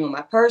also find me on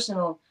my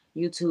personal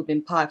YouTube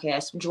and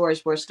podcast, George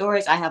Sports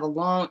Stories. I have a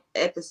long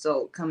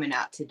episode coming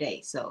out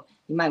today, so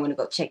you might want to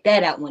go check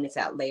that out when it's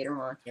out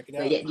later on. Check it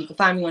But out. yeah, you can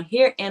find me on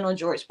here and on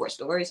George Sports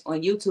Stories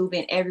on YouTube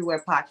and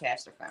everywhere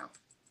podcasts are found.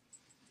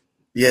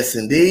 Yes,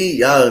 indeed.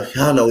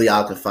 Y'all know where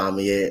y'all can find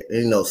me at.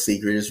 Ain't no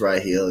secret. It's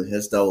right here.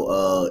 There's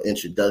no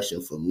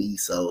introduction for me.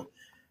 So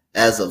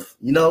as of,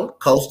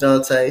 Coach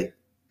Dante,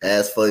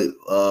 as for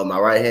my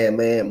right-hand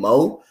man,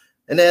 Mo,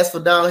 and as for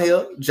down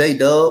here,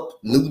 J-Dub,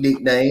 new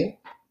nickname,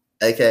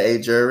 a.k.a.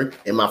 Jury,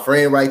 and my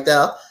friend right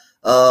there.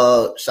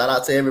 Shout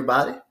out to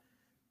everybody.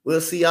 We'll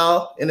see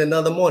y'all in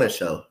another morning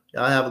show.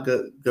 Y'all have a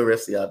good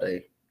rest of y'all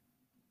day.